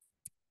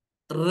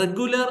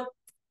റെഗുലർ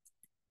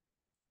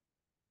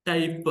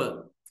ടൈപ്പ്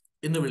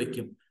എന്ന്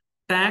വിളിക്കും.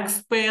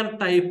 Tax pair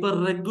type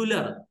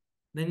regular.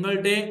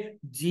 നിങ്ങളുടെ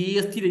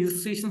GST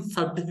രജിസ്ട്രേഷൻ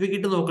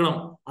സർട്ടിഫിക്കറ്റ് നോക്കണം,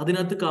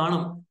 അതിനകത്ത്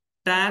കാണും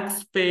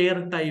ടാക്സ് പെയർ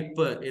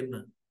ടൈപ്പ് എന്ന്.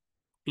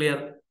 ക്ലിയർ?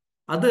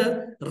 അത്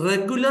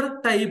റെഗുലർ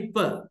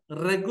ടൈപ്പ്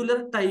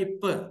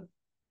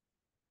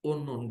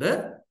ഒന്നുണ്ട്.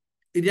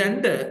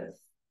 2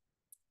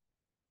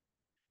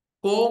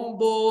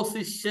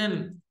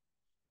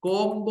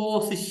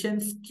 കോമ്പോസിഷൻ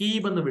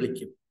സ്കീം എന്ന്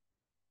വിളിക്കും.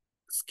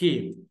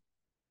 സ്കീം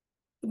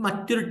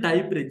മറ്റൊരു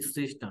ടൈപ്പ്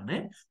രജിസ്ട്രേഷൻ ആണ്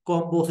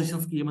കോമ്പോസിഷൻ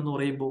സ്കീം എന്ന്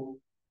പറയുമ്പോൾ.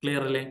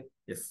 ക്ലിയർ അല്ലേ?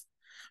 യെസ്.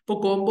 ഇപ്പൊ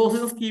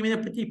കോമ്പോസിഷൻ സ്കീമിനെ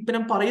പറ്റി ഇപ്പൊ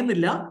ഞാൻ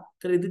പറയുന്നില്ല,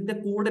 കാരണം ഇതിന്റെ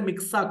കൂടെ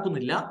മിക്സ്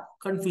ആക്കുന്നില്ല,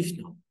 കൺഫ്യൂഷൻ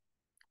ആവും.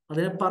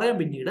 അതിനെ പറയാം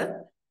പിന്നീട്.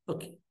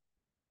 ഓക്കെ.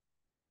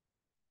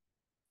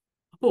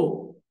 അപ്പോ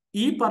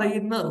ഈ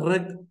പറയുന്ന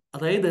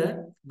അതായത്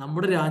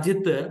നമ്മുടെ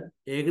രാജ്യത്ത്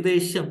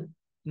ഏകദേശം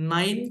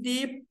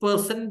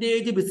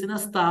 90%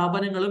 ബിസിനസ്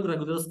സ്ഥാപനങ്ങളും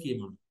റെഗുലർ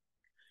സ്കീമാണ്.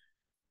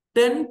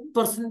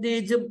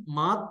 10%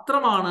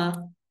 മാത്രമാണ്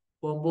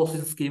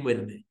കോമ്പോസിഷൻ സ്കീം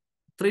വരുന്നത്.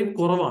 ഇത്രയും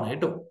കുറവാണ്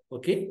കേട്ടോ.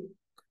 ഓക്കെ.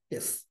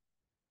 യെസ്.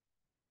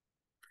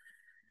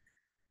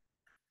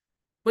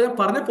 അപ്പൊ ഞാൻ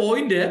പറഞ്ഞ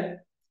പോയിന്റ്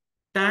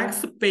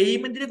ടാക്സ്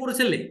പേയ്മെന്റിനെ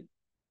കുറിച്ചല്ലേ.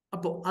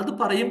 അപ്പൊ അത്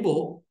പറയുമ്പോ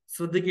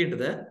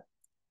ശ്രദ്ധിക്കേണ്ടത്,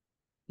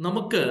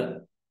 നമുക്ക്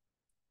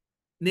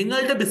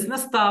നിങ്ങളുടെ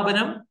ബിസിനസ്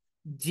സ്ഥാപനം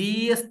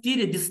GST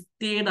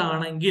രജിസ്റ്റേർഡ്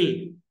ആണെങ്കിൽ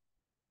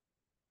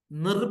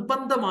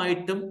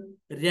നിർബന്ധമായിട്ടും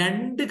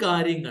 2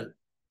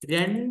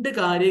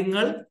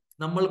 കാര്യങ്ങൾ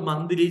നമ്മൾ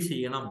മന്ത്ലി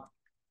ചെയ്യണം.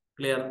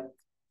 ക്ലിയർ?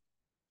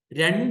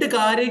 2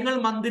 കാര്യങ്ങൾ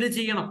മന്ത്ലി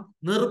ചെയ്യണം,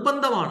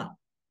 നിർബന്ധമാണ്.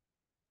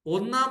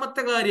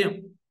 ഒന്നാമത്തെ കാര്യം,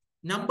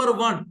 നമ്പർ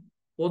 1,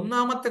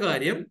 ഒന്നാമത്തെ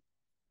കാര്യം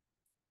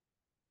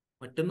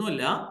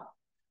മറ്റൊന്നുമല്ല,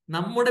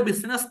 നമ്മുടെ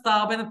ബിസിനസ്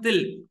സ്ഥാപനത്തിൽ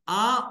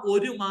ആ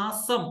ഒരു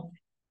മാസം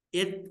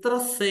എത്ര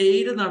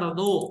സെയിൽ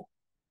നടന്നു,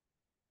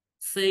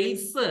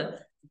 സെയിൽസ്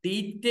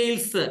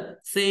ഡീറ്റെയിൽസ്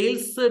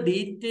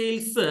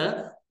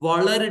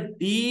വളരെ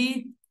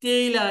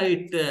ഡീറ്റെയിൽ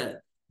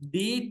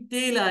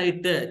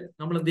ആയിട്ട്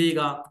നമ്മൾ എന്ത്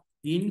ചെയ്യുക,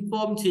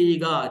 ഇൻഫോം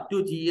ചെയ്യുക to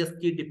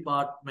GST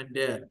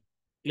department.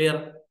 Clear?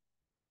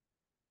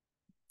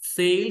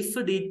 Sales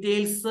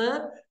details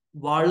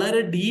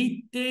വളരെ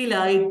ഡീറ്റെയിൽ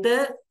ആയിട്ട്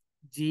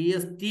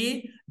GST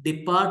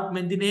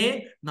ഡിപ്പാർട്ട്മെന്റിനെ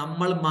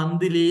നമ്മൾ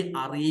മന്ത്ലി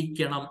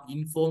അറിയിക്കണം,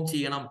 ഇൻഫോം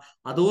ചെയ്യണം.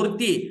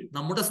 അതോറിറ്റി,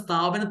 നമ്മുടെ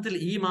സ്ഥാപനത്തിൽ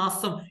ഈ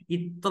മാസം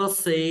ഇത്ര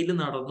സെയിൽ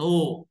നടന്നു,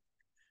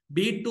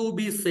 B2B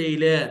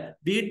sale,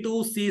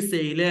 B2C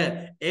sale,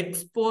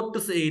 export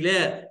sale,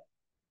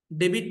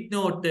 debit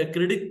not,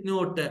 credit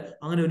note,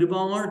 അങ്ങനെ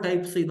ഒരുപാട്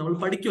ടൈപ്സ് നമ്മൾ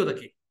പഠിക്കും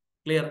അതൊക്കെ.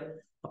 ക്ലിയർ?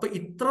 അപ്പൊ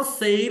ഇത്ര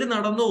സെയിൽ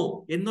നടന്നു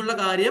എന്നുള്ള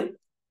കാര്യം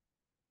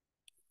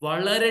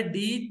വളരെ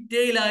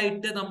ഡീറ്റെയിൽ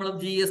ആയിട്ട് നമ്മൾ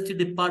GST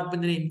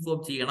ഡിപ്പാർട്ട്മെന്റിനെ ഇൻഫോം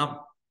ചെയ്യണം.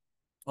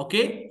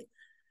 ഓക്കെ.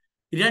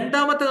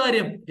 രണ്ടാമത്തെ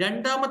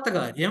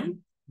കാര്യം,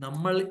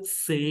 നമ്മൾ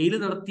സെയിൽ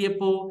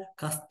നടത്തിയപ്പോ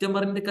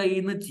കസ്റ്റമറിന്റെ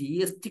കയ്യിൽ നിന്ന്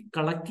GST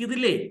കളക്ട്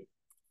ചെയ്തില്ലേ?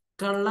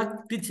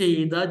 കളക്ട്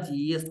ചെയ്ത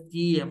GST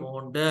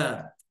എമൗണ്ട്,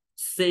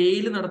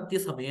 സെയിൽ നടത്തിയ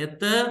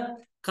സമയത്ത്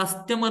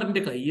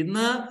കസ്റ്റമറിന്റെ കയ്യിൽ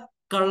നിന്ന്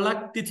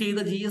കളക്ട് ചെയ്ത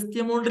GST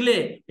എമൗണ്ട് ഇല്ലേ,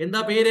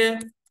 എന്താ പേര്?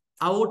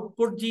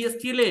 ഔട്ട്പുട്ട്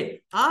GST അല്ലേ?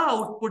 ആ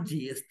ഔട്ട്പുട്ട്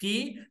GST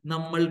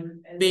നമ്മൾ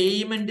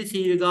പേയ്മെന്റ്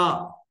ചെയ്യുക.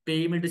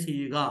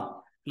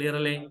 ക്ലിയർ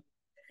അല്ലേ?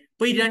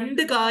 ഇപ്പൊ ഈ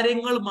 2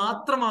 കാര്യങ്ങൾ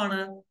മാത്രമാണ്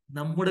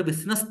നമ്മുടെ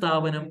ബിസിനസ്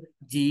സ്ഥാപനം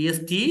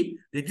GST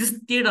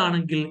രജിസ്റ്റേർഡ്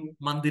ആണെങ്കിൽ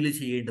മന്ത്ലി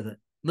ചെയ്യേണ്ടത്,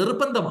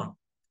 നിർബന്ധമാണ്.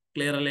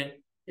 ക്ലിയർ അല്ലേ?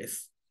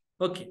 യെസ്.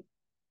 ഓക്കെ.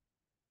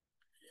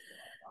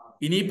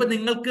 ഇനിയിപ്പോ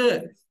നിങ്ങൾക്ക്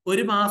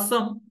ഒരു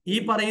മാസം ഈ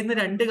പറയുന്ന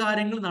 2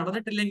 കാര്യങ്ങൾ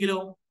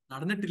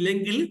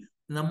നടന്നിട്ടില്ലെങ്കിൽ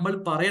നമ്മൾ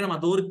പറയണം,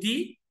 അതോറിറ്റി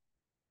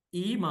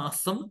ഈ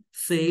മാസം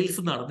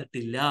സെയിൽസ്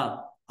നടന്നിട്ടില്ല.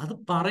 അത്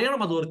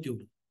പറയണം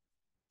അതോറിറ്റിയോട്,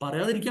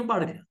 പറയാതിരിക്കാൻ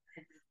പാടില്ല.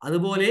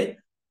 അതുപോലെ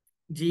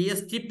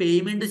GST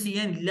പേയ്മെന്റ്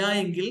ചെയ്യാൻ ഇല്ല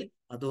എങ്കിൽ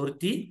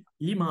അതോറിറ്റി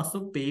ഈ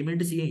മാസം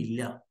പേയ്മെന്റ് ചെയ്യാൻ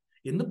ഇല്ല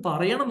എന്ന്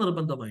പറയണം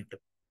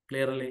നിർബന്ധമായിട്ടും.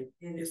 ക്ലിയർ അല്ലേ?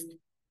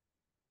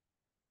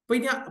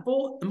 അപ്പോ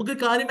നമുക്ക്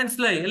കാര്യം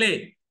മനസ്സിലായി അല്ലേ?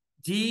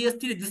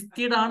 GST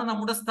രജിസ്റ്റേർഡ് ആണ്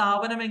നമ്മുടെ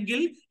സ്ഥാപനമെങ്കിൽ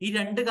ഈ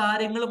 2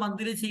 കാര്യങ്ങൾ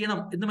മന്ത്ലി ചെയ്യണം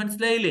എന്ന്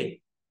മനസ്സിലായില്ലേ?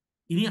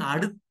 ഇനി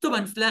അടുത്ത്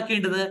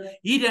മനസ്സിലാക്കേണ്ടത്,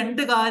 ഈ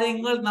 2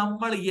 കാര്യങ്ങൾ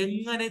നമ്മൾ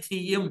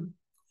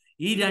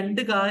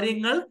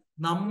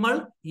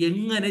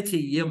എങ്ങനെ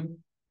ചെയ്യും?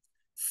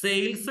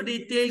 സെയിൽസ്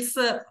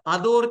ഡീറ്റെയിൽസ്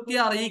അതോറിറ്റിയെ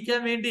അറിയിക്കാൻ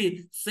വേണ്ടി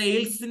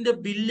സെയിൽസിന്റെ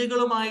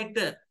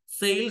ബില്ലുകളുമായിട്ട്,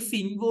 സെയിൽസ്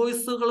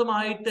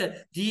ഇൻവോയ്സുകളുമായിട്ട്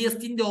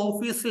GSTന്റെ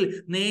ഓഫീസിൽ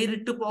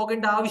നേരിട്ട്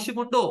പോകേണ്ട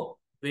ആവശ്യമുണ്ടോ?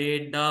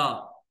 വേണ്ട.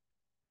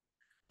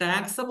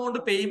 ടാക്സ് എമൗണ്ട്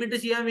പേയ്മെന്റ്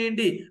ചെയ്യാൻ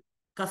വേണ്ടി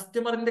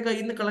കസ്റ്റമറിന്റെ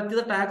കയ്യിൽ നിന്ന് കളക്ട്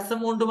ചെയ്ത ടാക്സ്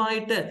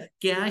എമൗണ്ടുമായിട്ട്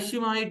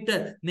ക്യാഷുമായിട്ട്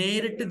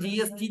നേരിട്ട്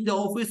GST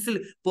ഓഫീസിൽ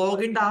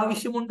പോകേണ്ട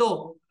ആവശ്യമുണ്ടോ?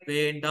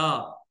 വേണ്ട.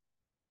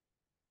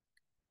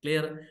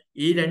 ക്ലിയർ?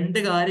 ഈ രണ്ട്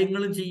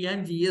കാര്യങ്ങളും ചെയ്യാൻ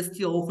GST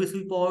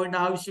ഓഫീസിൽ പോകേണ്ട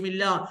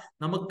ആവശ്യമില്ല.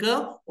 നമുക്ക്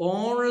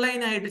ഓൺലൈൻ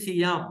ആയിട്ട്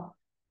ചെയ്യാം.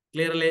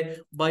 ക്ലിയർ അല്ലേ?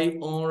 By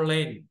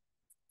online.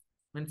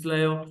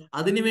 മനസ്സിലായോ?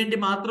 അതിനു വേണ്ടി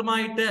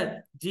മാത്രമായിട്ട്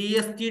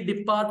GST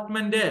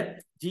ഡിപ്പാർട്ട്മെന്റ്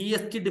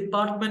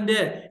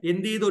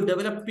എന്ത് ചെയ്തു?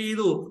 ഡെവലപ്പ്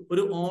ചെയ്തു.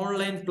 ഒരു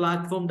ഓൺലൈൻ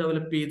പ്ലാറ്റ്ഫോം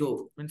ഡെവലപ്പ് ചെയ്തു.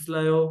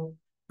 മനസ്സിലായോ?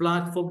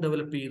 പ്ലാറ്റ്ഫോം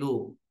ഡെവലപ്പ് ചെയ്തു.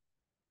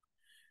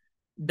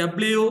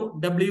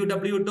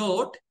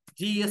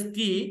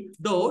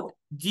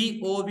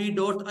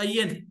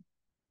 www.gst.gov.in.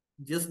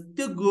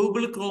 ജസ്റ്റ്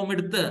ഗൂഗിൾ ക്രോം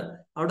എടുത്ത്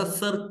അവിടെ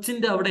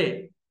സെർച്ചിന്റെ അവിടെ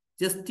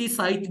ജസ്റ്റ് ഈ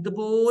സൈറ്റ്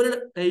ഇതുപോലെ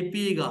ടൈപ്പ്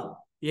ചെയ്യുക,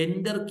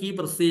 എന്റർ കീ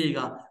പ്രസ് ചെയ്യുക,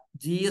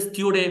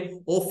 GSTയുടെ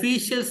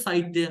ഒഫീഷ്യൽ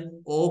സൈറ്റ്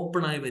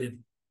ഓപ്പൺ ആയി വരും.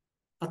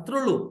 അത്രേ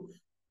ഉള്ളൂ.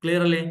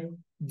 ക്ലിയർ അല്ലേ?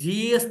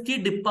 GST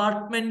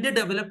ഡിപ്പാർട്ട്മെന്റ്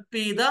ഡെവലപ്പ്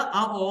ചെയ്ത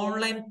ആ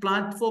ഓൺലൈൻ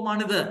പ്ലാറ്റ്ഫോം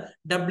ആണിത്.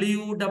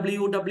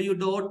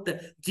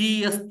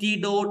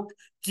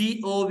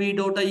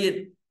 www.gst.gov.in.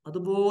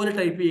 അതുപോലെ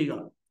ടൈപ്പ് ചെയ്യുക.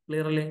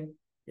 ക്ലിയർ അല്ലേ?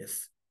 യെസ്.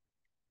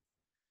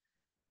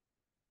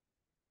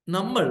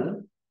 നമ്മൾ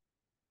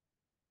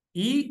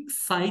ഈ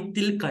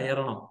സൈറ്റിൽ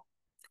കയറണം.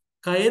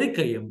 കയറി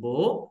കഴിയുമ്പോ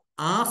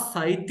ആ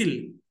സൈറ്റിൽ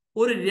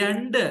ഒരു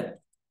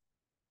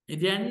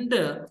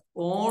രണ്ട്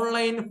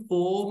ഓൺലൈൻ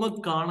ഫോം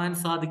കാണാൻ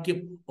സാധിക്കും.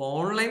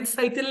 ഓൺലൈൻ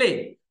സൈറ്റ് അല്ലേ?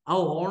 ആ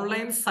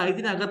ഓൺലൈൻ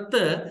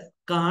സൈറ്റിനകത്ത്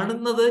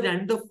കാണുന്നത്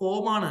രണ്ട്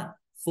ഫോമാണ്.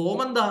 ഫോം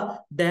എന്താ?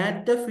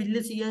 ഡാറ്റ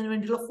ഫില്ല് ചെയ്യാൻ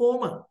വേണ്ടിയുള്ള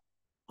ഫോം.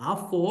 ആ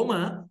ഫോം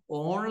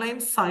ഓൺലൈൻ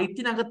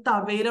സൈറ്റിനകത്ത്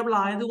അവൈലബിൾ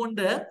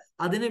ആയതുകൊണ്ട്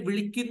അതിനെ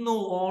വിളിക്കുന്നു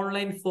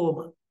ഓൺലൈൻ ഫോം.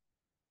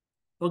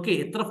 ഓക്കെ,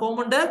 എത്ര ഫോം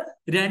ഉണ്ട്?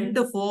 രണ്ട്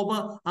ഫോം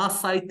ആ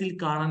സൈറ്റിൽ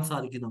കാണാൻ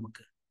സാധിക്കും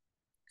നമുക്ക്.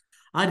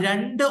 ആ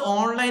രണ്ട്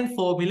ഓൺലൈൻ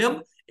ഫോമിലും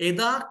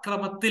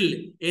യഥാക്രമത്തിൽ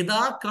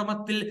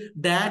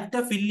ഡാറ്റ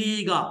ഫില്ല്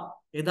ചെയ്യുക.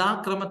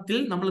 യഥാക്രമത്തിൽ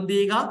നമ്മൾ എന്ത്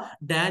ചെയ്യുക?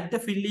 ഡാറ്റ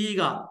ഫില്ല്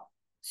ചെയ്യുക.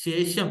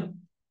 ശേഷം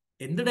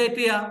എന്ത്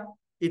ഡാറ്റയാ?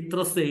 ഇത്ര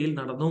സെയിൽ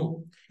നടന്നു,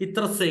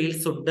 ഇത്ര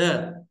സെയിൽസ് ഉണ്ട്,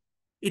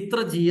 ഇത്ര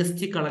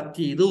GST കളക്ട്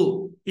ചെയ്തു,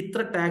 ഇത്ര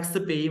ടാക്സ്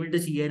പേയ്മെന്റ്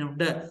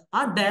ചെയ്യാനുണ്ട്. ആ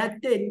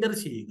ഡാറ്റ എൻ്റർ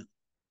ചെയ്യുക.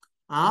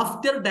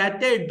 ആഫ്റ്റർ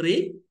ഡാറ്റ എൻട്രി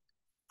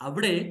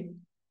അവിടെ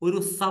ഒരു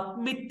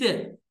സബ്മിറ്റ്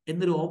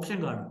എന്നൊരു ഓപ്ഷൻ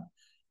കാണും.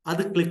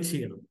 അത് ക്ലിക്ക്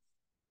ചെയ്യണം.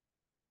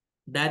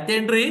 ഡാറ്റ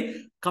എൻട്രി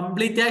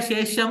കംപ്ലീറ്റ് ആയ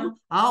ശേഷം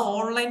ആ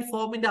ഓൺലൈൻ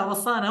ഫോമിന്റെ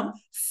അവസാനം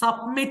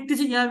സബ്മിറ്റ്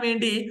ചെയ്യാൻ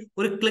വേണ്ടി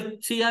ക്ലിക്ക്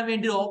ചെയ്യാൻ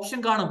വേണ്ടി ഒരു ഓപ്ഷൻ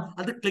കാണും.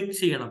 അത് ക്ലിക്ക്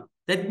ചെയ്യണം.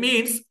 That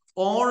means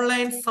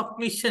online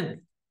submission.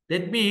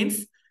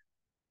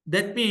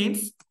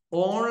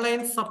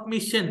 Online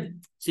submission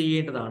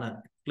ചെയ്യേണ്ടതാണ്.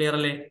 ക്ലിയർ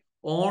അല്ലേ?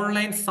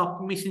 ഓൺലൈൻ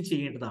സബ്മിഷൻ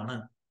ചെയ്യേണ്ടതാണ്.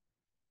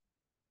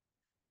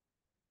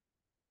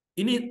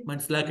 ഇനി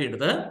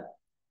മനസ്സിലാക്കേണ്ടത്,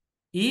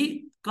 ഈ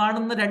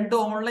കാണുന്ന രണ്ട്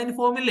ഓൺലൈൻ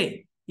ഫോമില്ലേ,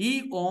 ഈ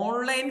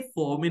ഓൺലൈൻ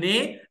ഫോമിനെ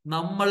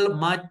നമ്മൾ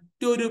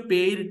മറ്റൊരു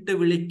പേരിട്ട്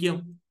വിളിക്കും.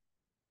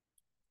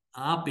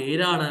 ആ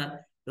പേരാണ്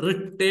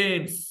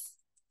റിട്ടേൺസ്.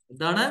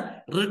 എന്താണ്?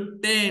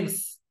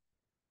 റിട്ടേൺസ്.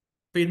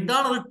 ഇപ്പൊ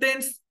എന്താണ്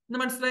റിട്ടേൺസ് എന്ന്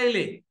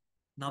മനസ്സിലായില്ലേ?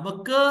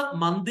 നമുക്ക്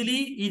മന്ത്ലി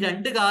ഈ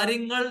രണ്ട്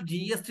കാര്യങ്ങൾ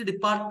GST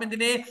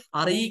ഡിപ്പാർട്ട്മെന്റിനെ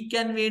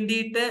അറിയിക്കാൻ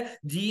വേണ്ടിയിട്ട്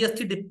GST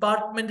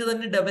ഡിപ്പാർട്ട്മെന്റ്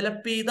തന്നെ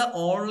ഡെവലപ്പ് ചെയ്ത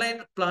ഓൺലൈൻ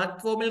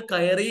പ്ലാറ്റ്ഫോമിൽ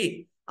കയറി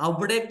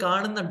അവിടെ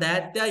കാണുന്ന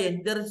ഡാറ്റ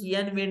എൻ്റർ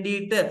ചെയ്യാൻ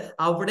വേണ്ടിയിട്ട്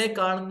അവിടെ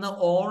കാണുന്ന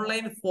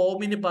ഓൺലൈൻ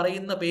ഫോമിന്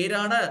പറയുന്ന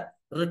പേരാണ്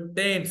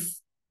റിട്ടേൺസ്.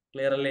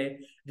 ക്ലിയർ അല്ലേ?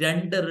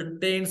 രണ്ട്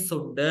റിട്ടേൺസ്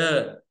ഉണ്ട്.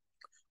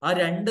 ആ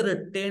രണ്ട്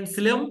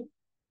റിട്ടേൺസിലും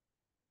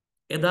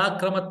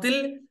യഥാക്രമത്തിൽ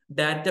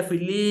ഡാറ്റ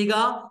ഫില്ല് ചെയ്യുക,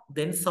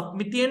 ദെൻ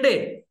സബ്മിറ്റ് ചെയ്യണ്ടേ?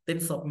 ദെൻ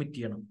സബ്മിറ്റ്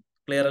ചെയ്യണം.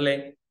 ക്ലിയർ അല്ലേ?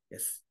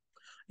 യെസ്.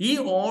 ഈ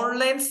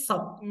ഓൺലൈൻ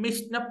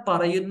സബ്മിഷനെ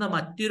പറയുന്ന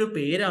മറ്റൊരു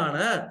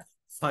പേരാണ്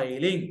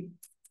filing.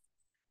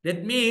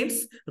 That means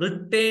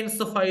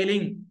returns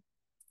filing.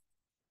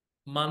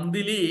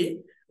 Monthly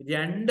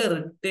രണ്ട്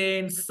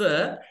റിട്ടേൺസ്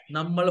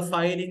നമ്മൾ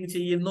ഫയലിംഗ്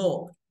ചെയ്യുന്നു.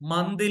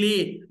 മന്ത്ലി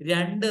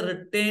രണ്ട്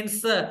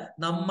റിട്ടേൺസ്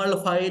നമ്മൾ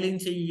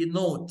ഫയലിംഗ്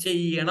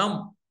ചെയ്യണം.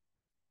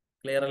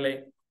 ക്ലിയർ അല്ലേ?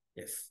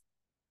 യെസ്.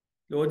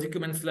 ലോജിക്ക്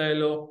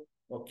മനസ്സിലായല്ലോ?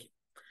 ഓക്കെ.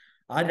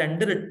 ആ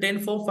രണ്ട് റിട്ടേൺ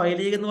ഫോം ഫയൽ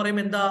ചെയ്യുക എന്ന്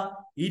പറയുമ്പോൾ എന്താ?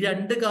 ഈ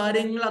രണ്ട്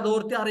കാര്യങ്ങൾ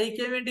അതോറിറ്റി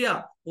അറിയിക്കാൻ വേണ്ടിയാ.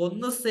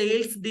 ഒന്ന്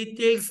സെയിൽസ്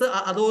ഡീറ്റെയിൽസ്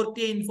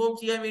അതോറിറ്റിയെ ഇൻഫോം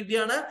ചെയ്യാൻ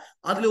വേണ്ടിയാണ്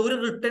അതിൽ ഒരു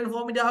റിട്ടേൺ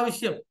ഫോമിന്റെ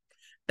ആവശ്യം.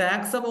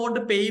 ടാക്സ് എമൗണ്ട്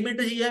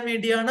പേയ്മെന്റ് ചെയ്യാൻ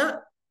വേണ്ടിയാണ്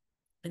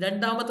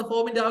രണ്ടാമത്തെ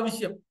ഫോമിന്റെ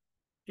ആവശ്യം.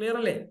 ക്ലിയർ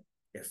അല്ലേ?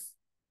 യെസ്.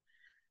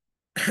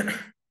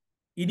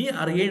 ഇനി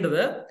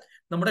അറിയേണ്ടത്,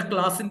 നമ്മുടെ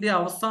ക്ലാസിന്റെ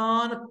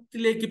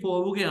അവസാനത്തിലേക്ക്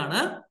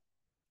പോവുകയാണ്.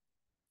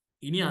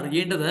 ഇനി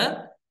അറിയേണ്ടത്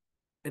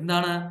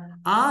എന്താണ്?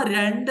 ആ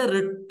രണ്ട്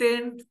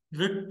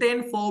റിട്ടേൺ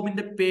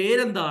ഫോമിന്റെ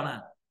പേരെന്താണ്?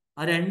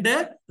 ആ രണ്ട്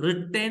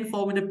റിട്ടേൺ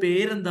ഫോമിന്റെ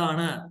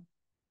പേരെന്താണ്?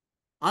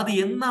 അത്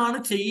എന്നാണ്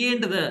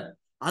ചെയ്യേണ്ടത്?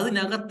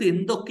 അതിനകത്ത്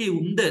എന്തൊക്കെ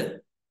ഉണ്ട്?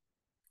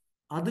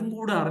 അതും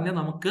കൂടെ അറിഞ്ഞാൽ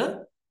നമുക്ക്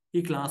ഈ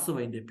ക്ലാസ്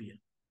വൈൻഡ് അപ്പ് ചെയ്യാം.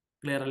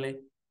 ക്ലിയർ അല്ലേ?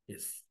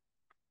 യെസ്.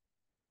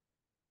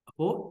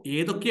 അപ്പോ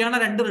ഏതൊക്കെയാണ്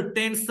രണ്ട്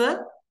റിട്ടേൺസ്,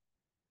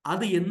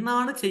 അത്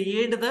എന്നാണ്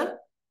ചെയ്യേണ്ടത്,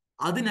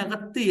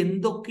 അതിനകത്ത്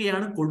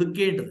എന്തൊക്കെയാണ്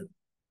കൊടുക്കേണ്ടത്?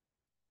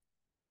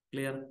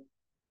 ക്ലിയർ?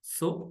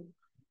 സോ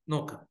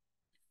നോക്കാം.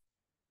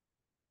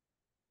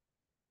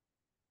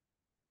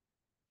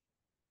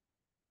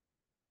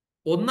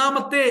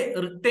 ഒന്നാമത്തെ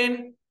റിട്ടേൺ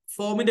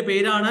ഫോമിന്റെ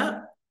പേരാണ്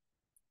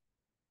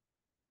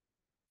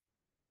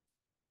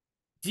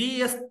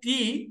GST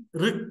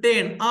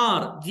return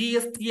R,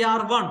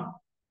 GSTR1.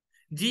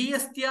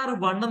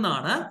 GSTR1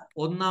 എന്നാണ്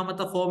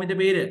ഒന്നാമത്തെ ഫോമിന്റെ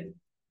പേര്.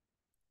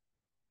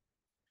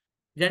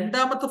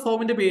 രണ്ടാമത്തെ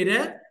ഫോമിന്റെ പേര്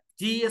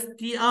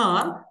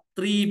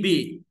GSTR3B.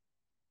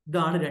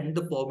 ഇതാണ് രണ്ട്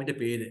ഫോമിന്റെ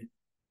പേര്.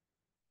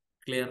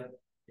 ക്ലിയർ?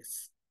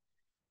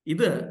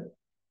 ഇത്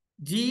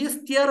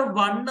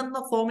GSTR1 എന്ന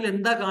ഫോമിൽ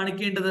എന്താ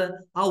കാണിക്കേണ്ടത്?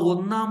 ആ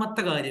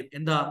ഒന്നാമത്തെ കാര്യം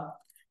എന്താ?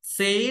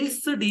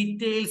 സെയിൽസ്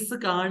ഡീറ്റെയിൽസ്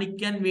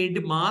കാണിക്കാൻ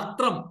വേണ്ടി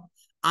മാത്രം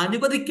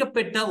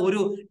അനുവദിക്കപ്പെട്ട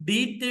ഒരു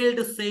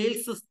ഡീറ്റെയിൽഡ്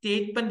സെയിൽസ്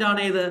സ്റ്റേറ്റ്മെന്റ്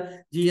ആണ് ഇത്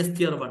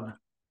GSTR1.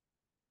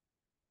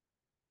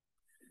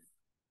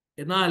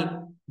 എന്നാൽ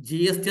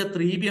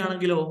GSTR3B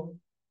ആണെങ്കിലോ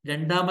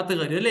രണ്ടാമത്തെ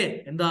കാര്യം അല്ലേ,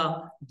 എന്താ?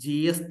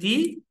 GST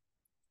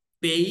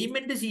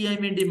പേയ്മെന്റ് ചെയ്യാൻ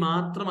വേണ്ടി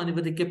മാത്രം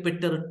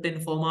അനുവദിക്കപ്പെട്ട റിട്ടേൺ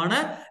ഫോമാണ്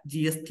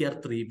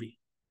GSTR3B.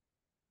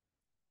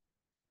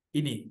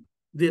 ഇനി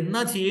ഇത്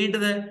എന്നാ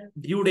ചെയ്യേണ്ടത്?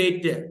 ഡ്യൂ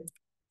ഡേറ്റ്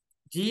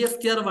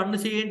GSTR1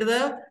 ചെയ്യേണ്ടത്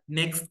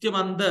നെക്സ്റ്റ്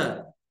മന്ത്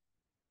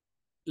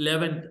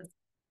 11th.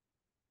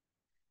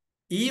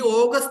 ഈ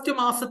ഓഗസ്റ്റ്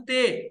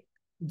മാസത്തെ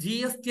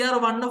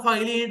GSTR1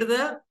 ഫയൽ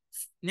ചെയ്യേണ്ടത്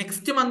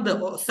നെക്സ്റ്റ് മന്ത്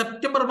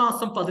സെപ്റ്റംബർ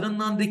മാസം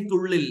 11-ാം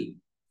തീയതിക്കുള്ളിൽ.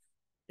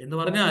 എന്ന്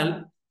പറഞ്ഞാൽ,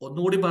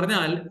 ഒന്നുകൂടി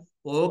പറഞ്ഞാൽ,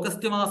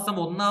 ഓഗസ്റ്റ് മാസം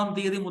 1-ാം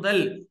തീയതി മുതൽ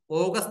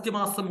ഓഗസ്റ്റ്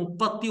മാസം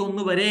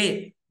 31 വരെ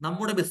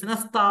നമ്മുടെ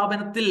ബിസിനസ്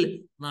സ്ഥാപനത്തിൽ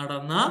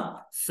നടന്ന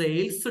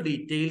സെയിൽസ്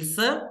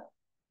ഡീറ്റെയിൽസ്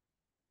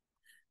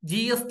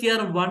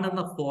GSTR1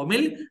 എന്ന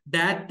ഫോമിൽ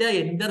ഡാറ്റ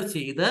എൻ്റർ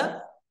ചെയ്ത്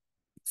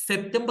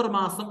സെപ്റ്റംബർ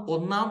മാസം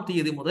 1-ാം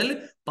തീയതി മുതൽ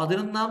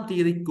 11-ാം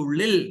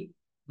തീയതിക്കുള്ളിൽ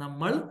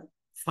നമ്മൾ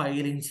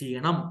ഫയലിംഗ്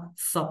ചെയ്യണം,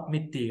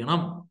 സബ്മിറ്റ്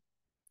ചെയ്യണം.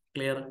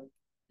 ക്ലിയർ?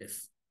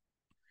 യെസ്.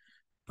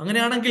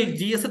 അങ്ങനെയാണെങ്കിൽ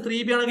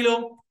GST3B ആണെങ്കിലോ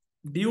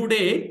due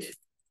date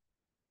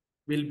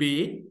will be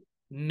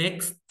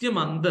next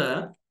month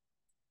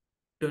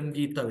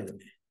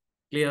 20th.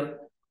 Clear?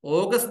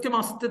 August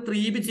മാസത്തെ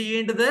 3B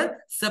ചെയ്യേണ്ടത്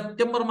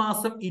സെപ്റ്റംബർ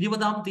മാസം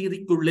 20-ാം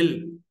തീയതിക്കുള്ളിൽ.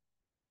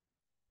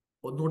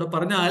 ഒന്നുകൂടെ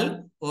പറഞ്ഞാൽ,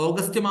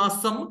 ഓഗസ്റ്റ്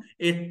മാസം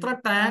എത്ര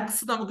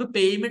ടാക്സ് നമുക്ക്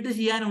പേയ്മെന്റ്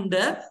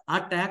ചെയ്യാനുണ്ട്, ആ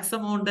ടാക്സ്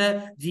എമൗണ്ട്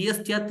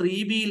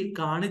GSTR3Bയിൽ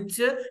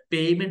കാണിച്ച്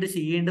പേയ്മെന്റ്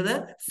ചെയ്യേണ്ടത്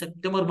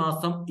സെപ്റ്റംബർ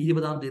മാസം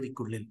 20-ാം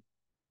തീയതിക്കുള്ളിൽ.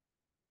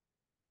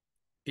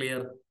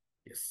 ക്ലിയർ?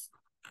 യെസ്.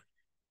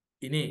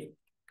 ഇനി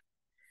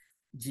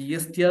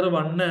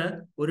GSTR1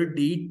 ഒരു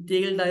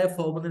ഡീറ്റെയിൽഡ് ആയ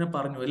ഫോം എന്ന്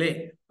പറഞ്ഞു അല്ലെ,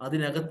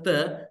 അതിനകത്ത്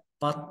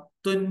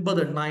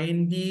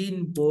 19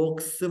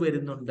 ബോക്സ്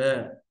വരുന്നുണ്ട്.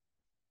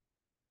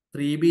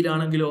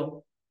 3Bയിലാണെങ്കിലോ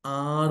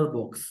 6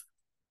 ബോക്സ്.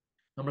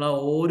 നമ്മൾ ആ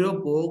ഓരോ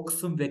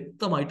ബോക്സും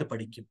വ്യക്തമായിട്ട്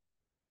പഠിക്കും.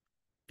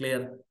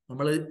 ക്ലിയർ?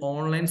 നമ്മൾ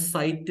ഓൺലൈൻ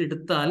സൈറ്റ്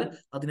എടുത്താൽ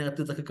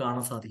അതിനകത്ത് ഇതൊക്കെ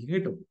കാണാൻ സാധിക്കും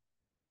കേട്ടോ.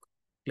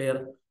 ക്ലിയർ?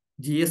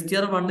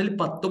 GSTR1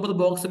 19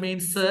 ബോക്സ്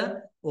മീൻസ്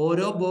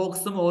ഓരോ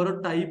ബോക്സും ഓരോ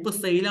ടൈപ്പ്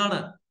സെയിലാണ്.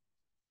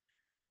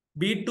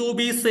 B2B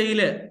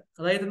സെയില്,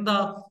 അതായത് എന്താ?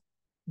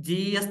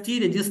 GST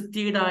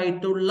രജിസ്റ്റേർഡ്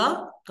ആയിട്ടുള്ള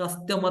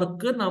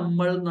കസ്റ്റമർക്ക്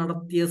നമ്മൾ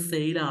നടത്തിയ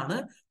സെയിലാണ്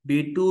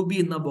B2B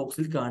എന്ന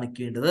ബോക്സിൽ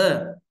കാണിക്കേണ്ടത്.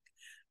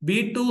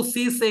 B2C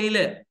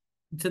സെയില്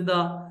എന്താ?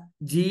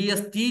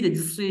 GST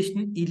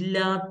രജിസ്ട്രേഷൻ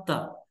ഇല്ലാത്ത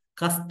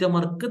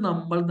കസ്റ്റമർക്ക്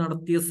നമ്മൾ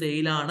നടത്തിയ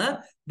സെയിലാണ്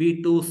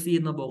B2C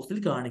എന്ന ബോക്സിൽ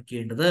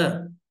കാണിക്കേണ്ടത്.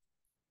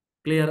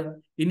 ക്ലിയർ?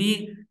 ഇനി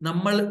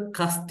നമ്മൾ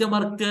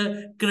കസ്റ്റമർക്ക്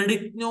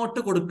ക്രെഡിറ്റ് നോട്ട്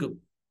കൊടുക്കും,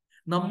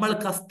 നമ്മൾ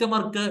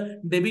കസ്റ്റമർക്ക്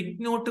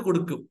ഡെബിറ്റ് നോട്ട്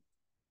കൊടുക്കും,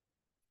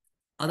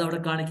 അതവിടെ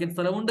കാണിക്കാൻ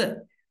സ്ഥലമുണ്ട്.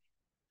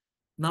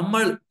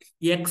 നമ്മൾ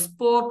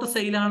എക്സ്പോർട്ട്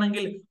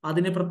സെയിലാണെങ്കിൽ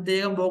അതിന്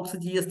പ്രത്യേകം ബോക്സ്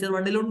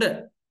GSTR1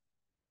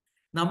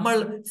 നമ്മൾ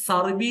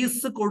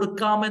സർവീസ്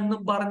കൊടുക്കാമെന്നും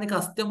പറഞ്ഞ്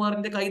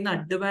കസ്റ്റമറിന്റെ കയ്യിൽ നിന്ന്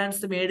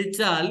അഡ്വാൻസ്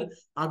മേടിച്ചാൽ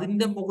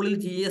അതിന്റെ മുകളിൽ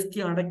GST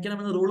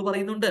അടയ്ക്കണമെന്ന് റൂൾ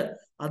പറയുന്നുണ്ട്.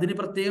 അതിന്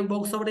പ്രത്യേകം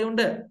ബോക്സ്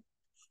അവിടെയുണ്ട്.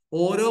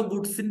 ഓരോ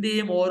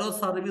ഗുഡ്സിന്റെയും ഓരോ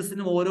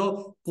സർവീസിനും ഓരോ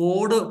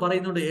കോഡ്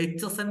പറയുന്നുണ്ട്,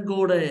 HSN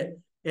കോഡ്,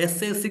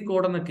 SAC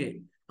കോഡ് എന്നൊക്കെ.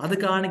 അത്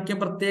കാണിക്കാൻ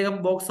പ്രത്യേകം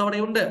ബോക്സ്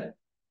അവിടെയുണ്ട്.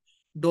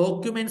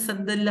 ഡോക്യുമെന്റ്സ്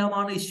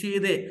എന്തെല്ലാമാണ് ഇഷ്യൂ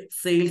ചെയ്ത്?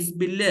 Sales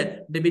bill,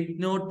 debit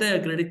not,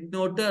 credit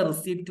note,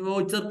 receipt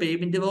voucher,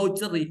 payment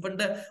voucher,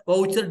 refund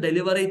voucher,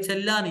 delivery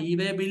ചെല്ലാൻ,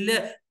 ഇവേ ബില്ല്,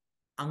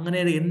 അങ്ങനെ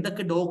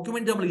എന്തൊക്കെ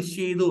ഡോക്യുമെന്റ് നമ്മൾ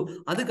ഇഷ്യൂ ചെയ്തു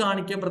അത്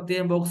കാണിക്കാൻ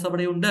പ്രത്യേകം ബോക്സ്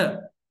അവിടെയുണ്ട്.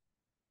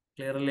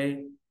 ക്ലിയർ അല്ലേ?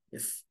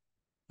 യെസ്.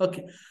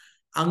 ഓക്കെ.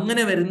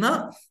 അങ്ങനെ വരുന്ന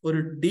ഒരു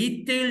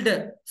ഡീറ്റെയിൽഡ്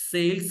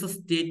സെയിൽസ്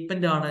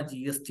സ്റ്റേറ്റ്മെന്റ് ആണ്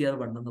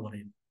GSTR1 എന്ന്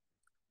പറയുന്നത്.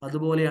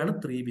 അതുപോലെയാണ്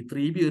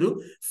 3B ഒരു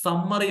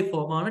സമ്മറി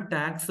ഫോമാണ്,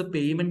 ടാക്സ്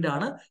പേയ്മെന്റ്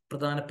ആണ്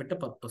പ്രധാനപ്പെട്ട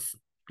പർപ്പസ്.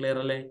 ക്ലിയർ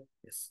അല്ലേ?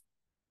 യെസ്.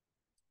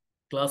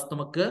 ക്ലാസ്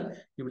നമുക്ക്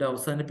ഇവിടെ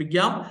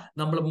അവസാനിപ്പിക്കാം.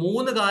 നമ്മൾ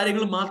 3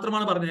 കാര്യങ്ങൾ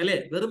മാത്രമാണ് പറഞ്ഞത് അല്ലെ,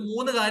 വെറും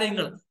 3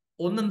 കാര്യങ്ങൾ.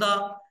 ഒന്നെന്താ?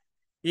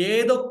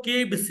 ഏതൊക്കെ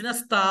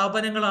ബിസിനസ്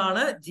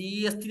സ്ഥാപനങ്ങളാണ്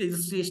GST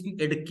രജിസ്ട്രേഷൻ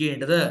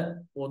എടുക്കേണ്ടത്?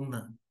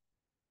 1.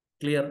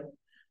 ക്ലിയർ?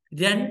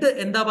 2,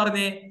 എന്താ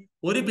പറഞ്ഞേ?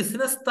 ഒരു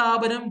ബിസിനസ്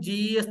സ്ഥാപനം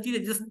GST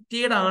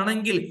രജിസ്റ്റേർഡ്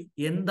ആണെങ്കിൽ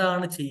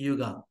എന്താണ്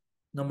ചെയ്യുക?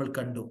 നമ്മൾ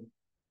കണ്ടു.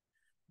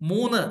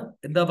 3,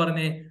 എന്താ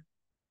പറഞ്ഞേ?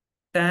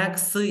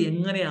 ടാക്സ്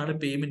എങ്ങനെയാണ്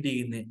പേയ്മെന്റ്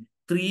ചെയ്യുന്നത്?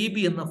 3B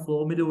എന്ന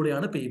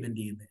ഫോമിലൂടെയാണ് പേയ്മെന്റ്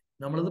ചെയ്യുന്നത്.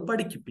 നമ്മളത്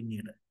പഠിക്കും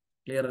പിന്നീട്.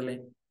 ക്ലിയർ അല്ലേ?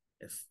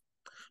 യെസ്.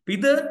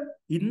 ഇത്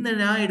ഇന്ന്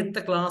ഞാൻ എടുത്ത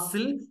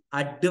ക്ലാസ്സിൽ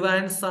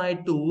അഡ്വാൻസ്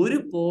ആയിട്ട് ഒരു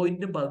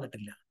പോയിന്റും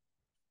പറഞ്ഞിട്ടില്ല.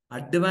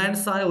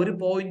 അഡ്വാൻസ് ആയ ഒരു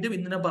പോയിന്റും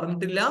ഇന്ന് ഞാൻ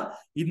പറഞ്ഞിട്ടില്ല.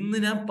 ഇന്ന്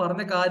ഞാൻ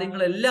പറഞ്ഞ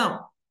കാര്യങ്ങളെല്ലാം,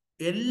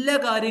 എല്ലാ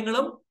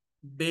കാര്യങ്ങളും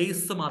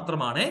ബേസ്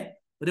മാത്രമാണ്,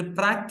 ഒരു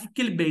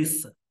പ്രാക്ടിക്കൽ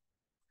ബേസ്.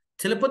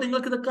 ചിലപ്പോൾ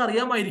നിങ്ങൾക്ക് ഇതൊക്കെ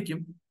അറിയാമായിരിക്കും,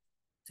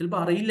 ചിലപ്പോൾ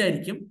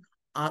അറിയില്ലായിരിക്കും.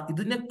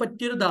 ഇതിനെ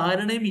പറ്റിയൊരു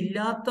ധാരണയും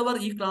ഇല്ലാത്തവർ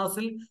ഈ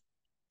ക്ലാസ്സിൽ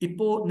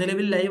ഇപ്പോ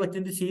നിലവിൽ ലൈവ്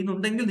അറ്റൻഡ്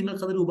ചെയ്യുന്നുണ്ടെങ്കിൽ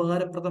നിങ്ങൾക്ക് അതൊരു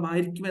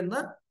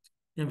ഉപകാരപ്രദമായിരിക്കുമെന്ന്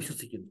ഞാൻ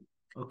വിശ്വസിക്കുന്നു.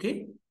 Okay,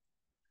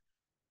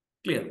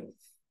 clear?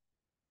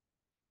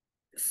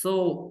 സോ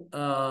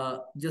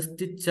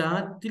ജസ്റ്റ്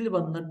ചാറ്റിൽ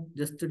വന്ന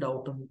ജസ്റ്റ്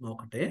ഡൗട്ട് ഒന്ന്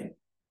നോക്കട്ടെ.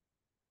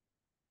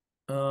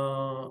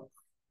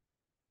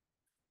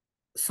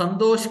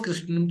 സന്തോഷ്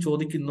കൃഷ്ണൻ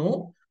ചോദിക്കുന്നു,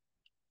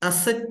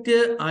 അസറ്റ്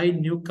ആയി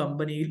ന്യൂ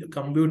കമ്പനിയിൽ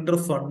കമ്പ്യൂട്ടർ,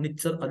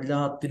 ഫർണിച്ചർ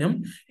എല്ലാത്തിനും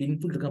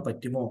ഇൻപുട്ട് എടുക്കാൻ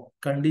പറ്റുമോ?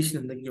 കണ്ടീഷൻ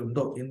എന്തെങ്കിലും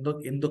ഉണ്ടോ?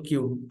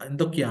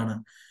 എന്തൊക്കെയാണ്?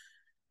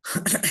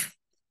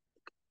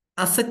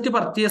 അസറ്റ്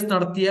പർച്ചേസ്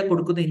നടത്തിയ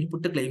കൊടുക്കുന്ന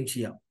ഇൻപുട്ട് ക്ലെയിം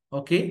ചെയ്യാം.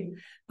 ഓക്കെ,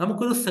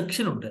 നമുക്കൊരു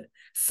സെക്ഷൻ ഉണ്ട്,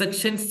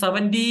 സെക്ഷൻ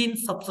 17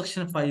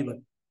 സബ്സെക്ഷൻ 5.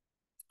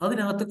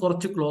 അതിനകത്ത്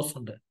കുറച്ച് ക്ലോസ്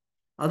ഉണ്ട്.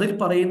 അതിൽ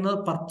പറയുന്നത്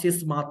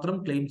പർച്ചേസ് മാത്രം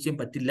ക്ലെയിം ചെയ്യാൻ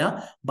പറ്റില്ല,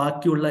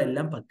 ബാക്കിയുള്ള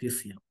എല്ലാം പർച്ചേസ്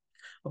ചെയ്യാം.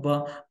 അപ്പൊ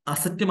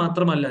അസറ്റ്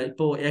മാത്രമല്ല,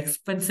 ഇപ്പോ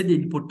എക്സ്പെൻസിന്റെ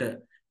ഇൻപുട്ട്,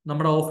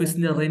 നമ്മുടെ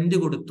ഓഫീസിന്റെ റെന്റ്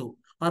കൊടുത്തു,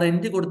 ആ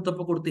റെന്റ്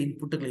കൊടുത്തപ്പോൾ കൊടുത്ത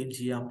ഇൻപുട്ട് ക്ലെയിം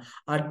ചെയ്യാം.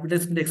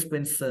 അഡ്വർടൈസ്മെന്റ്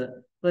എക്സ്പെൻസ്,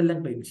 അതെല്ലാം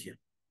ക്ലെയിം ചെയ്യാം.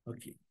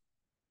 ഓക്കെ,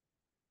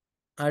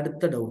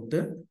 അടുത്ത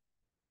ഡൗട്ട്,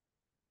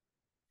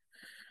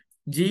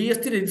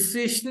 GST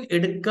രജിസ്ട്രേഷൻ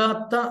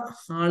എടുക്കാത്ത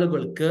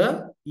ആളുകൾക്ക്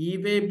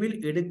ഇ-വേ ബിൽ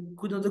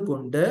എടുക്കുന്നത്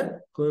കൊണ്ട്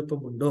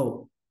കുഴപ്പമുണ്ടോ?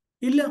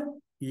 ഇല്ല,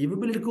 ഇ-വേ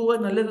ബിൽ എടുക്കുക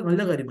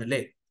നല്ല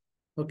കാര്യമല്ലേ.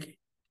 ഓക്കെ,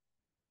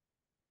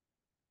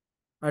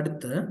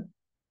 അടുത്ത്,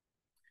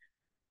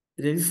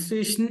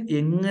 രജിസ്ട്രേഷൻ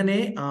എങ്ങനെ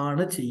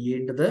ആണ്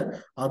ചെയ്യേണ്ടത്,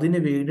 അതിനു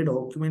വേണ്ടി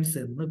ഡോക്യുമെന്റ്സ്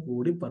എന്ന്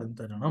കൂടി പറഞ്ഞു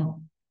തരണം.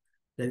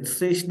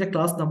 രജിസ്ട്രേഷന്റെ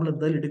ക്ലാസ് നമ്മൾ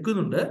എന്തായാലും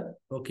എടുക്കുന്നുണ്ട്.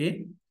 ഓക്കെ,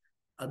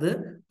 അത്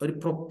ഒരു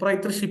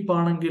പ്രൊപ്രൈറ്റർഷിപ്പ്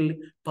ആണെങ്കിൽ,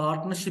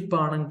 പാർട്ട്ണർഷിപ്പ്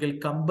ആണെങ്കിൽ,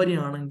 കമ്പനി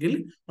ആണെങ്കിൽ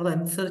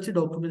അതനുസരിച്ച്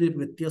ഡോക്യുമെന്റ്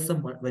വ്യത്യാസം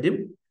വരും.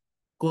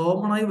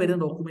 കോമൺ ആയി വരുന്ന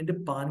ഡോക്യുമെന്റ്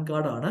പാൻ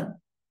കാർഡ് ആണ്.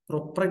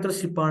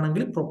 പ്രൊപ്രൈറ്റർഷിപ്പ്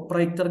ആണെങ്കിൽ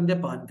പ്രൊപ്രൈറ്ററിന്റെ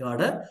പാൻ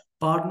കാർഡ്,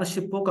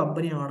 പാർട്ട്ണർഷിപ്പോ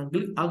കമ്പനി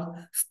ആണെങ്കിൽ ആ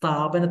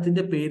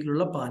സ്ഥാപനത്തിന്റെ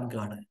പേരിലുള്ള പാൻ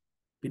കാർഡ്.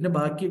 പിന്നെ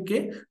ബാക്കിയൊക്കെ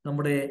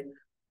നമ്മുടെ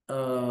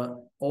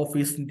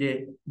ഓഫീസിന്റെ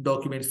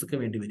ഡോക്യുമെന്റ്സ് ഒക്കെ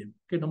വേണ്ടി വരും.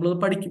 ഓക്കെ, നമ്മളത്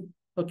പഠിക്കും.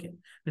 ഓക്കെ,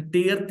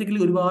 തിയററ്റിക്കലി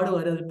ഒരുപാട്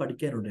കാര്യം അതിൽ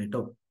പഠിക്കാനുണ്ട്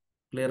കേട്ടോ.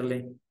 ക്ലിയർ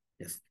അല്ലേ?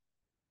 യെസ്.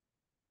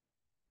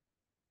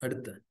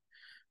 അടുത്ത്,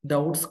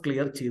 ഡൗട്ട്സ്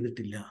ക്ലിയർ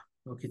ചെയ്തിട്ടില്ല.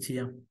 ഓക്കെ,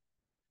 ചെയ്യാം.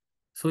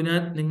 സോ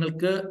ഞാൻ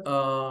നിങ്ങൾക്ക്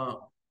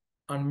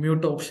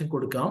അൺമ്യൂട്ട് ഓപ്ഷൻ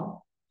കൊടുക്കാം.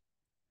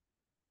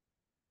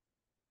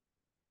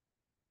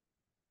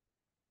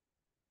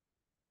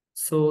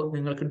 സോ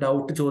നിങ്ങൾക്ക്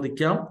ഡൗട്ട്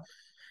ചോദിക്കാം,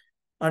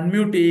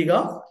 അൺമ്യൂട്ട് ചെയ്യുക,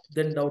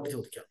 ദെൻ ഡൗട്ട്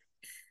ചോദിക്കാം.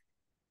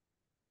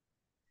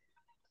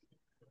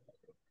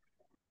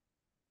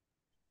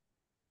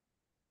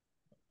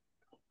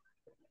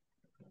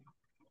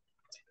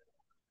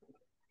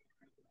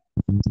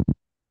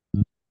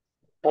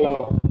 ഹലോ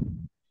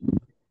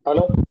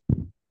ഹലോ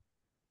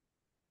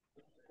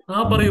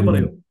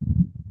പറയൂ.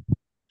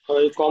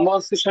 ഈ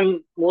കോമ്പോസിഷൻ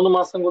 3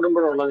 മാസം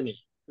കൂടുമ്പോഴുള്ളതിന്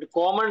ഒരു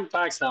കോമൺ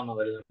ടാക്സ് ആണോ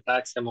വരുന്നത്?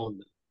 Tax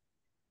amount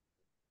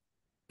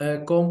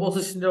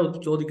കോമ്പോസിഷന്റെ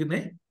ചോദിക്കുന്നേ.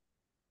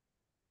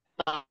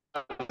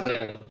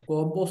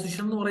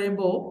 കോമ്പോസിഷൻ എന്ന്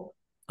പറയുമ്പോൾ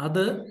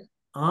അത്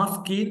ആ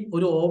സ്കീം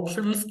ഒരു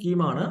ഓപ്ഷണൽ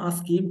സ്കീമാണ്. ആ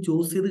സ്കീം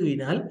ചൂസ് ചെയ്ത്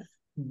കഴിഞ്ഞാൽ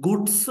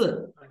ഗുഡ്സ്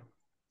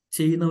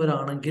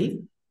ചെയ്യുന്നവരാണെങ്കിൽ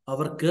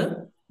അവർക്ക്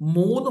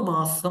 3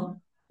 മാസം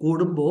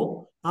കൂടുമ്പോൾ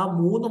ആ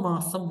 3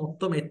 മാസം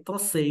മൊത്തം എത്ര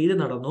സെയിൽ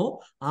നടന്നോ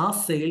ആ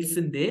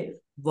സെയിൽസിന്റെ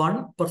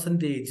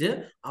 1%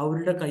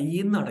 അവരുടെ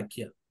കയ്യിൽ നിന്ന്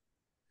അടയ്ക്കുക.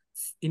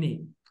 ഇനി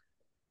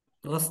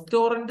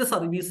റെസ്റ്റോറന്റ്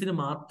സർവീസിന്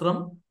മാത്രം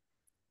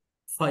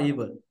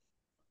 5,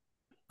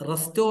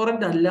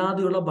 റെസ്റ്റോറന്റ്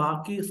അല്ലാതെയുള്ള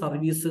ബാക്കി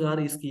സർവീസുകാർ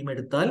ഈ സ്കീം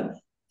എടുത്താൽ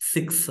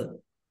 6.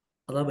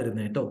 അതാ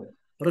വരുന്നത് കേട്ടോ.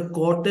 അവർക്ക്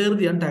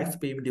ക്വാർട്ടേർലിയാണ് ടാക്സ്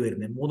പേയ്മെന്റ്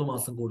വരുന്നത് 3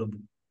 മാസം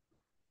കൂടുമ്പോൾ.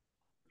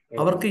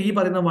 അവർക്ക് ഈ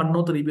പറയുന്ന 1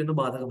 or 3 ഒന്നും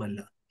ബാധകമല്ല.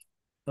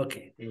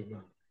 ഓക്കെ,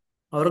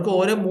 അവർക്ക്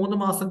ഓരോ 3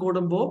 മാസം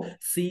കൂടുമ്പോൾ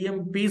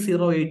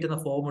CMP08 എന്ന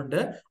ഫോം ഉണ്ട്,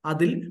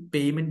 അതിൽ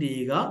പേയ്മെന്റ്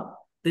ചെയ്യുക.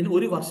 then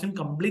 1 വർഷം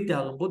കംപ്ലീറ്റ്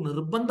ആകുമ്പോൾ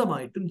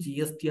നിർബന്ധമായിട്ടും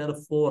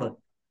GSTR4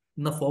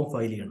 എന്ന ഫോം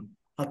ഫയൽ ചെയ്യണം.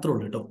 അത്രേ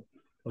ഉള്ളൂ കേട്ടോ.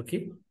 ഓക്കെ,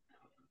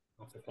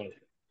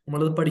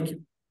 നമ്മളത് പഠിക്കും.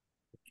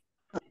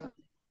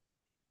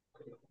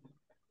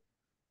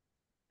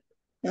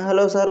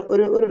 ഹലോ സാർ,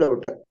 ഒരു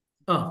ഡൗട്ട്.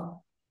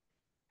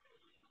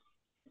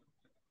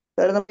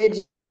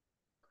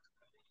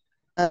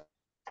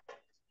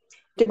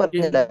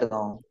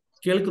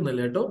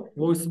 കേൾക്കുന്നില്ല കേട്ടോ,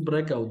 വോയിസ്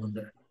ബ്രേക്ക്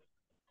ആവുന്നുണ്ട്.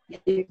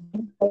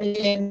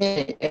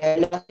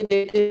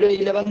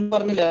 11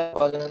 പറഞ്ഞില്ല?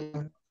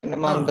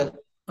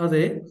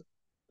 അതെ,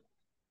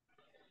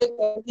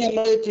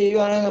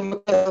 ചെയ്യുവാണെങ്കിൽ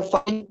നമുക്ക്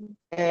ഫൈൻ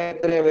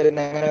എത്രയാ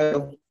വരുന്നത്? എങ്ങനെ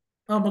വരും?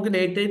 നമുക്ക്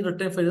ലേറ്റ് ആയി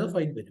റിട്ടേൺ ഫയൽ ചെയ്താൽ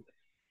ഫൈൻ വരും.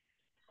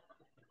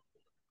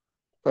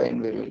 ഫൈൻ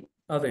വരും.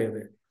 അതെ.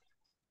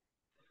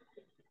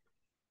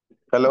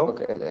 ഹലോ,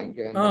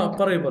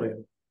 പറയൂ.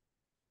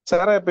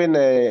 സാറേ,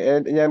 പിന്നെ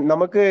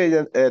നമുക്ക്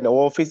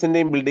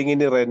ഓഫീസിന്റെയും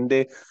ബിൽഡിങ്ങിന്റെയും റെന്റ്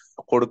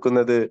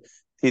കൊടുക്കുന്നത്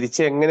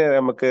തിരിച്ച് എങ്ങനെ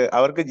നമുക്ക്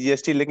അവർക്ക്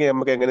GST ഇല്ലെങ്കിൽ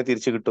നമുക്ക് എങ്ങനെ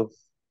തിരിച്ചു കിട്ടും?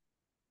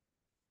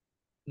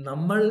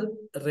 നമ്മൾ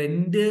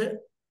റെന്റ്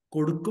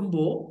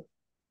കൊടുക്കുമ്പോ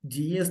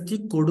GST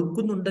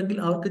കൊടുക്കുന്നുണ്ടെങ്കിൽ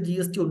അവർക്ക്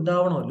GST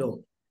ഉണ്ടാവണമല്ലോ.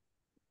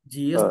 ആ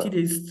GST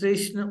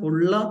രജിസ്ട്രേഷൻ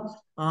ഉള്ള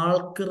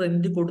ആൾക്ക്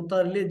റെന്റ്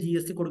കൊടുത്താലേ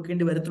GST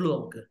കൊടുക്കേണ്ടി വരത്തുള്ളൂ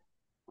നമുക്ക്.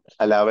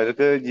 അല്ല,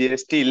 അവർക്ക്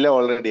GST ഇല്ല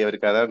ഓൾറെഡി,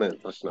 അവർക്ക് അതാണ്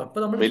പ്രശ്നം. അപ്പൊ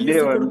നമ്മൾ വലിയ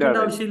GST ഫണ്ട് കൊടുക്കേണ്ട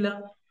ആണ്. ആവശ്യമില്ല.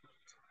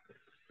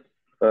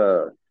 ആ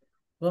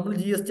അപ്പൊ നമ്മൾ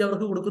GST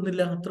അവർക്ക്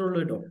കൊടുക്കുന്നില്ല, അത്രേ ഉള്ളൂ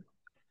കേട്ടോ.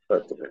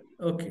 ഓക്കെ.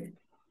 ഓക്കെ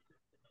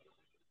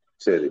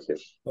ശരി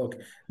ശരി. ഓക്കെ.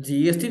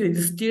 GST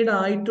രജിസ്റ്റേർഡ്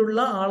ആയിട്ടുള്ള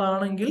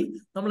ആളാണെങ്കിൽ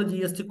നമ്മൾ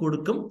GST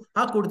കൊടുക്കും.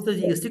 ആ കൊടുത്ത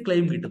GST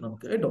ക്ലെയിം കിട്ടും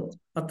നമുക്ക് കേട്ടോ.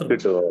 അത്ര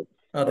കിട്ടുമോ?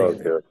 അതെ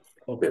അതെ.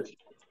 Okay okay. ഓക്കെ.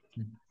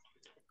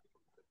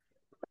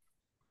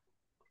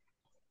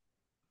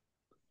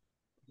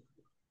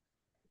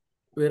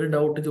 വേറെ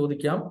ഡൗട്ട്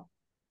ചോദിക്കാം.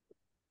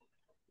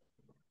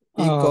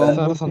 ഈ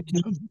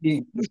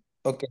സാർ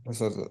ഓക്കെ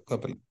സാർ,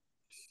 കുഴപ്പമില്ല.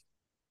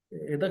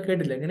 ഏതാ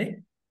കേട്ടില്ല, എങ്ങനെ?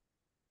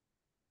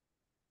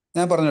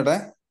 ഞാൻ പറഞ്ഞോട്ടെ.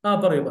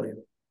 പറയൂ പറയൂ.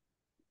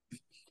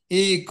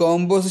 ഈ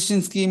കോമ്പോസിഷൻ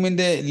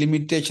സ്കീമിന്റെ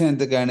ലിമിറ്റേഷൻ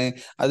എന്തൊക്കെയാണ്?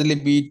 അതിൽ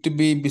B2B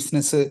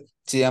ബിസിനസ്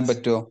ചെയ്യാൻ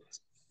പറ്റുമോ?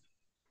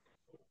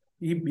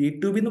 ഈ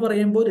B2B എന്ന്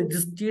പറയുമ്പോൾ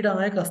രജിസ്റ്റേർഡ്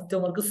ആയ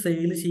കസ്റ്റമർക്ക്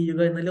സെയിൽ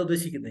ചെയ്യുക എന്നല്ലേ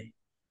ഉദ്ദേശിക്കുന്നേ?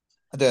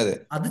 അതെ അതെ.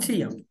 അത്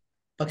ചെയ്യാം.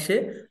 പക്ഷെ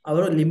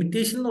അവർ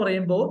ലിമിറ്റേഷൻ എന്ന്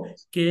പറയുമ്പോൾ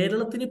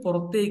കേരളത്തിന്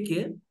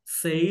പുറത്തേക്ക്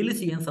സെയിൽ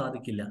ചെയ്യാൻ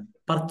സാധിക്കില്ല,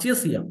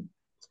 പർച്ചേസ് ചെയ്യാം.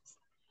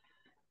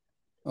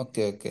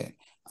 Okay okay.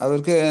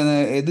 അവർക്ക്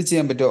ഇത്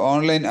ചെയ്യാൻ പറ്റുമോ?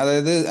 ഓൺലൈൻ,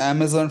 അതായത്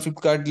ആമസോൺ,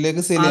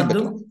 ഫ്ലിപ്കാർട്ടിലേക്ക് സെയിൽ ചെയ്യാൻ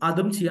പറ്റുമോ?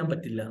 അതും ചെയ്യാൻ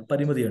പറ്റില്ല,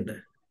 പരിമിതിയുണ്ട്.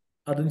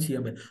 അതും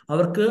ചെയ്യാൻ പറ്റും.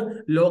 അവർക്ക്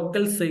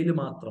ലോക്കൽ സെയിൽ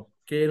മാത്രം,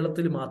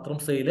 കേരളത്തിൽ മാത്രം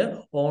സെയില്,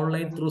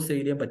 ഓൺലൈൻ ത്രൂ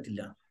സെയിൽ ചെയ്യാൻ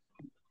പറ്റില്ല.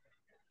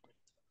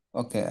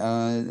 ഓക്കെ.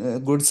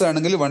 ഗുഡ്സ്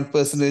ആണെങ്കിൽ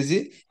 1%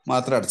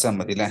 മാത്രം അടച്ചാൽ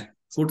മതി അല്ലേ?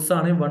 ഗുഡ്സ്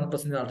ആണെങ്കിൽ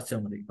 1% അടച്ചാൽ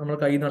മതി. നമ്മൾ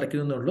കയ്യിൽ നിന്ന്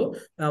അടയ്ക്കുന്നേ ഉള്ളൂ.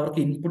 അവർക്ക്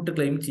ഇൻപുട്ട്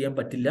ക്ലെയിം ചെയ്യാൻ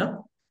പറ്റില്ല.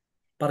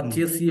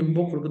 പർച്ചേസ്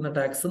ചെയ്യുമ്പോൾ കൊടുക്കുന്ന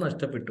ടാക്സ്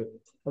നഷ്ടപ്പെട്ടു,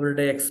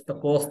 അവരുടെ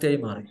കോസ്റ്റായി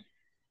മാറി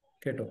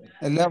കേട്ടോ.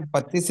 എല്ലാം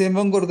പർച്ചേസ്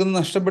ചെയ്യുമ്പോൾ കൊടുക്കുന്നത്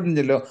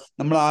നഷ്ടപ്പെട്ടില്ലല്ലോ.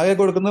 നമ്മൾ ആകെ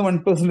കൊടുക്കുന്നത്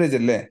 1%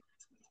 അല്ലേ?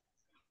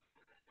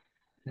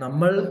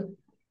 നമ്മൾ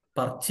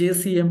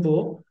പർച്ചേസ്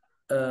ചെയ്യുമ്പോൾ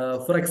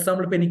ഫോർ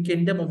എക്സാമ്പിൾ ഇപ്പൊ എനിക്ക്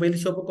എന്റെ മൊബൈൽ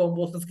ഷോപ്പ്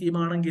കോമ്പോസിഷൻ സ്കീം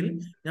ആണെങ്കിൽ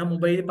ഞാൻ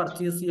മൊബൈൽ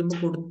പർച്ചേസ് ചെയ്യുമ്പോൾ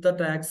കൊടുത്ത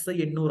ടാക്സ്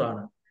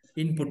 800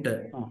 ഇൻപുട്ട്.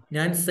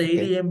 ഞാൻ സെയിൽ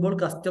ഓക്കെ ചെയ്യുമ്പോൾ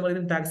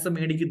കസ്റ്റമറിന് ടാക്സ്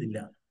മേടിക്കുന്നില്ല,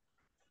 ഓക്കെ.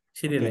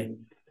 ശരിയല്ലേ?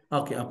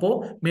 ഓക്കെ. അപ്പോ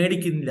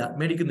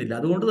മേടിക്കുന്നില്ല.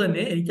 അതുകൊണ്ട്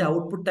തന്നെ എനിക്ക്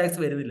ഔട്ട്പുട്ട് ടാക്സ്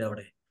വരുന്നില്ല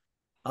അവിടെ.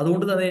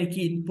 അതുകൊണ്ട് തന്നെ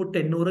എനിക്ക് ഇൻപുട്ട്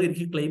 800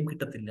 എനിക്ക് ക്ലെയിം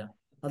കിട്ടത്തില്ല.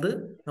 അത്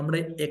നമ്മുടെ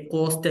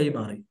കോസ്റ്റായി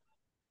മാറി.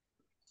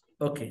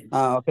 ഓക്കെ.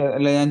 ഓക്കെ.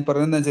 അല്ല, ഞാൻ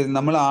പറയുന്നത് വെച്ചാൽ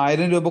നമ്മൾ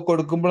 1000 രൂപ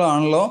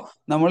കൊടുക്കുമ്പോഴാണല്ലോ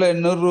നമ്മൾ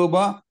 800 രൂപ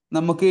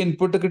നമുക്ക്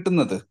ഇൻപുട്ട്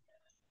കിട്ടുന്നത്,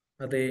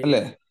 അതെ.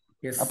 അല്ലേ?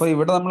 യെസ്. അപ്പൊ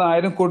ഇവിടെ നമ്മൾ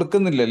 1000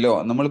 കൊടുക്കുന്നില്ലല്ലോ.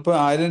 നമ്മളിപ്പോ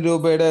 1000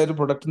 രൂപയുടെ ഒരു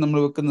പ്രൊഡക്റ്റ് നമ്മൾ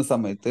വെക്കുന്ന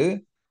സമയത്ത്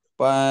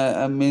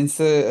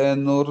മീൻസ്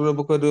 100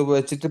 രൂപക്ക് 1 രൂപ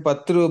വെച്ചിട്ട്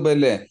 10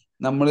 രൂപയല്ലേ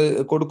നമ്മൾ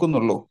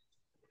കൊടുക്കുന്നുള്ളൂ.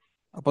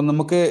 അപ്പൊ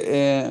നമുക്ക്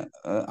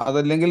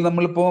അതല്ലെങ്കിൽ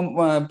നമ്മളിപ്പോ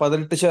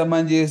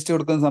 18% GST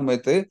കൊടുക്കുന്ന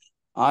സമയത്ത്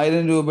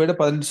 1000 രൂപയുടെ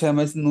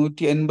 18%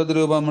 180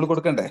 രൂപ നമ്മൾ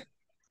കൊടുക്കണ്ടേ?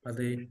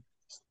 അതെ.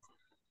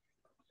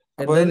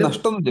 അപ്പൊ അത് എന്തായാലും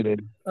നഷ്ടമൊന്നും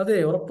ചെയ്യില്ല. അതെ,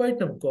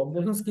 ഉറപ്പായിട്ടും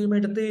കോമ്പോസിഷൻ സ്കീം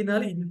എടുത്തു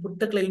കഴിഞ്ഞാൽ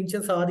ഇൻപുട്ട് ക്ലെയിം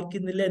ചെയ്യാൻ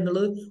സാധിക്കുന്നില്ല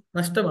എന്നുള്ളത്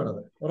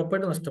നഷ്ടമാണത്,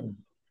 ഉറപ്പായിട്ടും നഷ്ടമാണ്.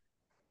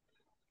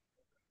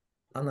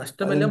 ആ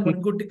നഷ്ടമെല്ലാം അതെനിക്ക്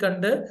മുൻകൂട്ടി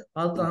കണ്ട്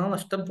ആ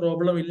നഷ്ടം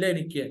പ്രോബ്ലം ഇല്ല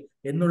എനിക്ക്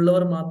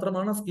എന്നുള്ളവർ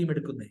മാത്രമാണ് സ്കീം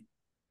എടുക്കുന്നത്.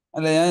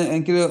 അല്ല,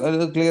 എനിക്ക്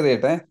ക്ലിയർ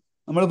ചെയ്യട്ടെ.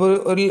 നമ്മളിപ്പോ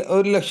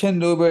ഒരു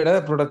ലക്ഷം രൂപയുടെ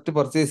പ്രൊഡക്റ്റ്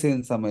പർച്ചേസ്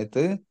ചെയ്യുന്ന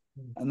സമയത്ത്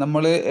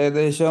നമ്മൾ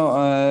ഏകദേശം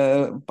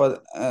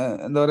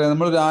എന്താ പറയാ,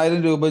 നമ്മൾ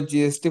 1000 രൂപ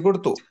GST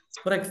കൊടുത്തു.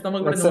 ഫോർ എക്സാമ്പിൾ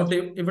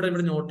ഇവിടെ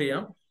നോട്ട്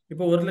ചെയ്യാം.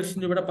 ഇപ്പൊ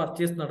 1,00,000 രൂപയുടെ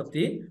പർച്ചേസ്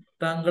നടത്തി,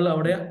 താങ്കൾ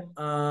അവിടെ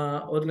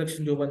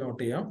 1,00,000 രൂപ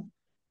നോട്ട് ചെയ്യാം.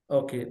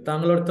 ഓക്കെ.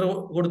 താങ്കൾ എത്ര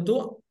കൊടുത്തു?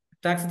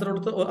 ടാക്സ് എത്ര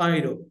കൊടുത്തു?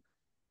 1000.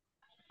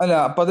 അല്ല,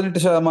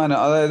 18%,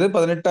 അതായത്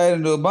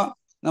 18,000 രൂപ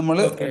നമ്മൾ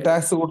ഓക്കെ.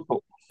 ടാക്സ് കൊടുത്തു.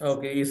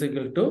 Okay. Is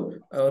equal to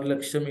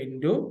 1,00,000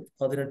 into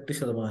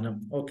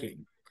 18%. Okay.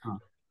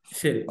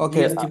 ശരി. ഓക്കെ.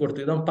 GST കൊടുത്തു.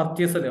 ഇത്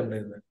പർച്ചേസ് അല്ലേ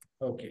നമ്മുടെ?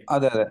 ഓക്കെ.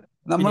 അതെ അതെ.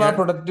 നമ്മൾ ഇനി ആ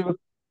പ്രൊഡക്റ്റ്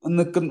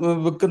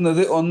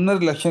വിൽക്കുന്നത്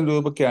 1.5 ലക്ഷം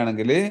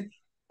രൂപയ്ക്കാണെങ്കിൽ ഓക്കെ.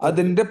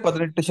 അതിന്റെ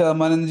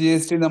 18%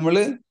 GST നമ്മൾ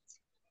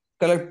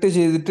കളക്ട്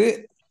ചെയ്തിട്ട്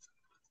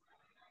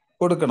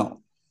കൊടുക്കണം.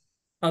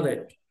 അതെ,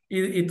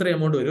 ഇത്ര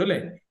എമൗണ്ട് വരും അല്ലേ?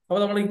 അപ്പൊ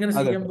നമ്മൾ ഇങ്ങനെ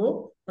അതെ ചെയ്യുമ്പോൾ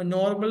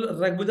നോർമൽ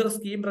റെഗുലർ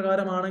സ്കീം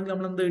പ്രകാരമാണെങ്കിൽ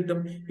നമ്മൾ എന്ത് കിട്ടും?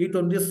 ഈ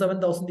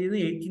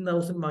 27,000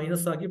 18,000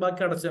 മൈനസ് ആക്കി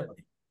ബാക്കി അടച്ചാൽ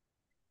മതി.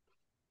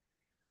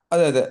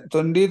 അതെ അതെ.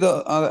 20.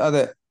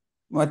 അതെ.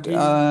 ഈ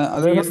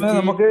അതേപോലെ തന്നെ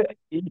GST. നമുക്ക്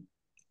ഈ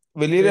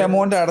വലിയൊരു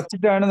എമൗണ്ട്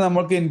അടച്ചിട്ടാണ്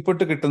നമ്മൾക്ക്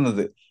ഇൻപുട്ട്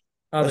കിട്ടുന്നത്.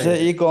 അതെ പക്ഷെ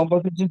അതെ ഈ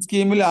കോമ്പൻസേഷൻ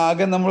സ്കീമിൽ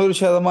ആകെ നമ്മൾ ഒരു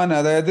ശതമാനം,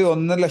 അതായത്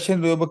 1.5 ലക്ഷം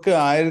രൂപക്ക്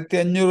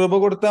 1,500 രൂപ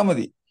കൊടുത്താൽ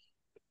മതി,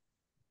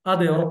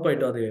 അതെ,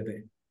 ഉറപ്പായിട്ടും. അതെ അതെ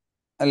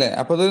അല്ലെ?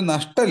 അപ്പൊ അതൊരു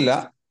നഷ്ടമല്ല,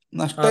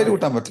 നഷ്ടമായിട്ട് അതെ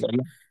കൂട്ടാൻ പറ്റില്ല,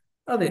 അല്ലേ?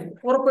 അതെ,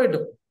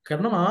 ഉറപ്പായിട്ടും.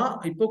 കാരണം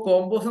ഇപ്പൊ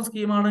കോമ്പോസിഷൻ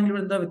സ്കീം ആണെങ്കിൽ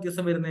ഇവിടെ എന്താ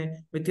വ്യത്യാസം വരുന്നത്?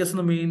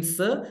 വ്യത്യാസം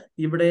മീൻസ്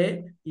ഇവിടെ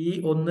ഈ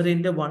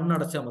 1.1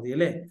 അടച്ചാൽ മതി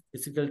അല്ലെ?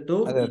 ഫിസിക്കൽ ടു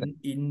അതെ അതെ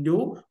ഇൻറ്റു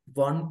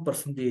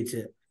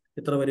 1%.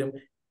 എത്ര വരും?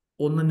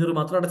 1,500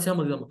 മാത്രം അടച്ചാൽ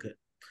മതി നമുക്ക്.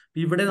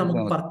 ഇവിടെ നമുക്ക്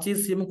അടച്ചാൽ മതി.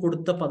 പർച്ചേസ് ചെയ്യുമ്പോൾ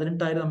കൊടുത്ത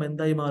 18,000 നമ്മൾ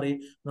എന്തായി മാറി?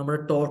 നമ്മുടെ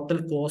ടോട്ടൽ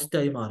കോസ്റ്റ്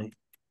ആയി മാറി.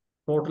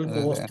 ടോട്ടൽ അതെ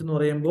അതെ. കോസ്റ്റ് എന്ന്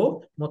പറയുമ്പോൾ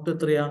മൊത്തം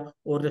എത്രയാ?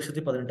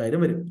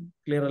 1,18,000 വരും.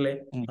 ക്ലിയർ അല്ലേ?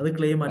 ഉം. അത്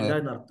ക്ലെയിം അല്ല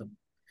അതെ എന്നർത്ഥം.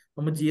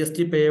 നമ്മൾ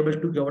GST പേയബിൾ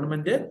ടു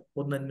ഗവൺമെന്റ്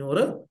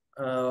 1,500.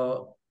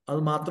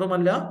 അത്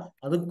മാത്രമല്ല,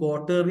 അത്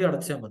ക്വാർട്ടർലി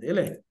അടച്ചാൽ മതി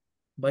അല്ലേ?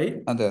 ബൈ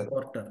അതെ.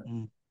 ക്വാർട്ടർ.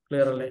 ഉം.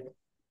 ക്ലിയർ അല്ലേ?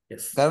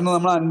 യെസ്. കാരണം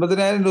നമ്മൾ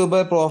 50,000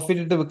 രൂപ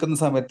പ്രോഫിറ്റ് ഇട്ട് വിൽക്കുന്ന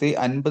സമയത്ത്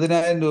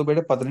 50,000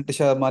 രൂപയുടെ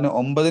 18%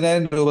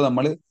 9,000 രൂപ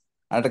നമ്മൾ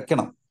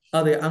അടയ്ക്കണം.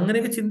 അതെ,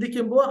 അങ്ങനെയൊക്കെ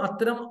ചിന്തിക്കുമ്പോൾ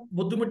അത്തരം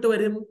ബുദ്ധിമുട്ട്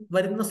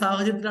വരുന്ന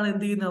സാഹചര്യത്തിലാണ്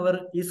എന്ത് ചെയ്യുന്നത്? അവർ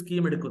ഈ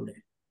സ്കീം എടുക്കുന്നത്.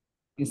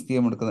 ഈ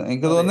സ്കീം എടുക്കുന്നത്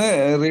എനിക്ക് അതെ,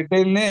 തോന്നുന്നു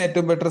റീറ്റെയിലിന്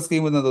ഏറ്റവും ബെറ്റർ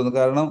സ്കീം എന്ന് തോന്നുന്നു.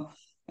 കാരണം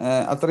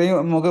അത്രയും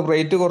നമുക്ക്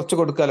റേറ്റ് കുറച്ച്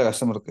കൊടുക്കാമല്ലോ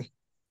കസ്റ്റമർക്ക്.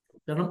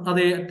 കാരണം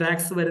അതെ,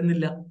 ടാക്സ്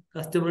വരുന്നില്ല,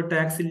 കസ്റ്റമർ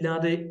ടാക്സ്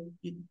ഇല്ലാതെ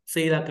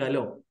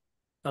സെയിലാക്കാലോ.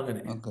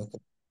 അങ്ങനെ ഓക്കെ ഓക്കെ.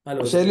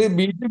 പക്ഷെ അതിൽ ആലോചിക്കുന്നു.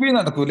 B2B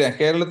നടക്കൂലേ?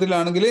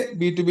 കേരളത്തിലാണെങ്കിൽ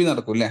B2B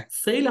നടക്കൂലേ?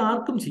 സെയിൽ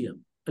ആർക്കും ചെയ്യാം.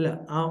 അല്ല,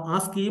 ആ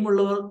സ്കീം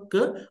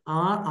ഉള്ളവർക്ക്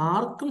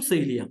ആർക്കും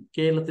സെയിൽ ചെയ്യാം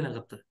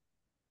കേരളത്തിനകത്ത്.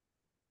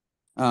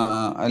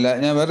 അല്ല,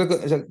 ഞാൻ വേറെ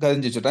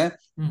കാര്യം ചോദിച്ചോട്ടെ.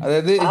 ഉം.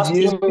 അതായത് ആ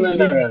scheme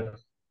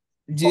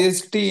G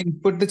S T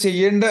input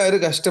ചെയ്യേണ്ട ഒരു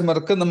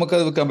കസ്റ്റമർക്ക് നമുക്ക്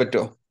അത് വിൽക്കാൻ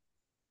പറ്റുമോ?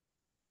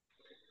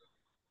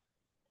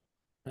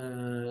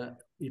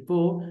 ഇപ്പോ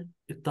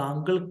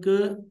താങ്കൾക്ക്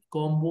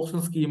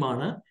കോമ്പോസിഷൻ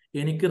സ്കീമാണ്,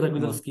 എനിക്ക്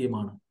റെഗുലർ ഉം.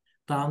 സ്കീമാണ്.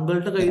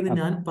 താങ്കളുടെ കയ്യിൽ നിന്ന്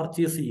ഞാൻ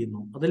പർച്ചേസ്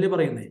ചെയ്യുന്നു, അതല്ലേ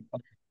പറയുന്നേ?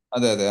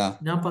 അതെ അതെ.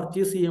 ഞാൻ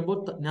പർച്ചേസ് ചെയ്യുമ്പോൾ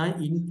ഞാൻ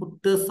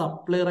ഇൻപുട്ട്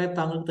സപ്ലയറായി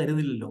താങ്കൾക്ക്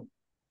തരുന്നില്ലല്ലോ.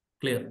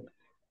 ക്ലിയർ?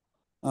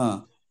 ആ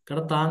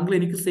കാരണം താങ്കൾ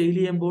എനിക്ക് സെയിൽ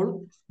ചെയ്യുമ്പോൾ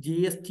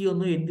GST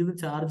ഒന്നും എന്നിൽ നിന്ന്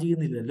ചാർജ്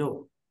ചെയ്യുന്നില്ലല്ലോ.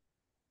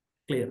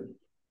 ക്ലിയർ?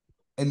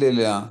 ഇല്ല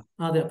ഇല്ല.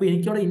 അതെ, അപ്പൊ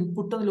എനിക്ക് അവിടെ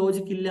ഇൻപുട്ട് എന്ന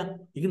ലോജിക്ക് ഇല്ല,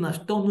 എനിക്ക്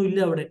നഷ്ടമൊന്നും ഇല്ല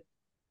അവിടെ.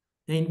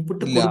 ഞാൻ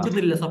ഇൻപുട്ട് ഇല്ല.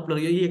 കൊടുക്കുന്നില്ല സപ്ലർ.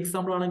 ഈ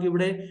എക്സാമ്പിൾ ആണെങ്കിൽ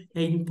ഇവിടെ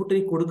ഞാൻ ഇൻപുട്ട്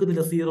എനിക്ക്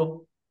കൊടുക്കുന്നില്ല, സീറോ.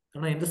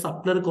 കാരണം എന്റെ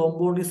സപ്ലർ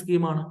കോമ്പൗണ്ടിങ്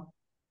സ്കീമാണ്.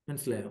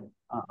 മനസ്സിലായോ?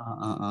 ആ ആ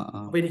ആ ആ ആ.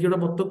 അപ്പൊ എനിക്കിവിടെ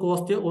മൊത്തം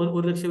കോസ്റ്റ്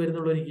 1,00,000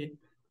 വരുന്നുള്ളൂ എനിക്ക്.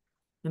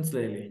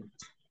 മനസ്സിലായില്ലേ?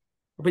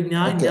 അപ്പൊ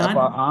ഞാൻ ഓക്കെ.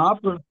 അപ്പൊ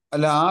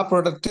ആ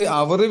പ്രൊഡക്റ്റ്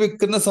അവർ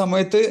വിൽക്കുന്ന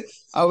സമയത്ത്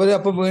അവര്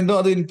അപ്പൊ വീണ്ടും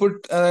അത് ഇൻപുട്ട്,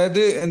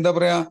 അതായത് എന്താ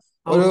പറയാ,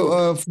 ഒരു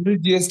ഔട്ട്പുട്ട് ഫുൾ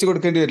GST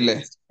കൊടുക്കേണ്ടി വരില്ലേ?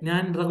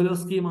 ഞാൻ റെഗുലർ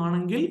സ്കീം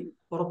ആണെങ്കിൽ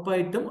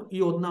ഉറപ്പായിട്ടും ഈ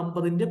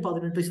 1,50ന്റെ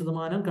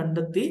 18%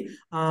 കണ്ടെത്തി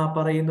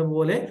പറയുന്ന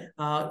പോലെ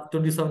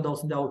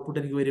 27,000 ഔട്ട്പുട്ട്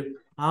എനിക്ക് വരും.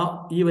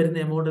 ഈ വരുന്ന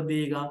എമൗണ്ട് എന്ത്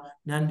ചെയ്യുക?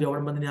 ഞാൻ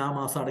ഗവൺമെന്റിന് ആ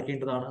മാസം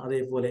അടയ്ക്കേണ്ടതാണ്.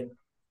 അതേപോലെ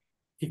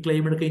ഈ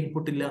ക്ലെയിം എടുക്കാൻ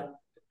ഇൻപുട്ട് ഇല്ല.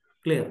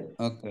 ക്ലിയർ?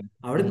 ഓക്കെ.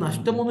 അവിടെ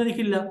നഷ്ടമൊന്നും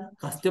എനിക്കില്ല,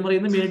 കസ്റ്റമറിൽ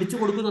നിന്ന് മേടിച്ചു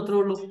കൊടുക്കുന്നു, അത്രേ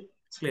ഉള്ളൂ.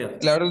 ക്ലിയർ?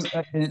 അല്ല, അവിടെ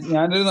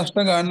ഞാനൊരു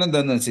നഷ്ടം കാണുന്നത്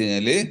എന്താന്ന് വെച്ച്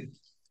കഴിഞ്ഞാല്,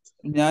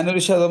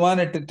 ഞാനൊരു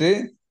ശതമാനം ഇട്ടിട്ട്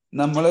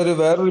നമ്മളൊരു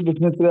വേറൊരു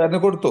ബിസിനസ്സുകാരന്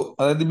കൊടുത്തു,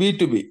 അതായത്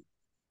B2B.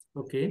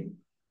 ഓക്കെ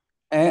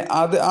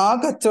അത് ആ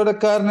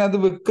കച്ചവടക്കാരന് അത്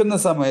വിൽക്കുന്ന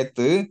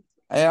സമയത്ത്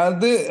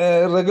അയാളത്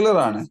റെഗുലർ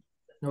ആണ്.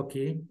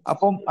 ഓക്കെ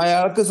അപ്പം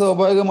അയാൾക്ക്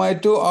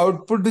സ്വാഭാവികമായിട്ടും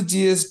ഔട്ട്പുട്ട്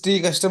GST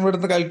കസ്റ്റമറുടെ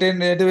അടുത്ത് കളക്ട്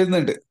ചെയ്യേണ്ടതായിട്ട്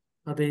വരുന്നുണ്ട്.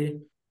 അതെ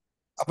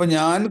അപ്പൊ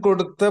ഞാൻ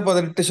കൊടുത്ത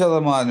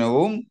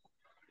 18%,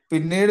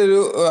 പിന്നീട് ഒരു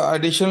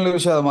അഡീഷണൽ ഒരു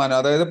ശതമാനം,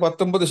 അതായത്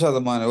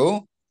 19%,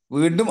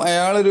 വീണ്ടും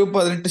അയാളൊരു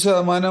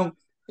 18%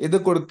 ഇത്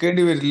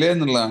കൊടുക്കേണ്ടി വരില്ലേ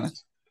എന്നുള്ളതാണ്.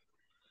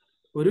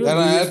 ഒരു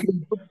കാരണം അയാൾക്ക് GST.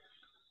 ഇൻപുട്ട്,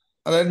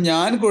 അതായത്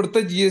ഞാൻ കൊടുത്ത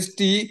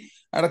GST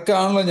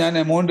അടക്കമാണല്ലോ ഞാൻ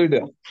എമൗണ്ട്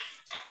ഇടുക.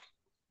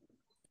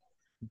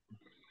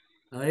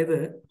 അതായത്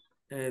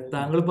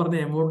താങ്കൾ പറഞ്ഞ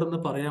എമൗണ്ട് എന്ന്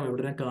പറയാം,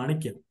 ഇവിടെ ഞാൻ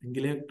കാണിക്കാം,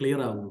 എങ്കിലേ ക്ലിയർ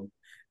ആവുള്ളൂ.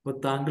 അപ്പൊ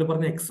താങ്കൾ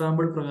പറഞ്ഞ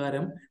എക്സാമ്പിൾ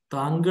പ്രകാരം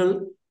താങ്കൾ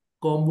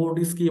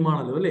കോമ്പൗണ്ടിങ്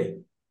സ്കീമാണല്ലോ അല്ലേ?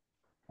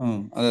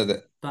 അതെ അതെ.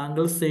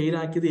 താങ്കൾ സെയിൽ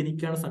ആക്കിയത്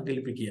എനിക്കാണ്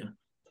സങ്കല്പിക്കുക.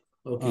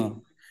 ആ ഓക്കെ.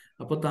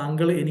 അപ്പൊ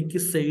താങ്കൾ എനിക്ക്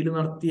സെയിൽ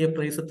നടത്തിയ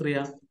പ്രൈസ്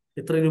എത്രയാ?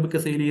 എത്ര രൂപയ്ക്ക്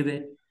സെയിൽ ചെയ്തേ?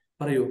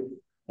 പറയൂ.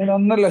 ഞാൻ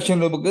 1,50,000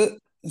 രൂപക്ക്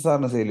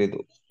സാറിന് സെയിൽ ചെയ്തു.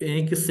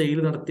 എനിക്ക് സെയിൽ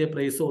നടത്തിയ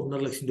പ്രൈസ്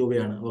 1,50,000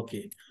 രൂപയാണ്. ഓക്കെ.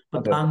 അപ്പൊ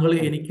അതെ താങ്കൾ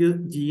എനിക്ക്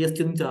GST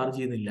ഒന്നും ചാർജ്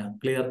ചെയ്യുന്നില്ല.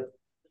 ക്ലിയർ?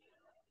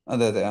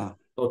 അതെ അതെ.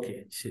 ഓക്കെ,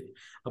 ശരി.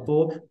 അപ്പോ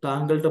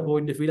താങ്കളുടെ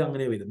പോയിന്റ് ഓഫ് വ്യൂ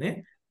അങ്ങനെ വരുന്നേ.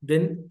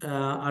 ദെൻ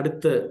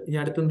ഇനി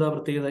അടുത്തെന്താ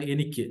പ്രത്യേകത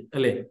എനിക്ക്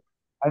അല്ലേ?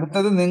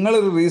 അടുത്തത്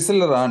നിങ്ങളൊരു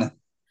റീസെല്ലർ ആണ്.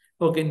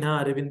 ഓക്കെ, ഞാൻ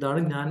അരവിന്ദാണ്,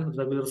 ഞാൻ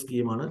റെഗുലർ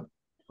സ്കീമാണ്.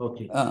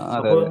 ഓക്കെ. അതെ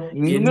അപ്പൊ അതെ.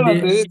 എന്റെ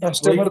നിങ്ങളത് അപ്പൊ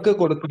കസ്റ്റമർക്ക്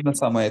കൊടുക്കുന്ന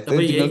സമയത്ത്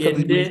അപ്പൊ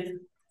നിങ്ങൾക്കത്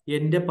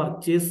എന്റെ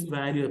പർച്ചേസ്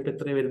വാല്യൂ ഇപ്പൊ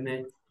എത്ര വരുന്നേ?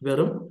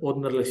 വെറും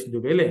 1,50,000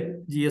 രൂപ അല്ലേ?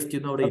 GST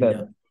ഒന്നും അവിടെ അതെ ഇല്ല.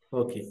 അതെ.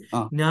 ഓക്കെ. ആ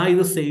ഞാൻ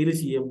ഇത് സെയിൽ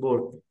ചെയ്യുമ്പോൾ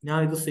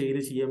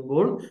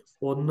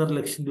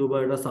 1,50,000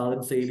 രൂപയുടെ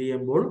സാധനം സെയിൽ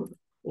ചെയ്യുമ്പോൾ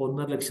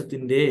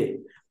 1,50,000ന്റെ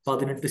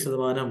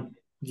 18%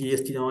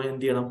 GST ഞാൻ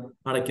എന്ത് ചെയ്യണം?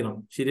 അടയ്ക്കണം.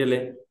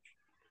 ശരിയല്ലേ?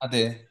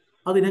 അതെ.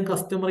 അത് ഞാൻ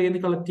കസ്റ്റമർ നിന്ന്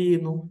കളക്ട്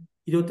ചെയ്യുന്നു.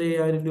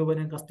 25,000 രൂപ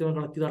ഞാൻ കസ്റ്റമർ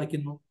കളക്ട് ചെയ്ത്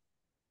അടയ്ക്കുന്നു.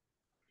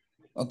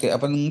 ഓക്കെ.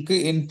 അപ്പൊ നിങ്ങൾക്ക്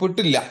ഇൻപുട്ട്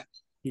ഇല്ല.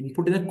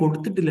 ഇൻപുട്ടിനെ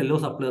കൊടുത്തിട്ടില്ലല്ലോ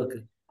സപ്ലയർക്ക്.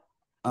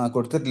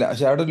 കൊടുത്തിട്ടില്ല.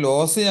 പക്ഷെ അവിടെ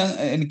ലോസ്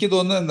എനിക്ക്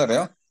തോന്നുന്നത് എന്താ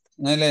പറയാ,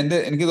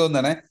 എനിക്ക്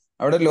തോന്നുന്നേ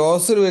അവിടെ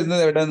ലോസ്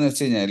വരുന്നത് എവിടെയാന്ന്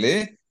വെച്ച് കഴിഞ്ഞാല്,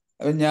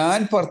 ഞാൻ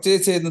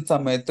പർച്ചേസ് ചെയ്യുന്ന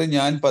സമയത്ത്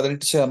ഞാൻ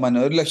 18%,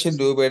 1,00,000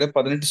 രൂപയുടെ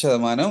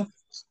 18%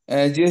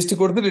 GST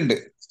കൊടുത്തിട്ടുണ്ട്.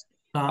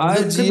 ആ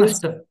താങ്കൾക്ക് GST,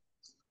 നഷ്ടം.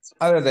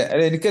 അതെ അതെ.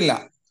 അല്ല, എനിക്കല്ല,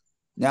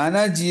 ഞാൻ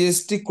ആ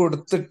GST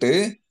കൊടുത്തിട്ട്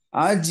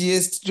ആ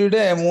GSTയുടെ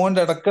എമൗണ്ട്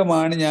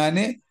അടക്കമാണ് ഞാൻ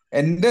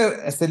എന്റെ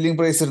സെല്ലിംഗ്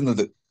പ്രൈസ്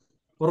ഇടുന്നത്.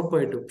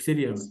 ഉറപ്പായിട്ടും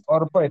ശരിയാണ്.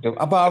 ഉറപ്പായിട്ടും.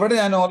 അപ്പൊ അവിടെ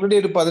ഞാൻ ഓൾറെഡി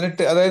ഒരു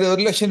 18, അതായത്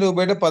 1,00,000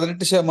 രൂപയുടെ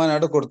 18%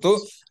 അവിടെ കൊടുത്തു.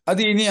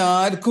 അത് ഇനി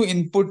ആർക്കും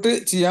ഇൻപുട്ട്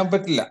ചെയ്യാൻ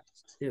പറ്റില്ല.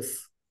 യെസ്.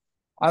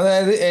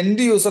 അതായത്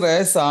എൻഡ് യൂസറായ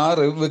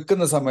സാറ്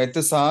വെക്കുന്ന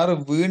സമയത്ത് സാറ്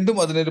വീണ്ടും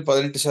അതിനൊരു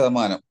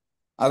 18%,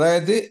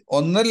 അതായത്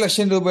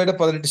 1,50,000 രൂപയുടെ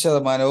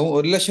 18%വും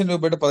 1,00,000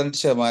 രൂപയുടെ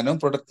 18%വും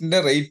പ്രൊഡക്റ്റിന്റെ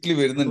റേറ്റിൽ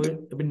വരുന്നുണ്ട്.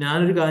 ഇപ്പൊ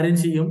ഞാനൊരു കാര്യം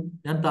ചെയ്യും,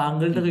 ഞാൻ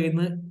താങ്കളുടെ കയ്യിൽ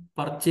നിന്ന്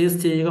പർച്ചേസ്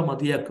ചെയ്യുക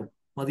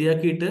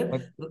മതിയാക്കിയിട്ട്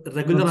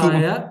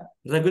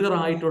റെഗുലർ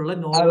ആയിട്ടുള്ള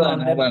നോർമൽ അതാണ്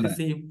ആളിനെ അതാണ് പർച്ചേസ്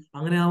ചെയ്യും.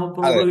 അങ്ങനെ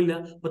ആവുമ്പോൾ അതെ, പ്രോബ്ലം ഇല്ല.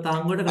 അപ്പൊ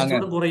താങ്കളുടെ അങ്ങനെ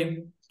കച്ചവടം കുറയും,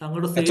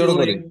 താങ്കളുടെ സെയിൽ കച്ചവടം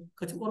കുറയും, കുറയും.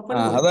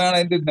 ഉറപ്പായിട്ടും കുറയും. അതാണ്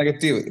അതിന്റെ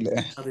നെഗറ്റീവ് ഇല്ലേ?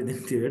 അത്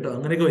കേട്ടോ,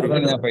 അങ്ങനെയൊക്കെ വരും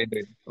അതാണ് കേട്ടോ. ഞാൻ ഫൈൻഡ്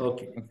ചെയ്തത്.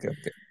 Okay, okay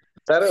okay.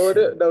 സാറേ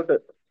ഒരു ഡൗട്ട്.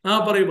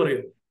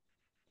 പറയൂ.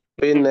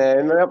 പിന്നെ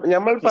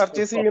നമ്മൾ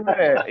പർച്ചേസ്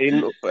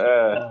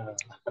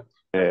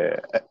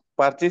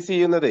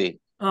ചെയ്യുന്നതേ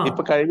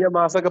ഇപ്പൊ കഴിഞ്ഞ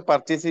മാസമൊക്കെ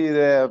പർച്ചേസ് ചെയ്ത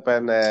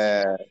പിന്നെ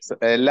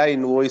എല്ലാ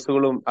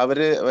ഇൻവോയ്സുകളും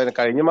അവര്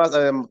കഴിഞ്ഞ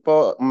മാസം ഇപ്പോ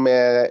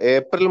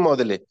ഏപ്രിൽ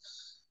മുതല്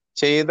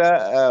ചെയ്ത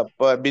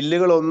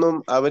ബില്ലുകളൊന്നും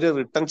അവര്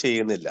റിട്ടേൺ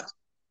ചെയ്യുന്നില്ല.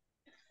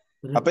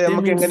 അപ്പൊ റിട്ടേൺ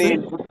നമുക്ക് എങ്ങനെ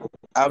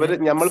മീൻസ്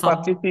നമ്മൾ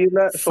പർച്ചേസ്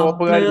ചെയ്യുന്ന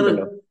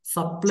ഷോപ്പുകാരുണ്ടല്ലോ,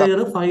 സപ്ലയർ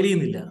ഫയൽ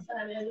ചെയ്യുന്നില്ല.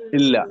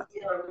 ഇല്ല.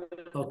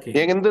 ഓക്കെ,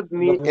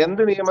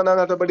 എന്ത് നിയമ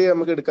നടപടി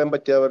നമുക്ക് എടുക്കാൻ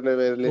പറ്റുക അവരുടെ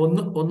പേരിൽ?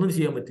 ഒന്നും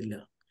ചെയ്യാൻ പറ്റില്ല.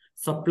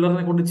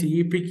 സപ്ലയറിനെ കൊണ്ട്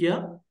ചെയ്യിപ്പിക്കുക,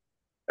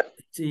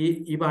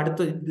 ഇപ്പൊ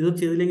ഇത്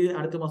ചെയ്തില്ലെങ്കിൽ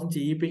അടുത്ത മാസം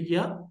ചെയ്യിപ്പിക്കുക,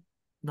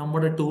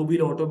 നമ്മുടെ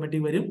ടൂബിൽ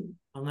ഓട്ടോമാറ്റിക് വരും,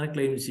 അങ്ങനെ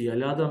ക്ലെയിം ചെയ്യുക.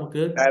 അല്ലാതെ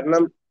നമുക്ക്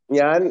കാരണം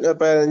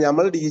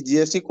നമ്മൾ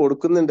GST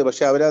കൊടുക്കുന്നുണ്ട്,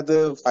 പക്ഷെ അവരത്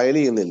ഫയൽ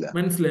ചെയ്യുന്നില്ല.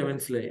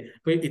 മനസ്സിലായി.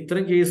 ഇപ്പൊ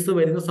ഇത്തരം കേസ്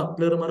വരുന്ന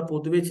സപ്ലയർമാർ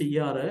പൊതുവെ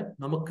ചെയ്യാറ്,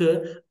 നമുക്ക്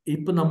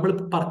ഇപ്പൊ നമ്മൾ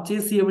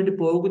പർച്ചേസ് ചെയ്യാൻ വേണ്ടി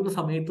പോകുന്ന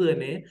സമയത്ത്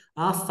തന്നെ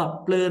ആ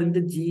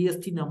സപ്ലയറിന്റെ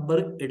GST നമ്പർ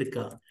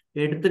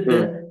എടുത്തിട്ട്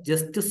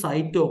ജസ്റ്റ്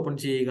സൈറ്റ് ഓപ്പൺ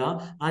ചെയ്യുക.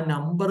 ആ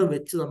നമ്പർ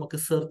വെച്ച് നമുക്ക്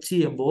സെർച്ച്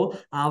ചെയ്യുമ്പോൾ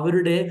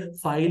അവരുടെ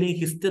ഫയലിംഗ്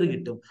ഹിസ്റ്ററി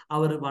കിട്ടും.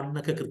 അവർ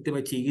വണ്ണൊക്കെ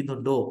കൃത്യമായി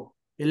ചെയ്യുന്നുണ്ടോ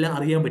എല്ലാം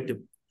അറിയാൻ പറ്റും.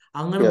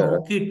 അങ്ങനെ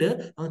നോക്കിയിട്ട്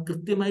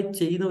കൃത്യമായി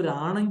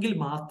ചെയ്യുന്നവരാണെങ്കിൽ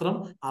മാത്രം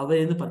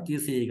അവരിൽ നിന്ന്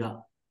പർച്ചേസ് ചെയ്യുക.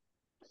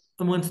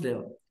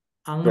 മനസ്സിലായോ?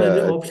 അങ്ങനെ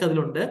ഒരു ഓപ്ഷൻ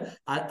അതിലുണ്ട്.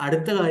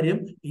 അടുത്ത കാര്യം,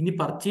 ഇനി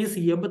പർച്ചേസ്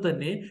ചെയ്യുമ്പോൾ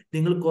തന്നെ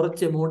നിങ്ങൾ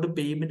കുറച്ച് എമൗണ്ട്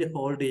പേയ്മെന്റ്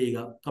ഹോൾഡ്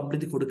ചെയ്യുക,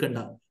 കംപ്ലീറ്റ് കൊടുക്കണ്ട.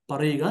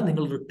 പറയുക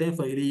നിങ്ങൾ റിട്ടേൺ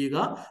ഫയൽ ചെയ്യുക,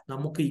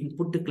 നമുക്ക്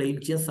ഇൻപുട്ട് ക്ലെയിം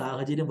ചെയ്യാൻ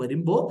സാഹചര്യം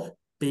വരുമ്പോൾ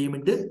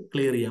പേയ്മെന്റ്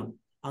ക്ലിയർ ചെയ്യാം.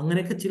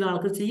 അങ്ങനെയൊക്കെ ചില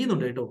ആൾക്കാർ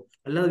ചെയ്യുന്നുണ്ട് കേട്ടോ.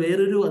 അല്ലാതെ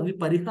വേറൊരു അതിന്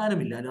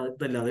പരിഹാരമില്ല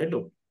അതല്ലാതെ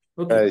കേട്ടോ.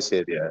 ഓക്കെ,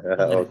 ശരിയാ.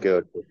 ഓക്കെ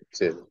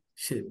ശരി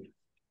ശരി.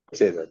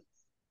 ശരി.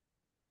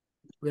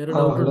 വേറെ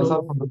ഡൗട്ട് ഉണ്ടോ?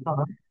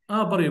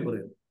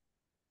 പറയൂ.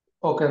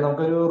 ഓക്കെ,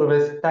 നമുക്കൊരു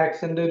റിവേഴ്സ്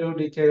ടാക്സിന്റെ ഒരു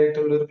ഡീറ്റെയിൽ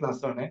ആയിട്ടുള്ള ഒരു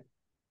ക്ലാസ് ആണ്.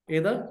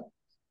 ഏതാ?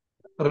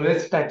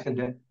 റിവേഴ്സ്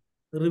ടാക്സിന്റെ.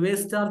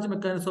 റിവേഴ്സ് ചാർജ്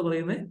മെക്കാനിസം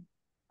പറയുന്നേ?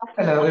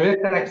 അല്ല,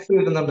 റിവേഴ്സ് ടാക്സ്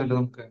വരുന്നുണ്ടല്ലോ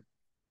നമുക്ക്.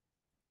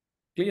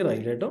 ക്ലിയർ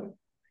ആയില്ല കേട്ടോ.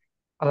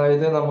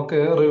 അതായത്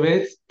നമുക്ക്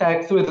റിവേഴ്സ്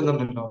ടാക്സ്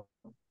വരുന്നുണ്ടല്ലോ.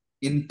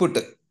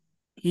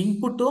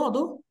 ഇൻപുട്ടോ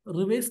അതോ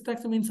റിവേഴ്സ്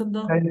ടാക്സ് മീൻസ്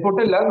എന്താ?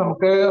 ഇൻപുട്ട് ഇല്ല,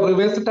 നമുക്ക്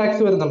റിവേഴ്സ്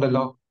ടാക്സ്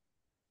വരുന്നുണ്ടല്ലോ.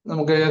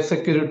 നമുക്ക്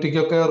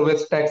സെക്യൂരിറ്റിക്കൊക്കെ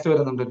റിവേഴ്സ് ടാക്സ്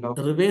വരുന്നുണ്ടല്ലോ.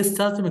 Reverse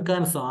charge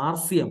mechanism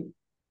RCM.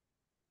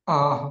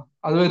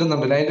 അത്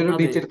വരുന്നുണ്ടല്ലോ. അതിന്റെ ഒരു അതെ.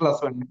 ഡീറ്റെയിൽ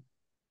ക്ലാസ് വേണം.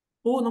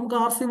 നമുക്ക്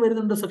RCM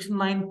വരുന്നുണ്ട്. Section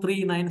 93,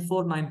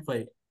 94,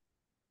 95.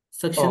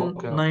 Section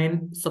 9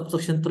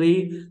 subsection 3,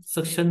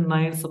 section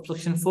 9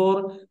 subsection 4,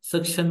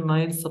 section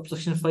 9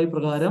 subsection 5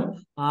 പ്രകാരം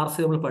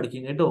RCM നമ്മൾ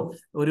പഠിക്കും കേട്ടോ.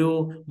 ഒരു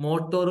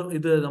മോട്ടോർ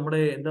ഇത്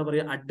നമ്മുടെ എന്താ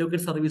പറയുക,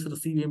 അഡ്വക്കേറ്റ് സർവീസ്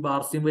റിസീവ് ചെയ്യുമ്പോൾ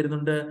RCM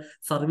വരുന്നുണ്ട്.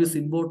 സർവീസ്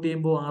ഇമ്പോർട്ട്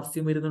ചെയ്യുമ്പോൾ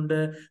RCM വരുന്നുണ്ട്.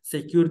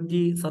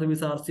 സെക്യൂരിറ്റി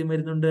സർവീസ് RCM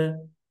വരുന്നുണ്ട്.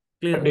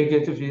 ക്ലിയർ?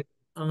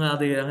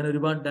 അതെ, അങ്ങനെ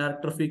ഒരുപാട്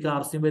ഡയറക്ടർ ഫീക്ക്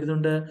RCM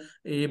വരുന്നുണ്ട്.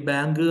 ഈ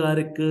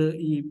ബാങ്കുകാർക്ക്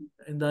ഈ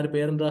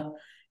പേരെന്താ,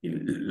 ഈ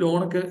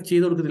ലോണൊക്കെ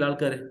ചെയ്ത് കൊടുക്കത്തില്ല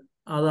ആൾക്കാര്,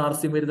 അത്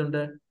RCM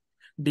വരുന്നുണ്ട്.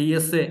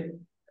 DSA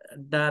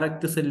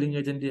direct selling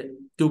agent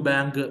to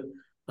bank,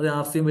 അത്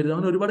RCM വരുന്നത്.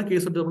 അങ്ങനെ ഒരുപാട്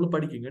കേസ് ഉണ്ട്, നമ്മൾ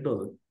പഠിക്കും കേട്ടോ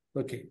അത്.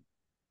 ഓക്കെ.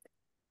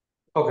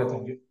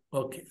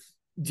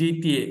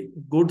 GTA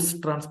ഗുഡ്സ്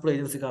ട്രാൻസ്പോർട്ട്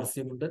ഏജൻസിക്ക്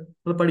RCM ഉണ്ട്,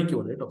 നമ്മൾ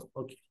പഠിക്കുമോ കേട്ടോ.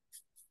 ഓക്കെ.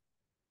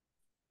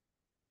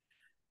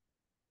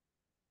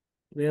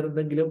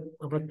 വേറെന്തെങ്കിലും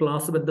നമ്മുടെ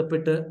ക്ലാസ്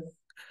ബന്ധപ്പെട്ട്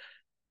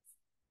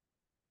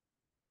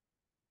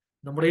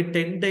നമ്മുടെ ഈ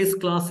 10 days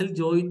ക്ലാസ്സിൽ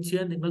ജോയിൻ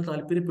ചെയ്യാൻ നിങ്ങൾ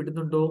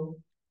താല്പര്യപ്പെടുന്നുണ്ടോ?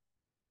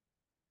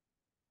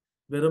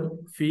 വെറും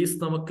ഫീസ്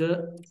നമുക്ക്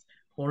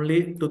ഓൺലി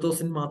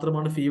 2000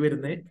 മാത്രമാണ് ഫീ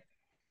വരുന്നത്.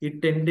 ഈ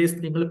 10 days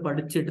നിങ്ങൾ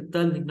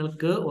പഠിച്ചെടുത്താൽ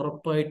നിങ്ങൾക്ക്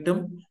ഉറപ്പായിട്ടും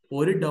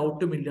ഒരു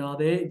ഡൗട്ടും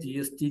ഇല്ലാതെ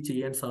GST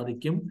ചെയ്യാൻ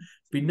സാധിക്കും.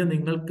 പിന്നെ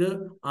നിങ്ങൾക്ക്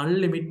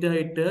അൺലിമിറ്റഡ്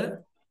ആയിട്ട്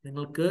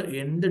നിങ്ങൾക്ക്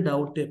എന്ത്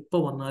ഡൗട്ട്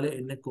എപ്പോൾ വന്നാലും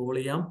എന്നെ കോൾ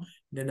ചെയ്യാം.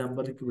 എന്റെ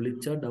നമ്പറിലേക്ക്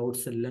വിളിച്ചാൽ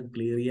ഡൗട്ട്സ് എല്ലാം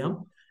ക്ലിയർ ചെയ്യാം.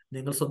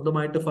 നിങ്ങൾ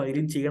സ്വന്തമായിട്ട്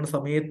ഫയലിംഗ് ചെയ്യുന്ന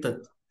സമയത്ത്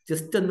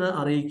ജസ്റ്റ് ഒന്ന്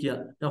അറിയിക്കുക,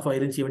 ഞാൻ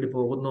ഫയലിംഗ് ചെയ്യാൻ വേണ്ടി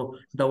പോകുന്നു,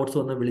 ഡൗട്ട്സ്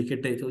വന്ന്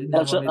വിളിക്കട്ടെ.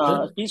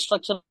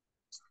 സമയത്ത്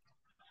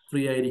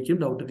ഫ്രീ ആയിരിക്കും,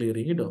 ഡൗട്ട് ക്ലിയർ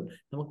ചെയ്യും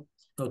കേട്ടോ.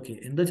 ഓക്കെ,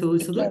 എന്താ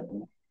ചോദിച്ചത്?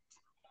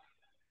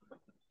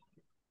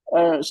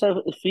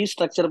 ഫീസ്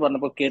സ്ട്രക്ചർ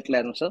പറഞ്ഞപ്പോൾ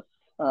കേട്ടില്ലായിരുന്നു സർ.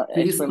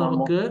 ഫീസ്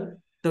നമുക്ക്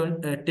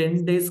 10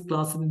 days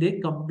ക്ലാസിന്റെ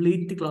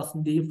കംപ്ലീറ്റ്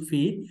ക്ലാസിന്റെയും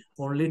ഫീ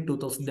ഓൺലി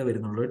 2000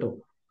 വരുന്നുള്ളൂ കേട്ടോ.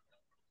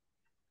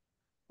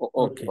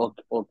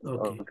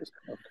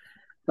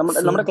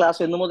 നമ്മുടെ ക്ലാസ്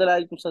എന്ന്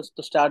മുതലായിരിക്കും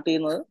സ്റ്റാർട്ട്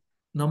ചെയ്യുന്നത്?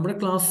 നമ്മുടെ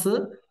ക്ലാസ്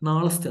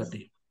നാളെ സ്റ്റാർട്ട്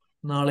ചെയ്യും.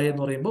 നാളെ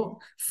എന്ന് പറയുമ്പോൾ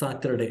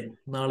സാറ്റർഡേ,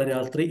 നാളെ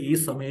രാത്രി ഈ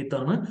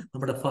സമയത്താണ്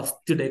നമ്മുടെ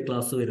ഫസ്റ്റ് ഡേ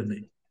ക്ലാസ്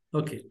വരുന്നത്.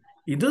 ഓക്കെ,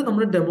 ഇത്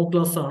നമ്മുടെ ഡെമോ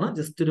ക്ലാസ് ആണ്,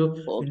 ജസ്റ്റ് ഒരു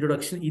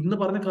ഇൻട്രൊഡക്ഷൻ. ഇന്ന്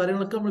പറഞ്ഞ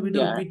കാര്യങ്ങളൊക്കെ നമ്മൾ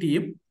വീണ്ടും റിപ്പീറ്റ്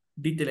ചെയ്യും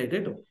ഡീറ്റെയിൽ ആയിട്ട്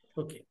കേട്ടോ.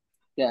 ഓക്കെ.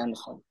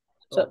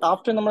 സർ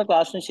ആഫ്റ്റർ നമ്മുടെ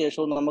ക്ലാസ്സിന്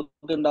ശേഷവും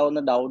നമുക്ക് ഉണ്ടാവുന്ന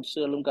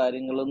ഡൗട്ട്സുകളും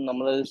കാര്യങ്ങളും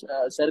നമ്മൾ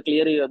സർ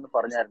ക്ലിയർ ചെയ്യുമെന്ന്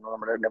പറഞ്ഞായിരുന്നു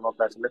നമ്മുടെ ഡെമോ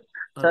ക്ലാസ്സിൽ.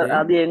 സർ അതെ.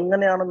 അത്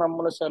എങ്ങനെയാണ്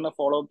നമ്മൾ സാറിനെ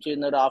ഫോളോ അപ്പ്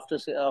ചെയ്യുന്ന ഒരു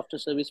ആഫ്റ്റർ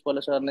സർവീസ്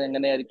പോലെ സാറിന്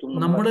എങ്ങനെയായിരിക്കും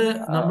നമ്മുടെ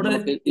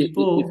നമുക്ക്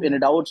ഇപ്പോ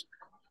ഡൗട്ട്സ്?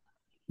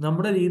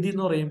 നമ്മുടെ രീതി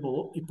എന്ന് പറയുമ്പോൾ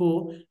ഇപ്പോ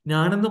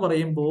ഞാനെന്ന്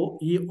പറയുമ്പോൾ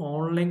ഈ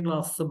ഓൺലൈൻ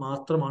ക്ലാസ്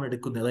മാത്രമാണ്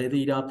എടുക്കുന്നത്, അതായത്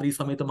ഈ രാത്രി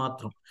സമയത്ത്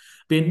മാത്രം.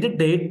 അപ്പൊ എന്റെ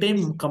ഡേ ടൈം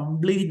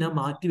കംപ്ലീറ്റ് ഞാൻ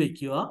മാറ്റി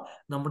വെക്കുക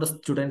നമ്മുടെ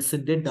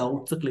സ്റ്റുഡൻസിന്റെ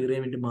ഡൗട്ട്സ് ക്ലിയർ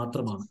ചെയ്യാൻ വേണ്ടി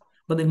മാത്രമാണ്.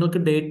 അപ്പൊ നിങ്ങൾക്ക്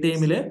ഡേ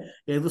ടൈമിൽ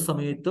ഏത്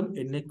സമയത്തും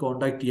എന്നെ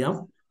കോൺടാക്ട് ചെയ്യാം.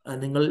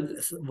 നിങ്ങൾ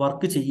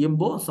വർക്ക്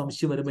ചെയ്യുമ്പോൾ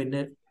സംശയം വരുമ്പോൾ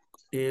എന്നെ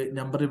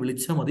നമ്പറിൽ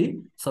വിളിച്ചാൽ മതി,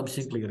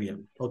 സംശയം ക്ലിയർ ചെയ്യാം.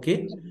 ഓക്കെ,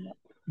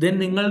 ദെൻ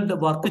നിങ്ങൾ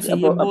വർക്ക് അപ്പൊ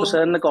ചെയ്യുമ്പോൾ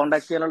സാറിനെ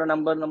കോൺടാക്ട് ചെയ്യാനുള്ള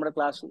നമ്പർ നമ്മുടെ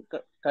ക്ലാസ്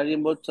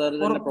കഴിയുമ്പോൾ സാർ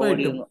തന്നെ പ്രൊവൈഡ്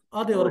ഉറപ്പായിട്ടും, ചെയ്യുന്നു?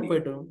 അതെ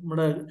ഉറപ്പായിട്ടും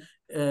നമ്മുടെ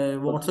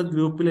വാട്സപ്പ്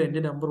ഗ്രൂപ്പിൽ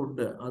എന്റെ നമ്പർ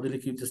ഉണ്ട്,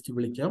 അതിലേക്ക് ജസ്റ്റ്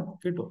വിളിക്കാം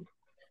കേട്ടോ.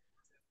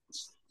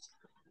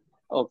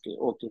 Okay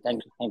okay,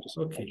 thank you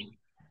sir. Okay,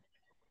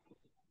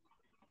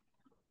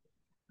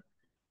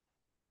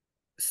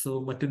 so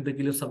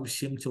മറ്റെന്തെങ്കിലും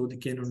സംശയം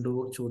ചോദിക്കാനുണ്ടോ?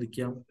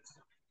 ചോദിക്കാം.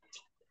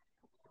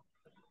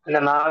 അല്ല,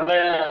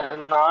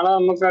 നാളെ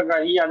നമുക്ക്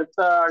ഈ അടുത്ത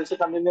ആഴ്ച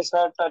കണ്ടിന്യൂസ്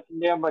ആയിട്ട്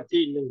അറ്റൻഡ് ചെയ്യാൻ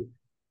പറ്റിയില്ലെങ്കിൽ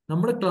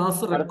നമ്മുടെ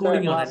ക്ലാസ് അടുത്ത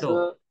റെക്കോർഡിംഗ് ആണ് കേട്ടോ.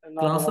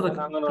 ക്ലാസ്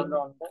അങ്ങനെ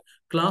ഉണ്ട്.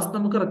 ക്ലാസ്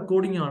നമുക്ക്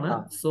റെക്കോർഡിംഗ് ആണ്. ആ.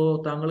 സോ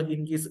താങ്കൾക്ക്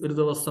ഇൻ കേസ് ഒരു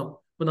ദിവസം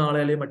ഇപ്പൊ നാളെ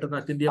അല്ലെങ്കിൽ മറ്റന്നാൾ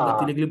അറ്റൻഡ് ചെയ്യാൻ ആ.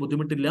 പറ്റിയില്ലെങ്കിൽ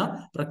ബുദ്ധിമുട്ടില്ല.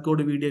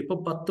 റെക്കോർഡ് വീഡിയോ ഇപ്പൊ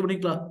 10 മണി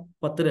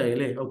 10:30 ആയി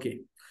അല്ലേ? ഓക്കെ,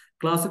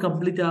 ക്ലാസ്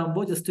കംപ്ലീറ്റ്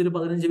ആകുമ്പോൾ ജസ്റ്റ് ഒരു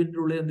 15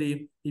 മിനിറ്റിനുള്ളിൽ എന്ത്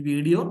ചെയ്യും, ഈ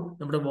വീഡിയോ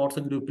നമ്മുടെ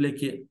വാട്സപ്പ്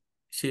ഗ്രൂപ്പിലേക്ക്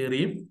ഷെയർ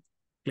ചെയ്യും.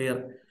 ക്ലിയർ?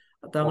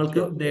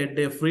 താങ്കൾക്ക്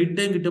ഫ്രീ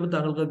ടൈം കിട്ടുമ്പോൾ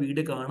താങ്കൾക്ക്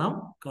വീഡിയോ കാണാം.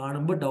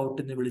 കാണുമ്പോൾ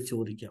ഡൗട്ടിനെ വിളിച്ച്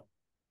ചോദിക്കാം.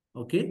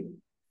 Okay,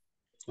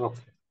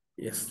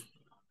 yes,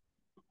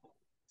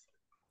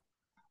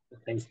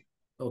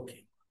 okay.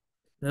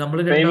 നമ്മൾ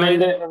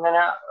പേയ്മെന്റ്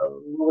എങ്ങനെ?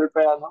 ഗൂഗിൾ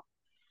പേ ആണോ?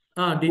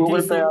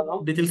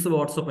 ഡീറ്റെയിൽസ്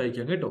വാട്സപ്പ്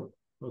അയക്കാം കേട്ടോ.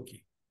 Okay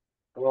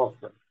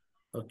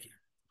okay.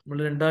 നമ്മൾ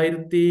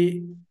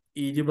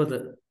 2020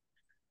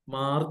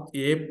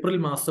 ഏപ്രിൽ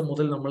മാസം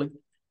മുതൽ നമ്മൾ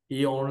ഈ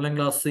ഓൺലൈൻ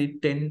ക്ലാസ്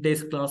 10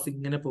 ഡേയ്സ് ക്ലാസ്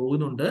ഇങ്ങനെ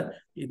പോകുന്നുണ്ട്.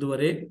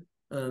 ഇതുവരെ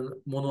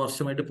 3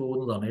 വർഷമായിട്ട്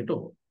പോകുന്നതാണ് കേട്ടോ.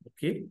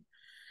 ഓക്കെ,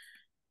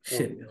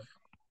 ശരി.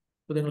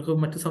 അപ്പൊ നിങ്ങൾക്ക്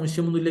മറ്റു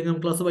സംശയമൊന്നും ഇല്ലെങ്കിൽ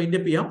നമുക്ക് ക്ലാസ് വൈൻഡ്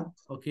അപ്പ് ചെയ്യാം.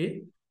 ഓക്കെ,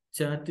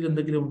 ചാറ്റിൽ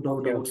എന്തെങ്കിലും ഉണ്ടോ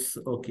ഡൗട്ട്സ്?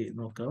 ഓക്കെ,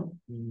 നോക്കാം.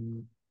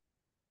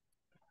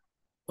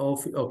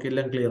 ഓക്കെ,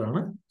 എല്ലാം ക്ലിയർ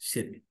ആണ്.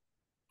 ശരി.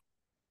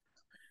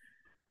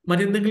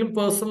 മറ്റെന്തെങ്കിലും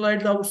പേഴ്സണൽ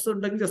ആയിട്ട് ഡൗട്ട്സ്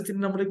ഉണ്ടെങ്കിൽ ജസ്റ്റ്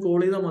നമ്മൾ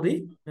കോൾ ചെയ്താൽ മതി.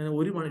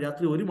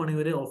 രാത്രി 1 മണി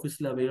വരെ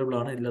ഓഫീസിൽ അവൈലബിൾ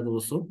ആണ് എല്ലാ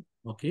ദിവസവും.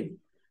 Okay,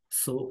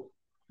 so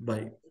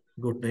by,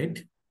 good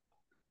night.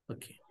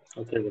 Okay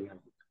okay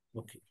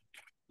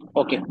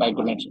okay, by,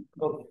 good night.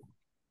 Okay.